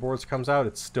when leaderboards comes out,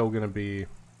 it's still going to be,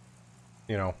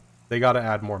 you know, they got to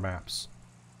add more maps.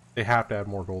 They have to add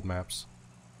more gold maps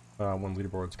when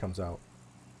leaderboards comes out.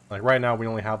 Like right now, we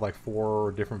only have like three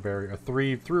or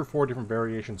four different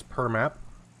variations per map.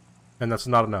 And that's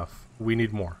not enough. We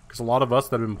need more. Because a lot of us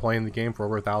that have been playing the game for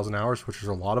over 1,000 hours, which is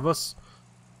a lot of us,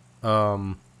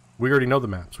 we already know the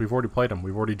maps. We've already played them.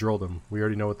 We've already drilled them. We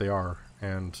already know what they are.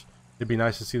 And it'd be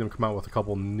nice to see them come out with a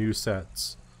couple new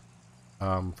sets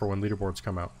for when leaderboards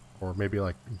come out. Or maybe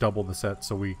like double the set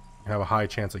so we have a high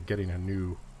chance of getting a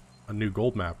new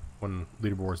gold map when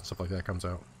leaderboards and stuff like that comes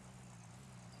out.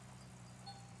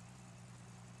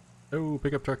 Oh,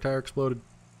 pickup truck tire exploded.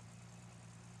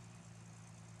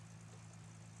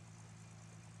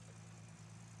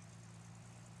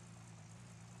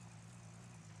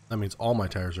 That means all my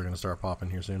tires are going to start popping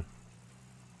here soon.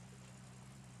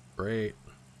 Great.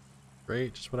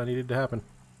 Great, just what I needed to happen.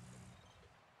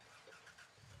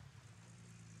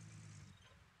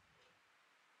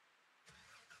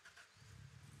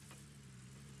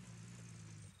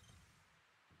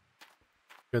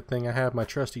 Good thing I have my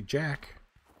trusty jack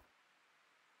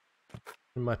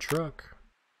in my truck.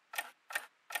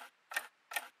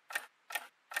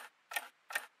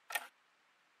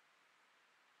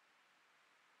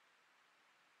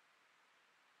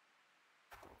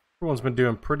 Everyone's been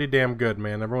doing pretty damn good,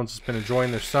 man. Everyone's just been enjoying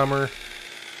their summer,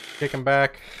 kicking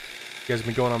back. You guys have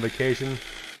been going on vacation,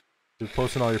 been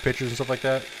posting all your pictures and stuff like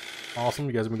that. Awesome.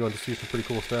 You guys have been going to see some pretty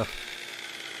cool stuff.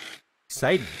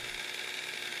 Exciting.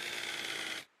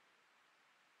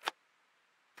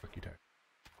 Fuck you, Tech.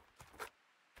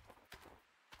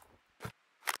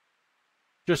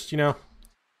 Just, you know,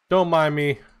 don't mind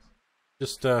me.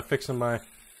 Just fixing my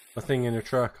thing in your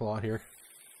truck a lot here.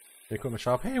 The equipment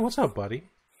shop. Hey, what's up, buddy?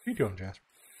 What are you doing, Jasper?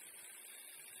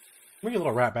 Come here, you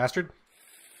little rat bastard.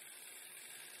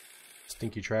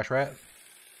 Stinky trash rat.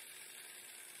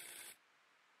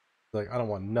 Like, I don't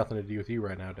want nothing to do with you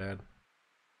right now, Dad.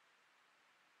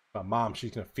 My mom, she's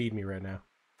gonna feed me right now.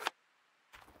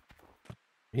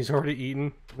 He's already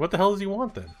eaten. What the hell does he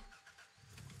want then?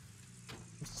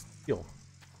 Steal.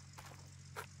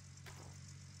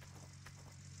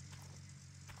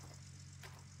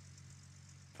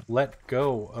 Let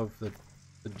go of the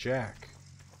jack.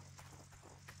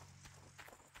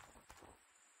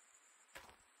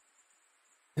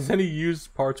 Has any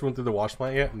used parts went through the wash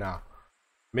plant yet? Nah.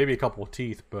 Maybe a couple of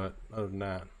teeth, but other than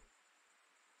that.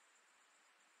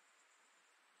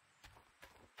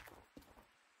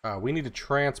 We need to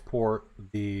transport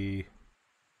the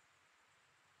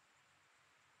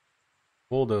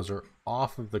bulldozer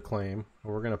off of the claim.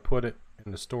 We're going to put it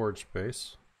in the storage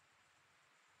space.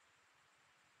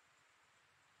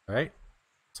 Alright.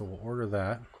 So we'll order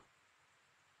that.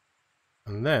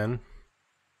 And then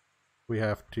we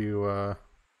have to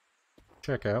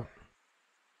check out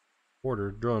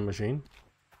order drilling machine.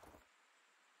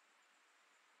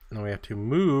 Now we have to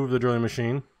move the drilling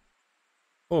machine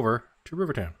over to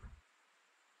Rivertown.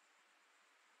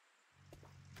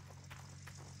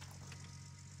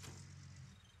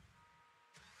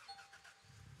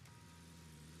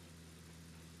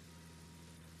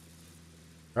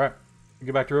 All right,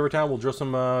 get back to Rivertown. We'll drill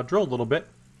some drill a little bit.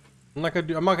 I'm not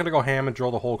gonna go ham and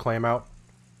drill the whole claim out,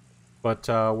 but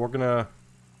I'm gonna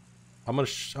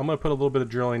put a little bit of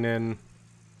drilling in.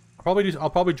 I'll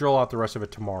probably drill out the rest of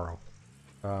it tomorrow,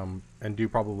 and do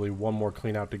probably one more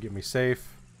clean out to get me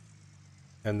safe,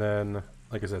 and then,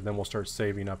 like I said, then we'll start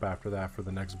saving up after that for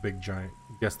the next big giant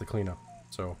the cleanup.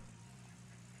 So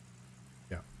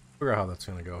yeah, figure out how that's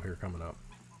gonna go here coming up.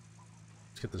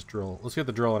 Let's get this drill. Let's get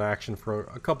the drill in action for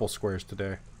a couple squares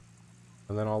today,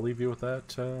 and then I'll leave you with that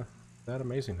that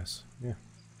amazingness. Yeah,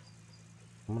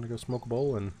 I'm gonna go smoke a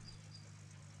bowl and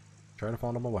try to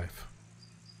fondle my wife.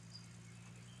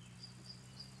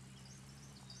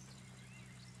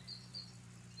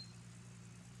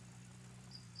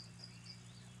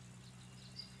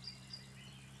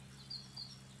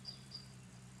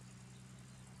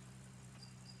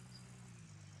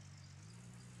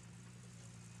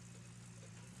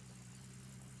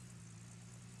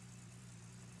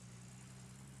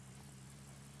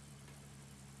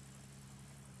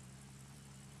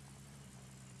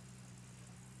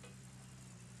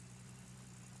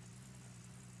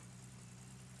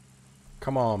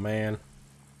 Come on, man.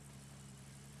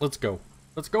 Let's go.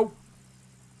 Let's go.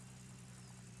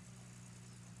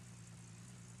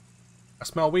 I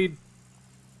smell weed.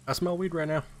 I smell weed right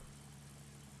now.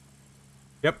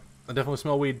 Yep, I definitely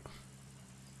smell weed.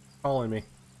 Calling me.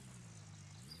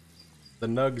 The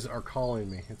nugs are calling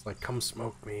me. It's like, come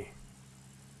smoke me.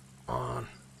 Come on.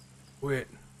 Quit.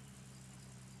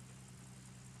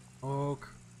 Smoke.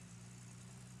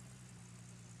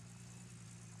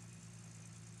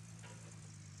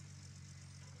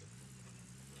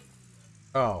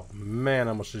 Oh man,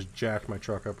 I almost just jacked my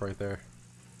truck up right there.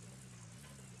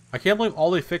 I can't believe all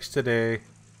they fixed today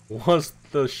was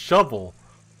the shovel.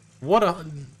 What a...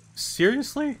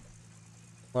 Seriously?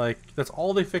 Like, that's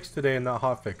all they fixed today in that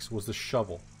hotfix was the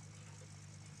shovel.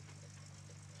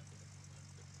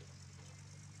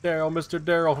 Daryl, Mr.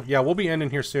 Daryl. Yeah, we'll be ending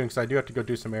here soon because I do have to go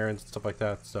do some errands and stuff like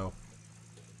that, so...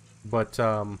 But,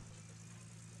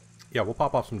 yeah, we'll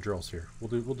pop off some drills here. We'll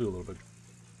do a little bit.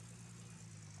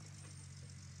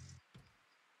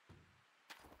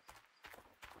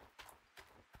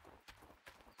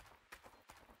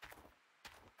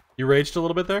 You raged a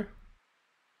little bit there?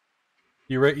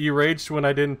 You raged when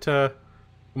I didn't,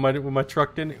 when my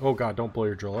truck didn't... Oh god, don't blow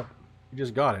your drill up. You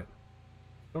just got it.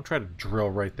 Don't try to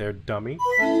drill right there, dummy.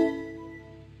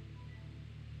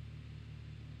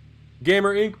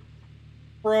 Gamer Inc.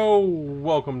 Pro,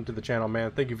 welcome to the channel,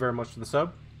 man. Thank you very much for the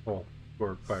sub. Well,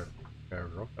 for fire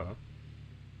girl.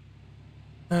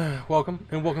 Welcome,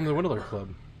 and welcome to the Window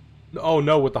Club. Oh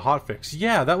no, with the hotfix.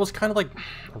 Yeah, that was kind of like...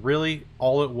 Really,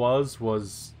 all it was...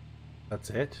 That's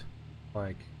it?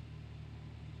 Like...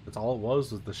 That's all it was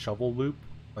the shovel loop?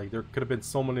 Like, there could have been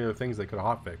so many other things they could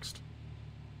have hotfixed.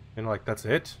 And like, that's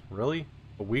it? Really?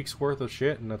 A week's worth of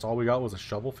shit and that's all we got was a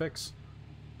shovel fix?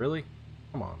 Really?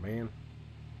 Come on, man.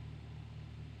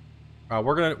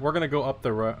 We're gonna go up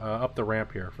the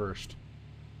ramp here first.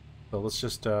 So let's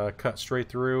just cut straight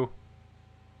through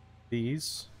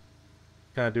these.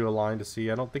 Kind of do a line to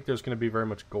see. I don't think there's gonna be very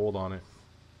much gold on it.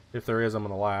 If there is, I'm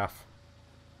gonna laugh.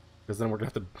 Because then we're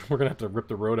gonna have to rip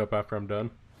the road up after I'm done.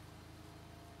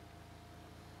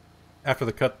 After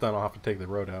the cut done, I'll have to take the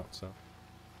road out, so.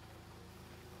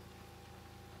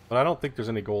 But I don't think there's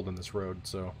any gold in this road,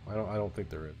 so I don't think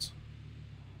there is.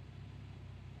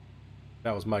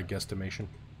 That was my guesstimation.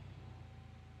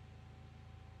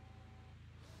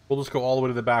 We'll just go all the way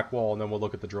to the back wall and then we'll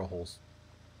look at the drill holes.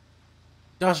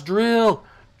 Just drill!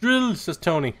 Drill, says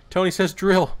Tony. Tony says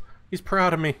drill. He's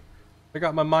proud of me. I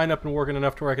got my mind up and working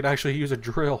enough to where I could actually use a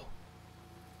drill.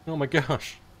 Oh my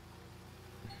gosh.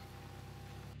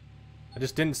 I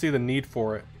just didn't see the need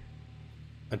for it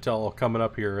until coming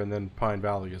up here and then Pine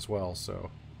Valley as well, so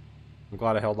I'm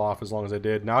glad I held off as long as I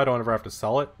did. Now I don't ever have to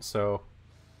sell it, so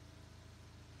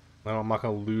I'm not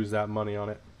going to lose that money on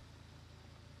it.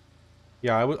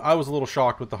 Yeah, I was a little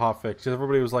shocked with the hotfix.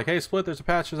 Everybody was like, hey, Split, there's a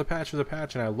patch, there's a patch, there's a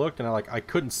patch, and I looked and I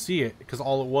couldn't see it because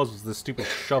all it was this stupid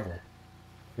shovel.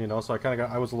 You know, so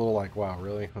I was a little like, wow,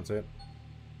 really? That's it?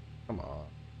 Come on.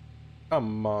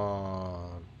 Come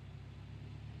on.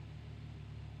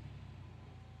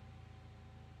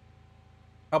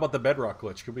 How about the bedrock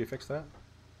glitch? Could we fix that?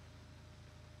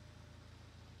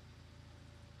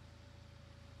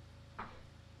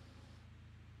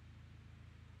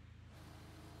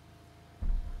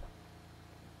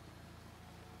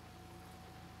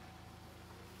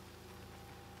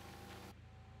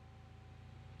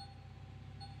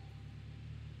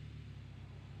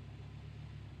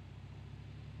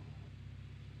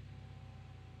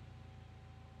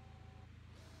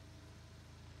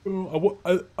 I'm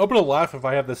gonna laugh if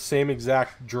I have the same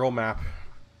exact drill map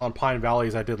on Pine Valley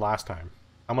as I did last time.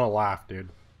 I'm gonna laugh, dude.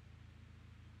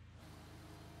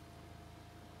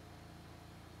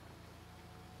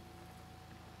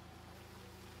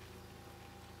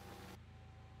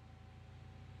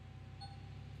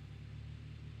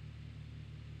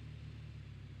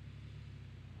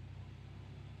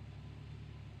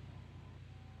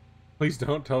 Please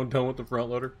don't with the front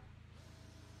loader.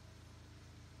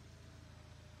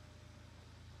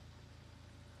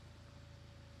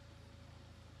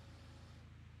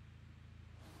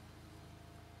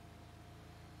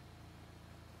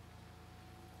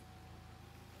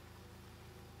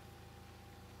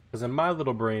 Because in my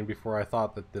little brain, before I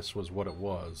thought that this was what it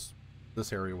was,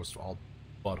 this area was all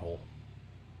butthole.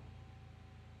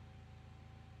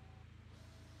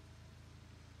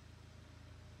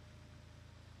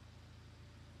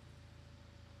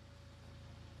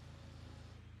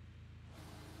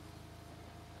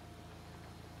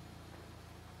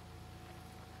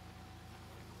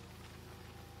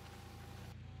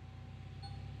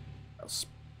 I'll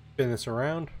spin this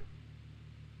around.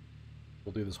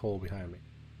 We'll do this hole behind me.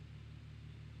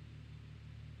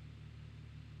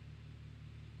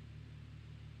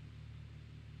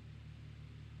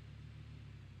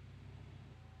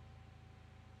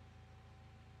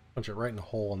 Punch it right in the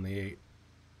hole on the 8.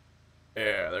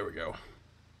 Yeah, there we go.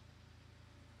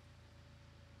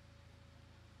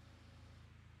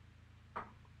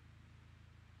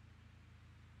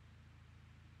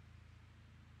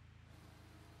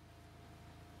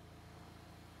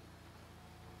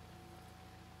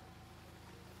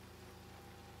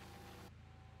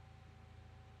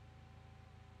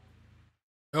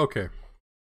 Okay.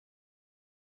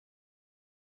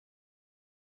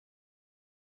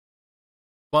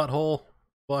 Butthole,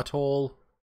 butthole,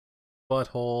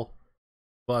 butthole,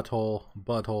 butthole,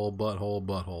 butthole, butthole,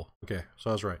 butthole. Okay, so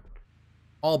I was right.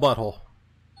 All butthole.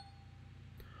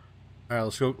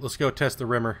 Alright, let's go test the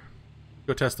rimmer.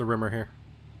 Go test the rimmer here.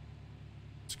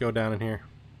 Let's go down in here.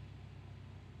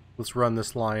 Let's run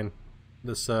this line.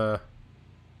 This 4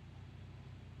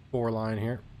 line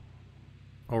here.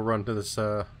 I'll run to this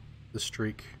this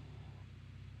streak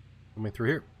coming through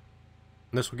here.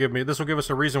 And this will give us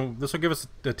a reason. This will give us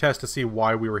a test to see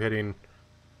why we were hitting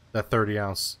that 30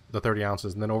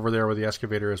 ounces, and then over there where the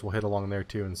excavator is, we'll hit along there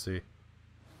too and see.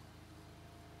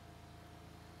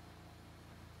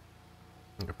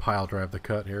 I'm gonna pile drive the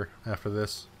cut here after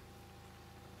this.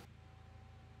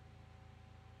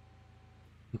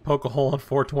 And poke a hole on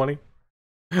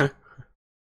 420.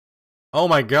 Oh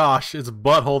my gosh, it's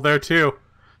butthole there too.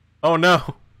 Oh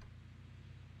no.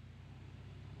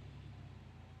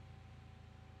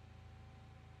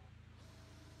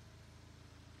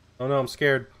 Oh no, I'm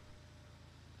scared.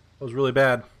 That was really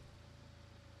bad.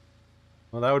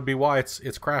 Well, that would be why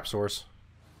it's crap source.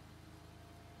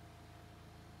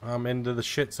 I'm into the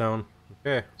shit zone.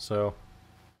 Okay, so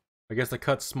I guess the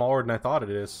cut's smaller than I thought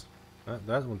it is.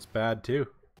 That one's bad too.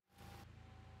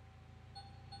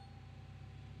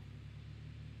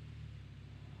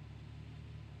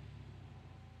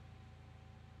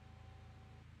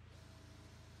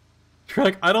 You're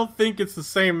like, I don't think it's the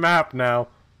same map now.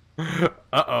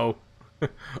 Uh-oh.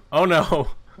 Oh no.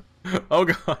 Oh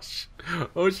gosh.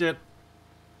 Oh shit.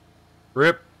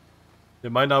 Rip.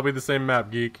 It might not be the same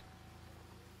map, geek.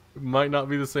 It might not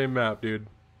be the same map, dude.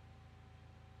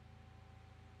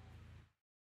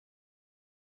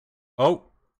 Oh.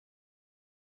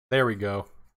 There we go.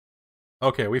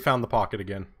 Okay, we found the pocket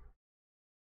again.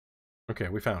 Okay,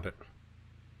 we found it.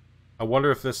 I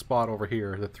wonder if this spot over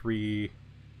here, this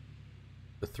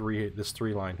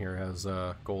 3 line here has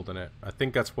gold in it. I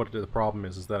think that's what the problem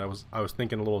is that I was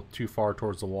thinking a little too far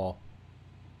towards the wall.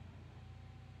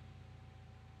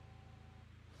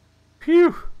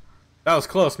 Phew! That was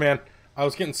close, man. I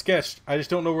was getting sketched. I just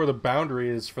don't know where the boundary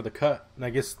is for the cut, and I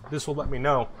guess this will let me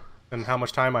know and how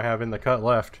much time I have in the cut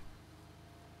left.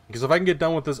 Because if I can get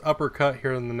done with this upper cut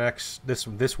here in the next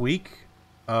this week,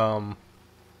 I'll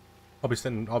be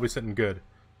sitting good.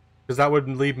 Because that would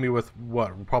leave me with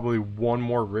what, probably one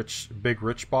more big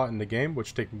rich spot in the game,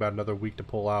 which take me about another week to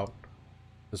pull out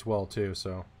as well too.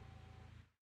 So,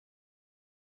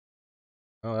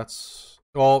 oh, that's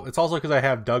well. It's also because I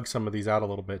have dug some of these out a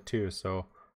little bit too. So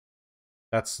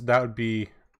that would be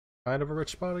kind of a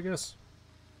rich spot, I guess.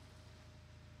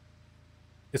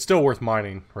 It's still worth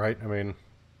mining, right? I mean,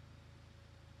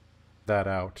 that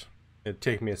out. It'd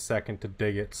take me a second to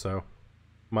dig it, so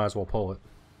might as well pull it.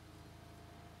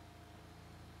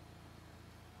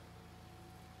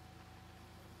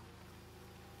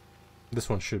 This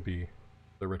one should be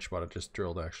the rich spot I just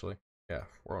drilled, actually. Yeah,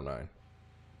 409.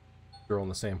 drilling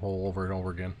the same hole over and over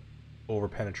again. Over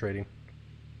penetrating.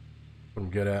 What I'm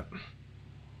good at.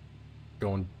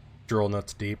 Going drill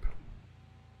nuts deep.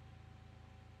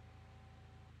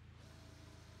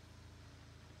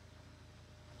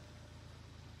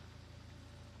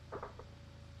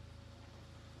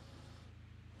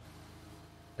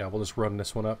 Yeah, we'll just run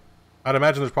this one up. I'd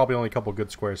imagine there's probably only a couple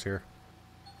good squares here.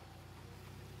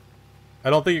 I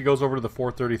don't think it goes over to the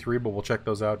 433, but we'll check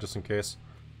those out just in case.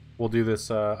 We'll do this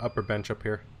upper bench up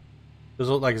here. This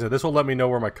will, like I said, this will let me know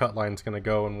where my cut line's going to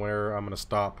go and where I'm going to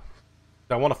stop.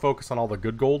 I want to focus on all the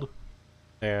good gold,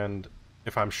 and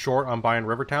if I'm short on buying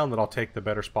Rivertown, then I'll take the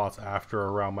better spots after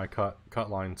around my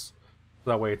cut lines. So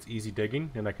that way it's easy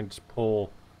digging, and I can just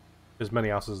pull as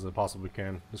many ounces as I possibly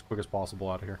can, as quick as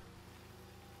possible out of here.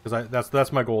 Because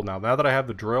that's my goal now. Now that I have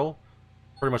the drill,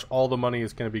 pretty much all the money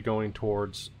is going to be going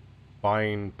towards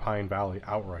buying Pine Valley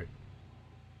outright.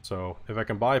 So if I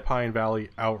can buy Pine Valley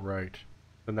outright,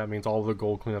 then that means all of the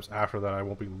gold cleanups after that I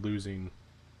won't be losing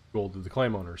gold to the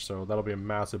claim owners. So that'll be a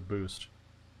massive boost.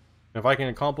 And if I can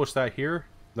accomplish that here,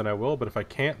 then I will. But if I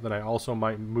can't, then I also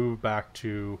might move back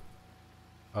to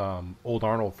Old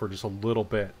Arnold for just a little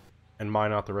bit and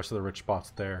mine out the rest of the rich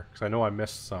spots there. Because I know I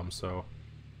missed some, so...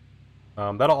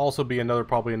 that'll also be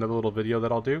probably another little video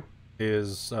that I'll do,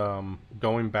 is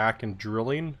going back and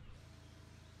drilling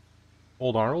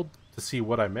Old Arnold to see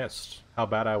what I missed, how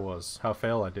bad I was, how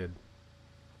fail I did.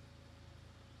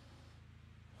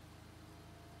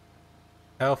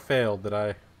 How failed did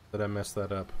I mess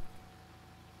that up?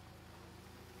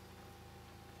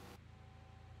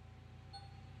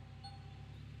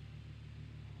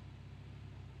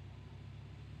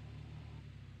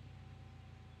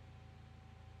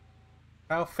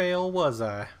 How fail was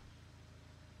I?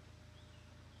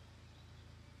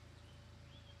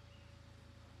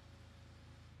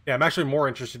 Yeah, I'm actually more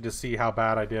interested to see how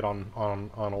bad I did on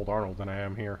Old Arnold than I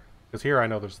am here. Because here I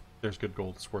know there's good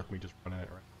gold. It's worth me just running it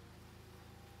right.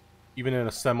 Even in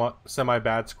a semi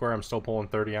bad square, I'm still pulling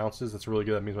 30 ounces. That's really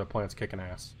good. That means my plant's kicking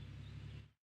ass.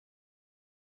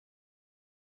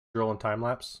 Drill and time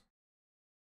lapse.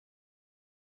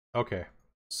 Okay,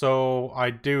 so I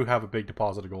do have a big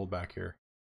deposit of gold back here.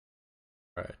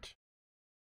 Right.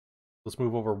 Let's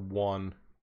move over one.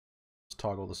 Let's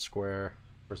toggle the square.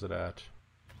 Where's it at?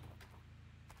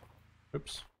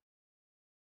 Oops.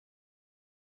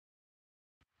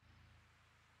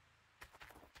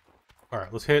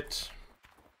 Alright, let's hit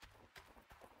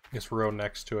this row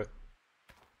next to it.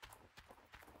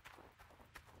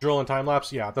 Drill and time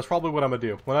lapse? Yeah, that's probably what I'm gonna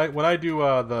do. When I do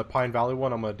the Pine Valley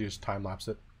one, I'm gonna do time lapse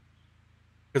it.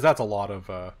 Because that's a lot of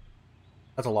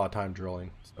time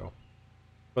drilling, so.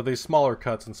 But these smaller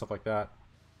cuts and stuff like that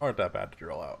aren't that bad to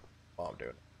drill out while I'm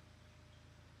doing it.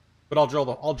 But I'll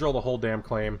drill the whole damn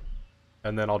claim,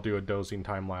 and then I'll do a dozing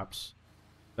time lapse.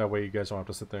 That way you guys don't have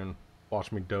to sit there and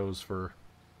watch me doze for,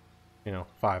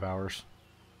 5 hours.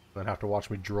 And then have to watch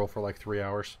me drill for like 3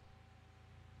 hours.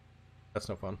 That's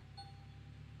no fun.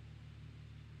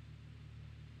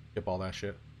 Skip all that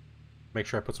shit. Make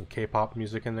sure I put some K-pop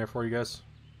music in there for you guys.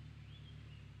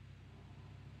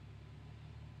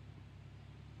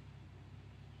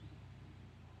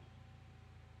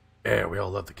 Yeah, we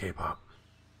all love the K-pop.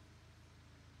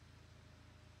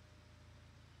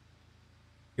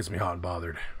 Gets me hot and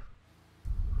bothered.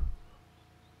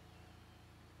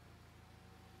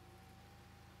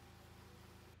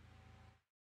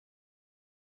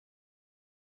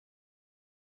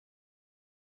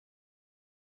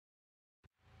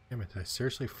 Damn it, did I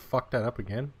seriously fuck that up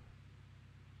again?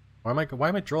 Why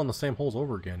am I drilling the same holes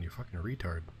over again, you fucking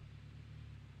retard?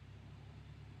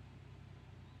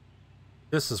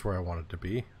 This is where I wanted to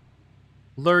be.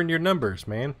 Learn your numbers,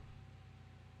 man.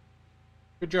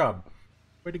 Good job.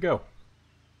 Way to go.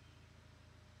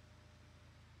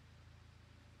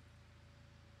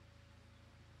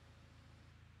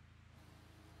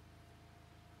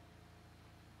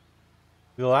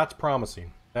 Well, that's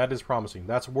promising. That is promising.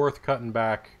 That's worth cutting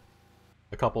back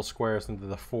a couple squares into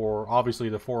the 4. Obviously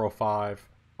the 405.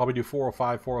 Probably do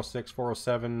 405, 406,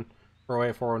 407,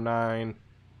 408, 409,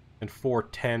 and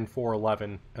 410,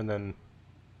 411, and then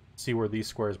see where these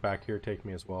squares back here take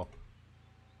me as well.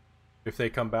 If they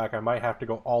come back, I might have to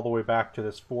go all the way back to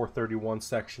this 431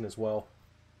 section as well.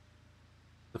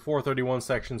 The 431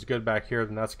 section's good back here,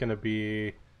 then that's going to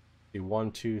be the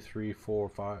 1, 2, 3, 4,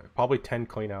 5, probably 10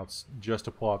 cleanouts just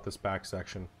to pull out this back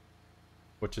section.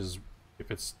 Which is,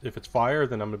 if it's fire,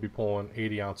 then I'm going to be pulling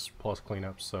 80 ounce plus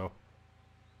cleanups. So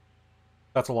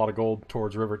that's a lot of gold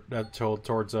towards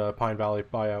towards Pine Valley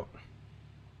buyout.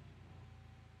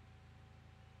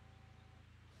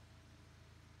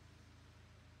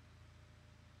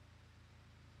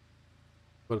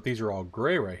 But if these are all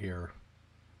gray right here,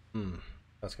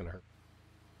 that's gonna hurt.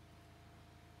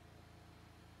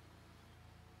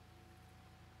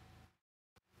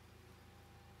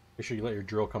 Make sure you let your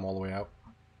drill come all the way out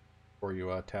before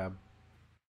you tab.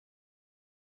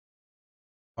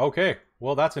 Okay,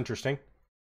 well that's interesting.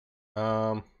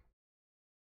 Okay,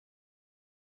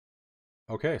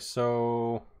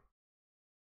 so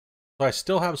I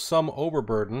still have some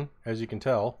overburden, as you can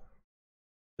tell.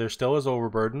 There still is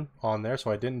overburden on there, so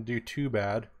I didn't do too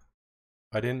bad.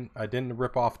 I didn't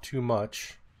rip off too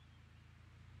much.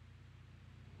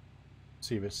 Let's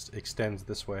see if it extends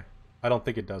this way. I don't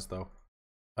think it does though.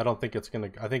 I don't think it's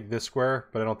gonna. I think this square,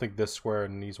 but I don't think this square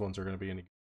and these ones are gonna be any.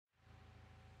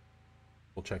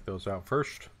 We'll check those out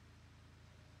first.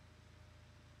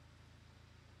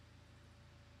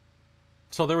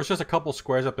 So there was just a couple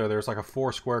squares up there. There's like a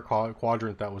 4 square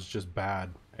quadrant that was just bad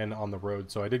and on the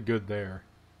road, so I did good there.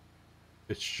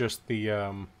 It's just the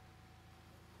you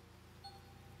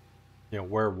know,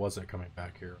 where was it coming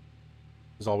back here?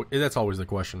 That's always the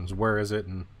question, is where is it?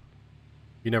 And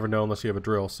you never know unless you have a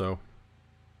drill. So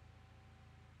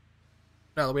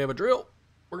now that we have a drill,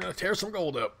 we're gonna tear some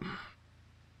gold up.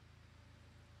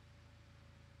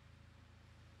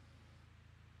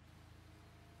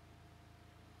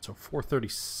 So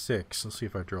 436, let's see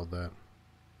if I drilled that.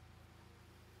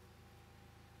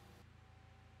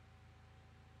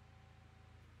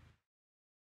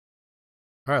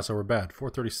 Alright, so we're bad.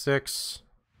 436.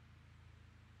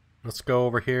 Let's go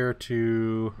over here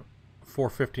to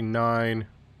 459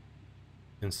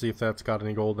 and see if that's got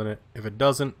any gold in it. If it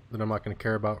doesn't, then I'm not going to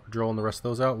care about drilling the rest of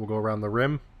those out. We'll go around the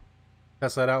rim,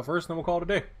 test that out first, and then we'll call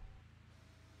it a day.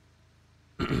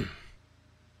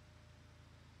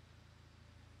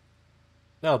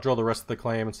 Now I'll drill the rest of the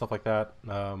claim and stuff like that.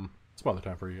 Some other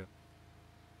time for you.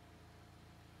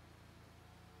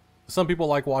 Some people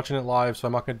like watching it live, so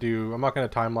I'm not gonna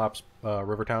time lapse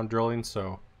Rivertown drilling.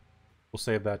 So we'll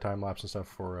save that time lapse and stuff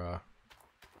for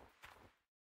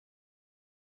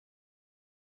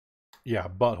yeah,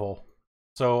 butthole.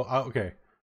 So okay,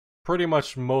 pretty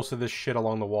much most of this shit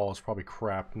along the wall is probably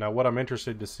crap. Now what I'm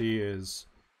interested to see is,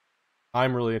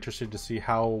 I'm really interested to see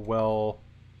how well,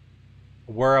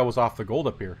 where I was off the gold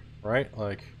up here, right?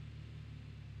 Like,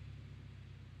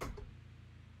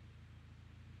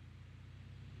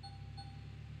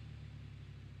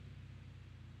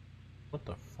 what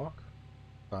the fuck?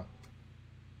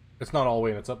 It's not all the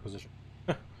way in its up position.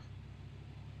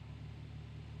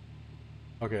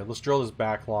 Okay, let's drill this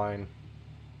back line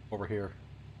over here,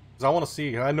 because I want to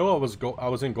see. I know I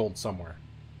was in gold somewhere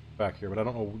back here, but I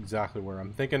don't know exactly where.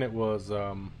 I'm thinking it was.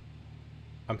 I'm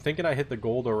thinking I hit the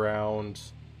gold around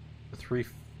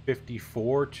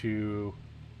 354 to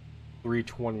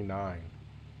 329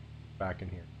 back in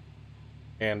here,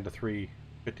 and the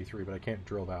 353, but I can't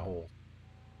drill that hole.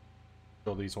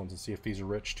 Drill these ones and see if these are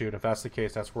rich too. And if that's the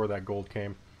case, that's where that gold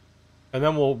came. And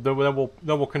then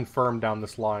we'll confirm down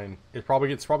this line. It's probably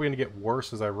going to get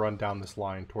worse as I run down this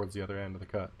line towards the other end of the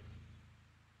cut.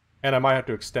 And I might have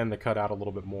to extend the cut out a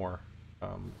little bit more.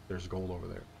 There's gold over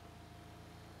there.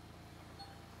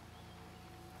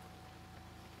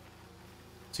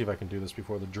 See if I can do this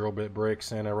before the drill bit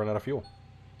breaks and I run out of fuel.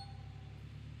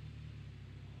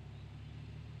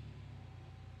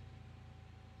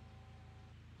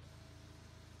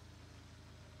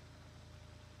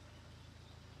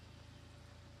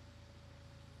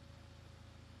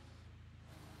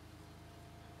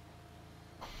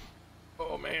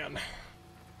 Oh man.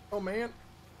 Oh man.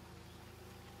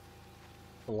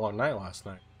 A long night last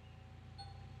night.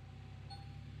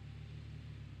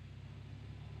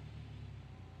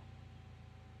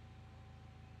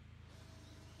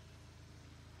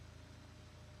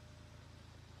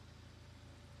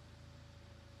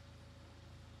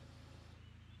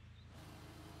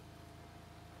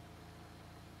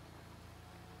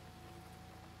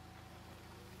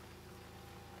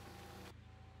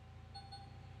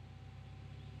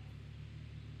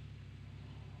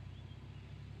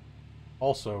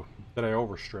 Also, did I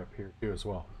overstrip here too as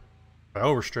well? If I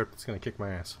overstrip, it's gonna kick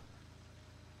my ass.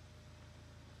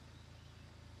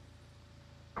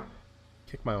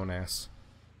 Kick my own ass.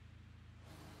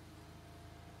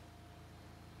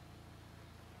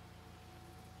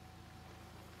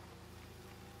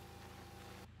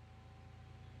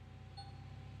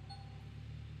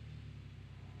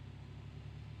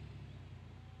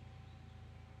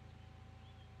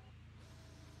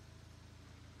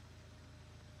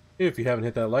 If you haven't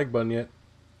hit that like button yet,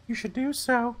 you should do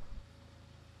so.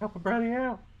 Help a buddy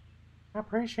out. I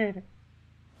appreciate it.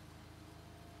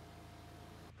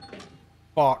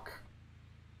 Fuck.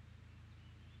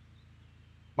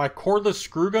 My cordless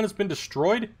screw gun has been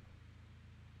destroyed?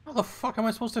 How the fuck am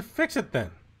I supposed to fix it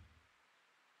then?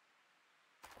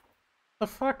 The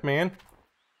fuck, man?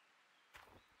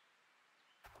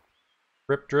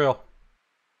 Rip drill.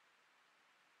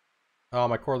 Oh,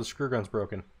 my cordless screw gun's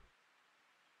broken.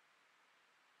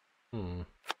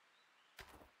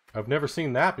 I've never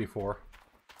seen that before.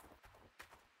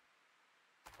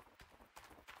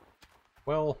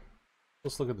 Well,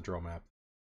 let's look at the drill map.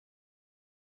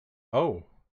 Oh.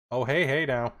 Oh, hey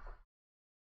now.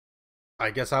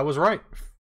 I guess I was right.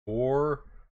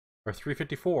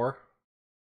 354.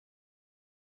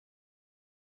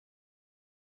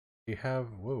 You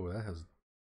have, whoa, that has.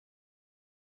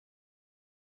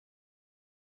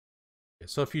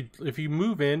 So if you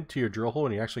move into your drill hole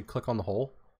and you actually click on the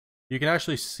hole, you can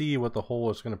actually see what the hole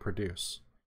is going to produce,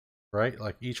 right?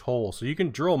 Like each hole. So you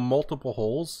can drill multiple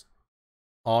holes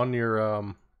on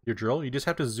your drill. You just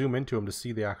have to zoom into them to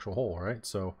see the actual hole, right?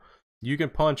 So you can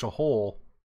punch a hole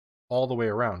all the way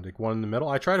around, like one in the middle.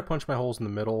 I try to punch my holes in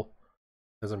the middle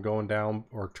as I'm going down,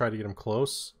 or try to get them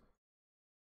close.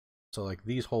 So like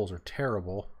these holes are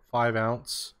terrible. 5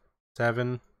 ounce,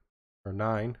 7 or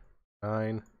 9,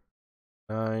 9,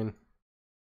 9,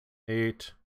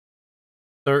 8,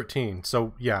 13.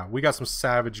 So yeah, we got some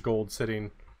savage gold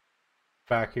sitting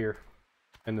back here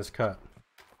in this cut.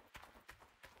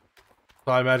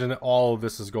 So I imagine that all of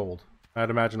this is gold. I'd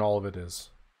imagine all of it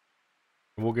is.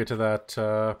 And we'll get to that.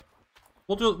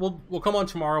 We'll come on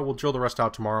tomorrow. We'll drill the rest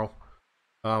out tomorrow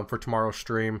for tomorrow's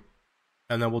stream,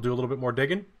 and then we'll do a little bit more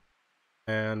digging,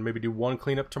 and maybe do one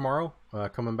cleanup tomorrow.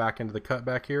 Coming back into the cut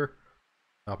back here.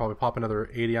 I'll probably pop another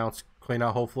 80 ounce clean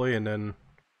out hopefully, and then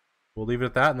we'll leave it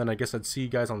at that. And then I guess I'd see you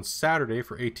guys on Saturday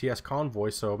for ATS Convoy.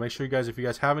 So make sure you guys, if you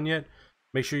guys haven't yet,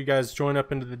 make sure you guys join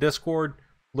up into the Discord.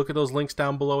 Look at those links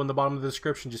down below in the bottom of the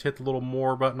description. Just hit the little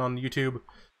more button on YouTube,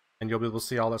 and you'll be able to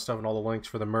see all that stuff and all the links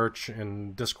for the merch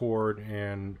and Discord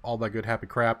and all that good happy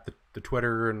crap, the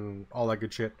Twitter and all that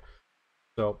good shit.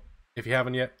 So if you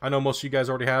haven't yet, I know most of you guys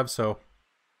already have, so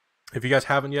if you guys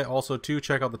haven't yet, also too,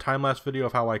 check out the time-lapse video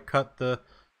of how I cut the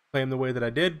claim the way that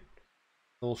I did.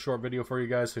 A little short video for you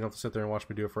guys, so you don't have to sit there and watch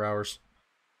me do it for hours.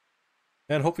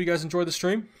 And hopefully you guys enjoyed the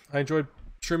stream. I enjoyed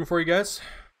streaming for you guys.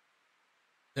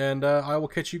 And I will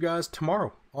catch you guys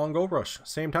tomorrow on Gold Rush,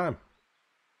 same time.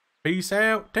 Peace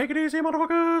out. Take it easy,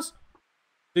 motherfuckers.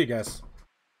 See you guys.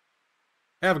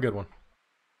 Have a good one.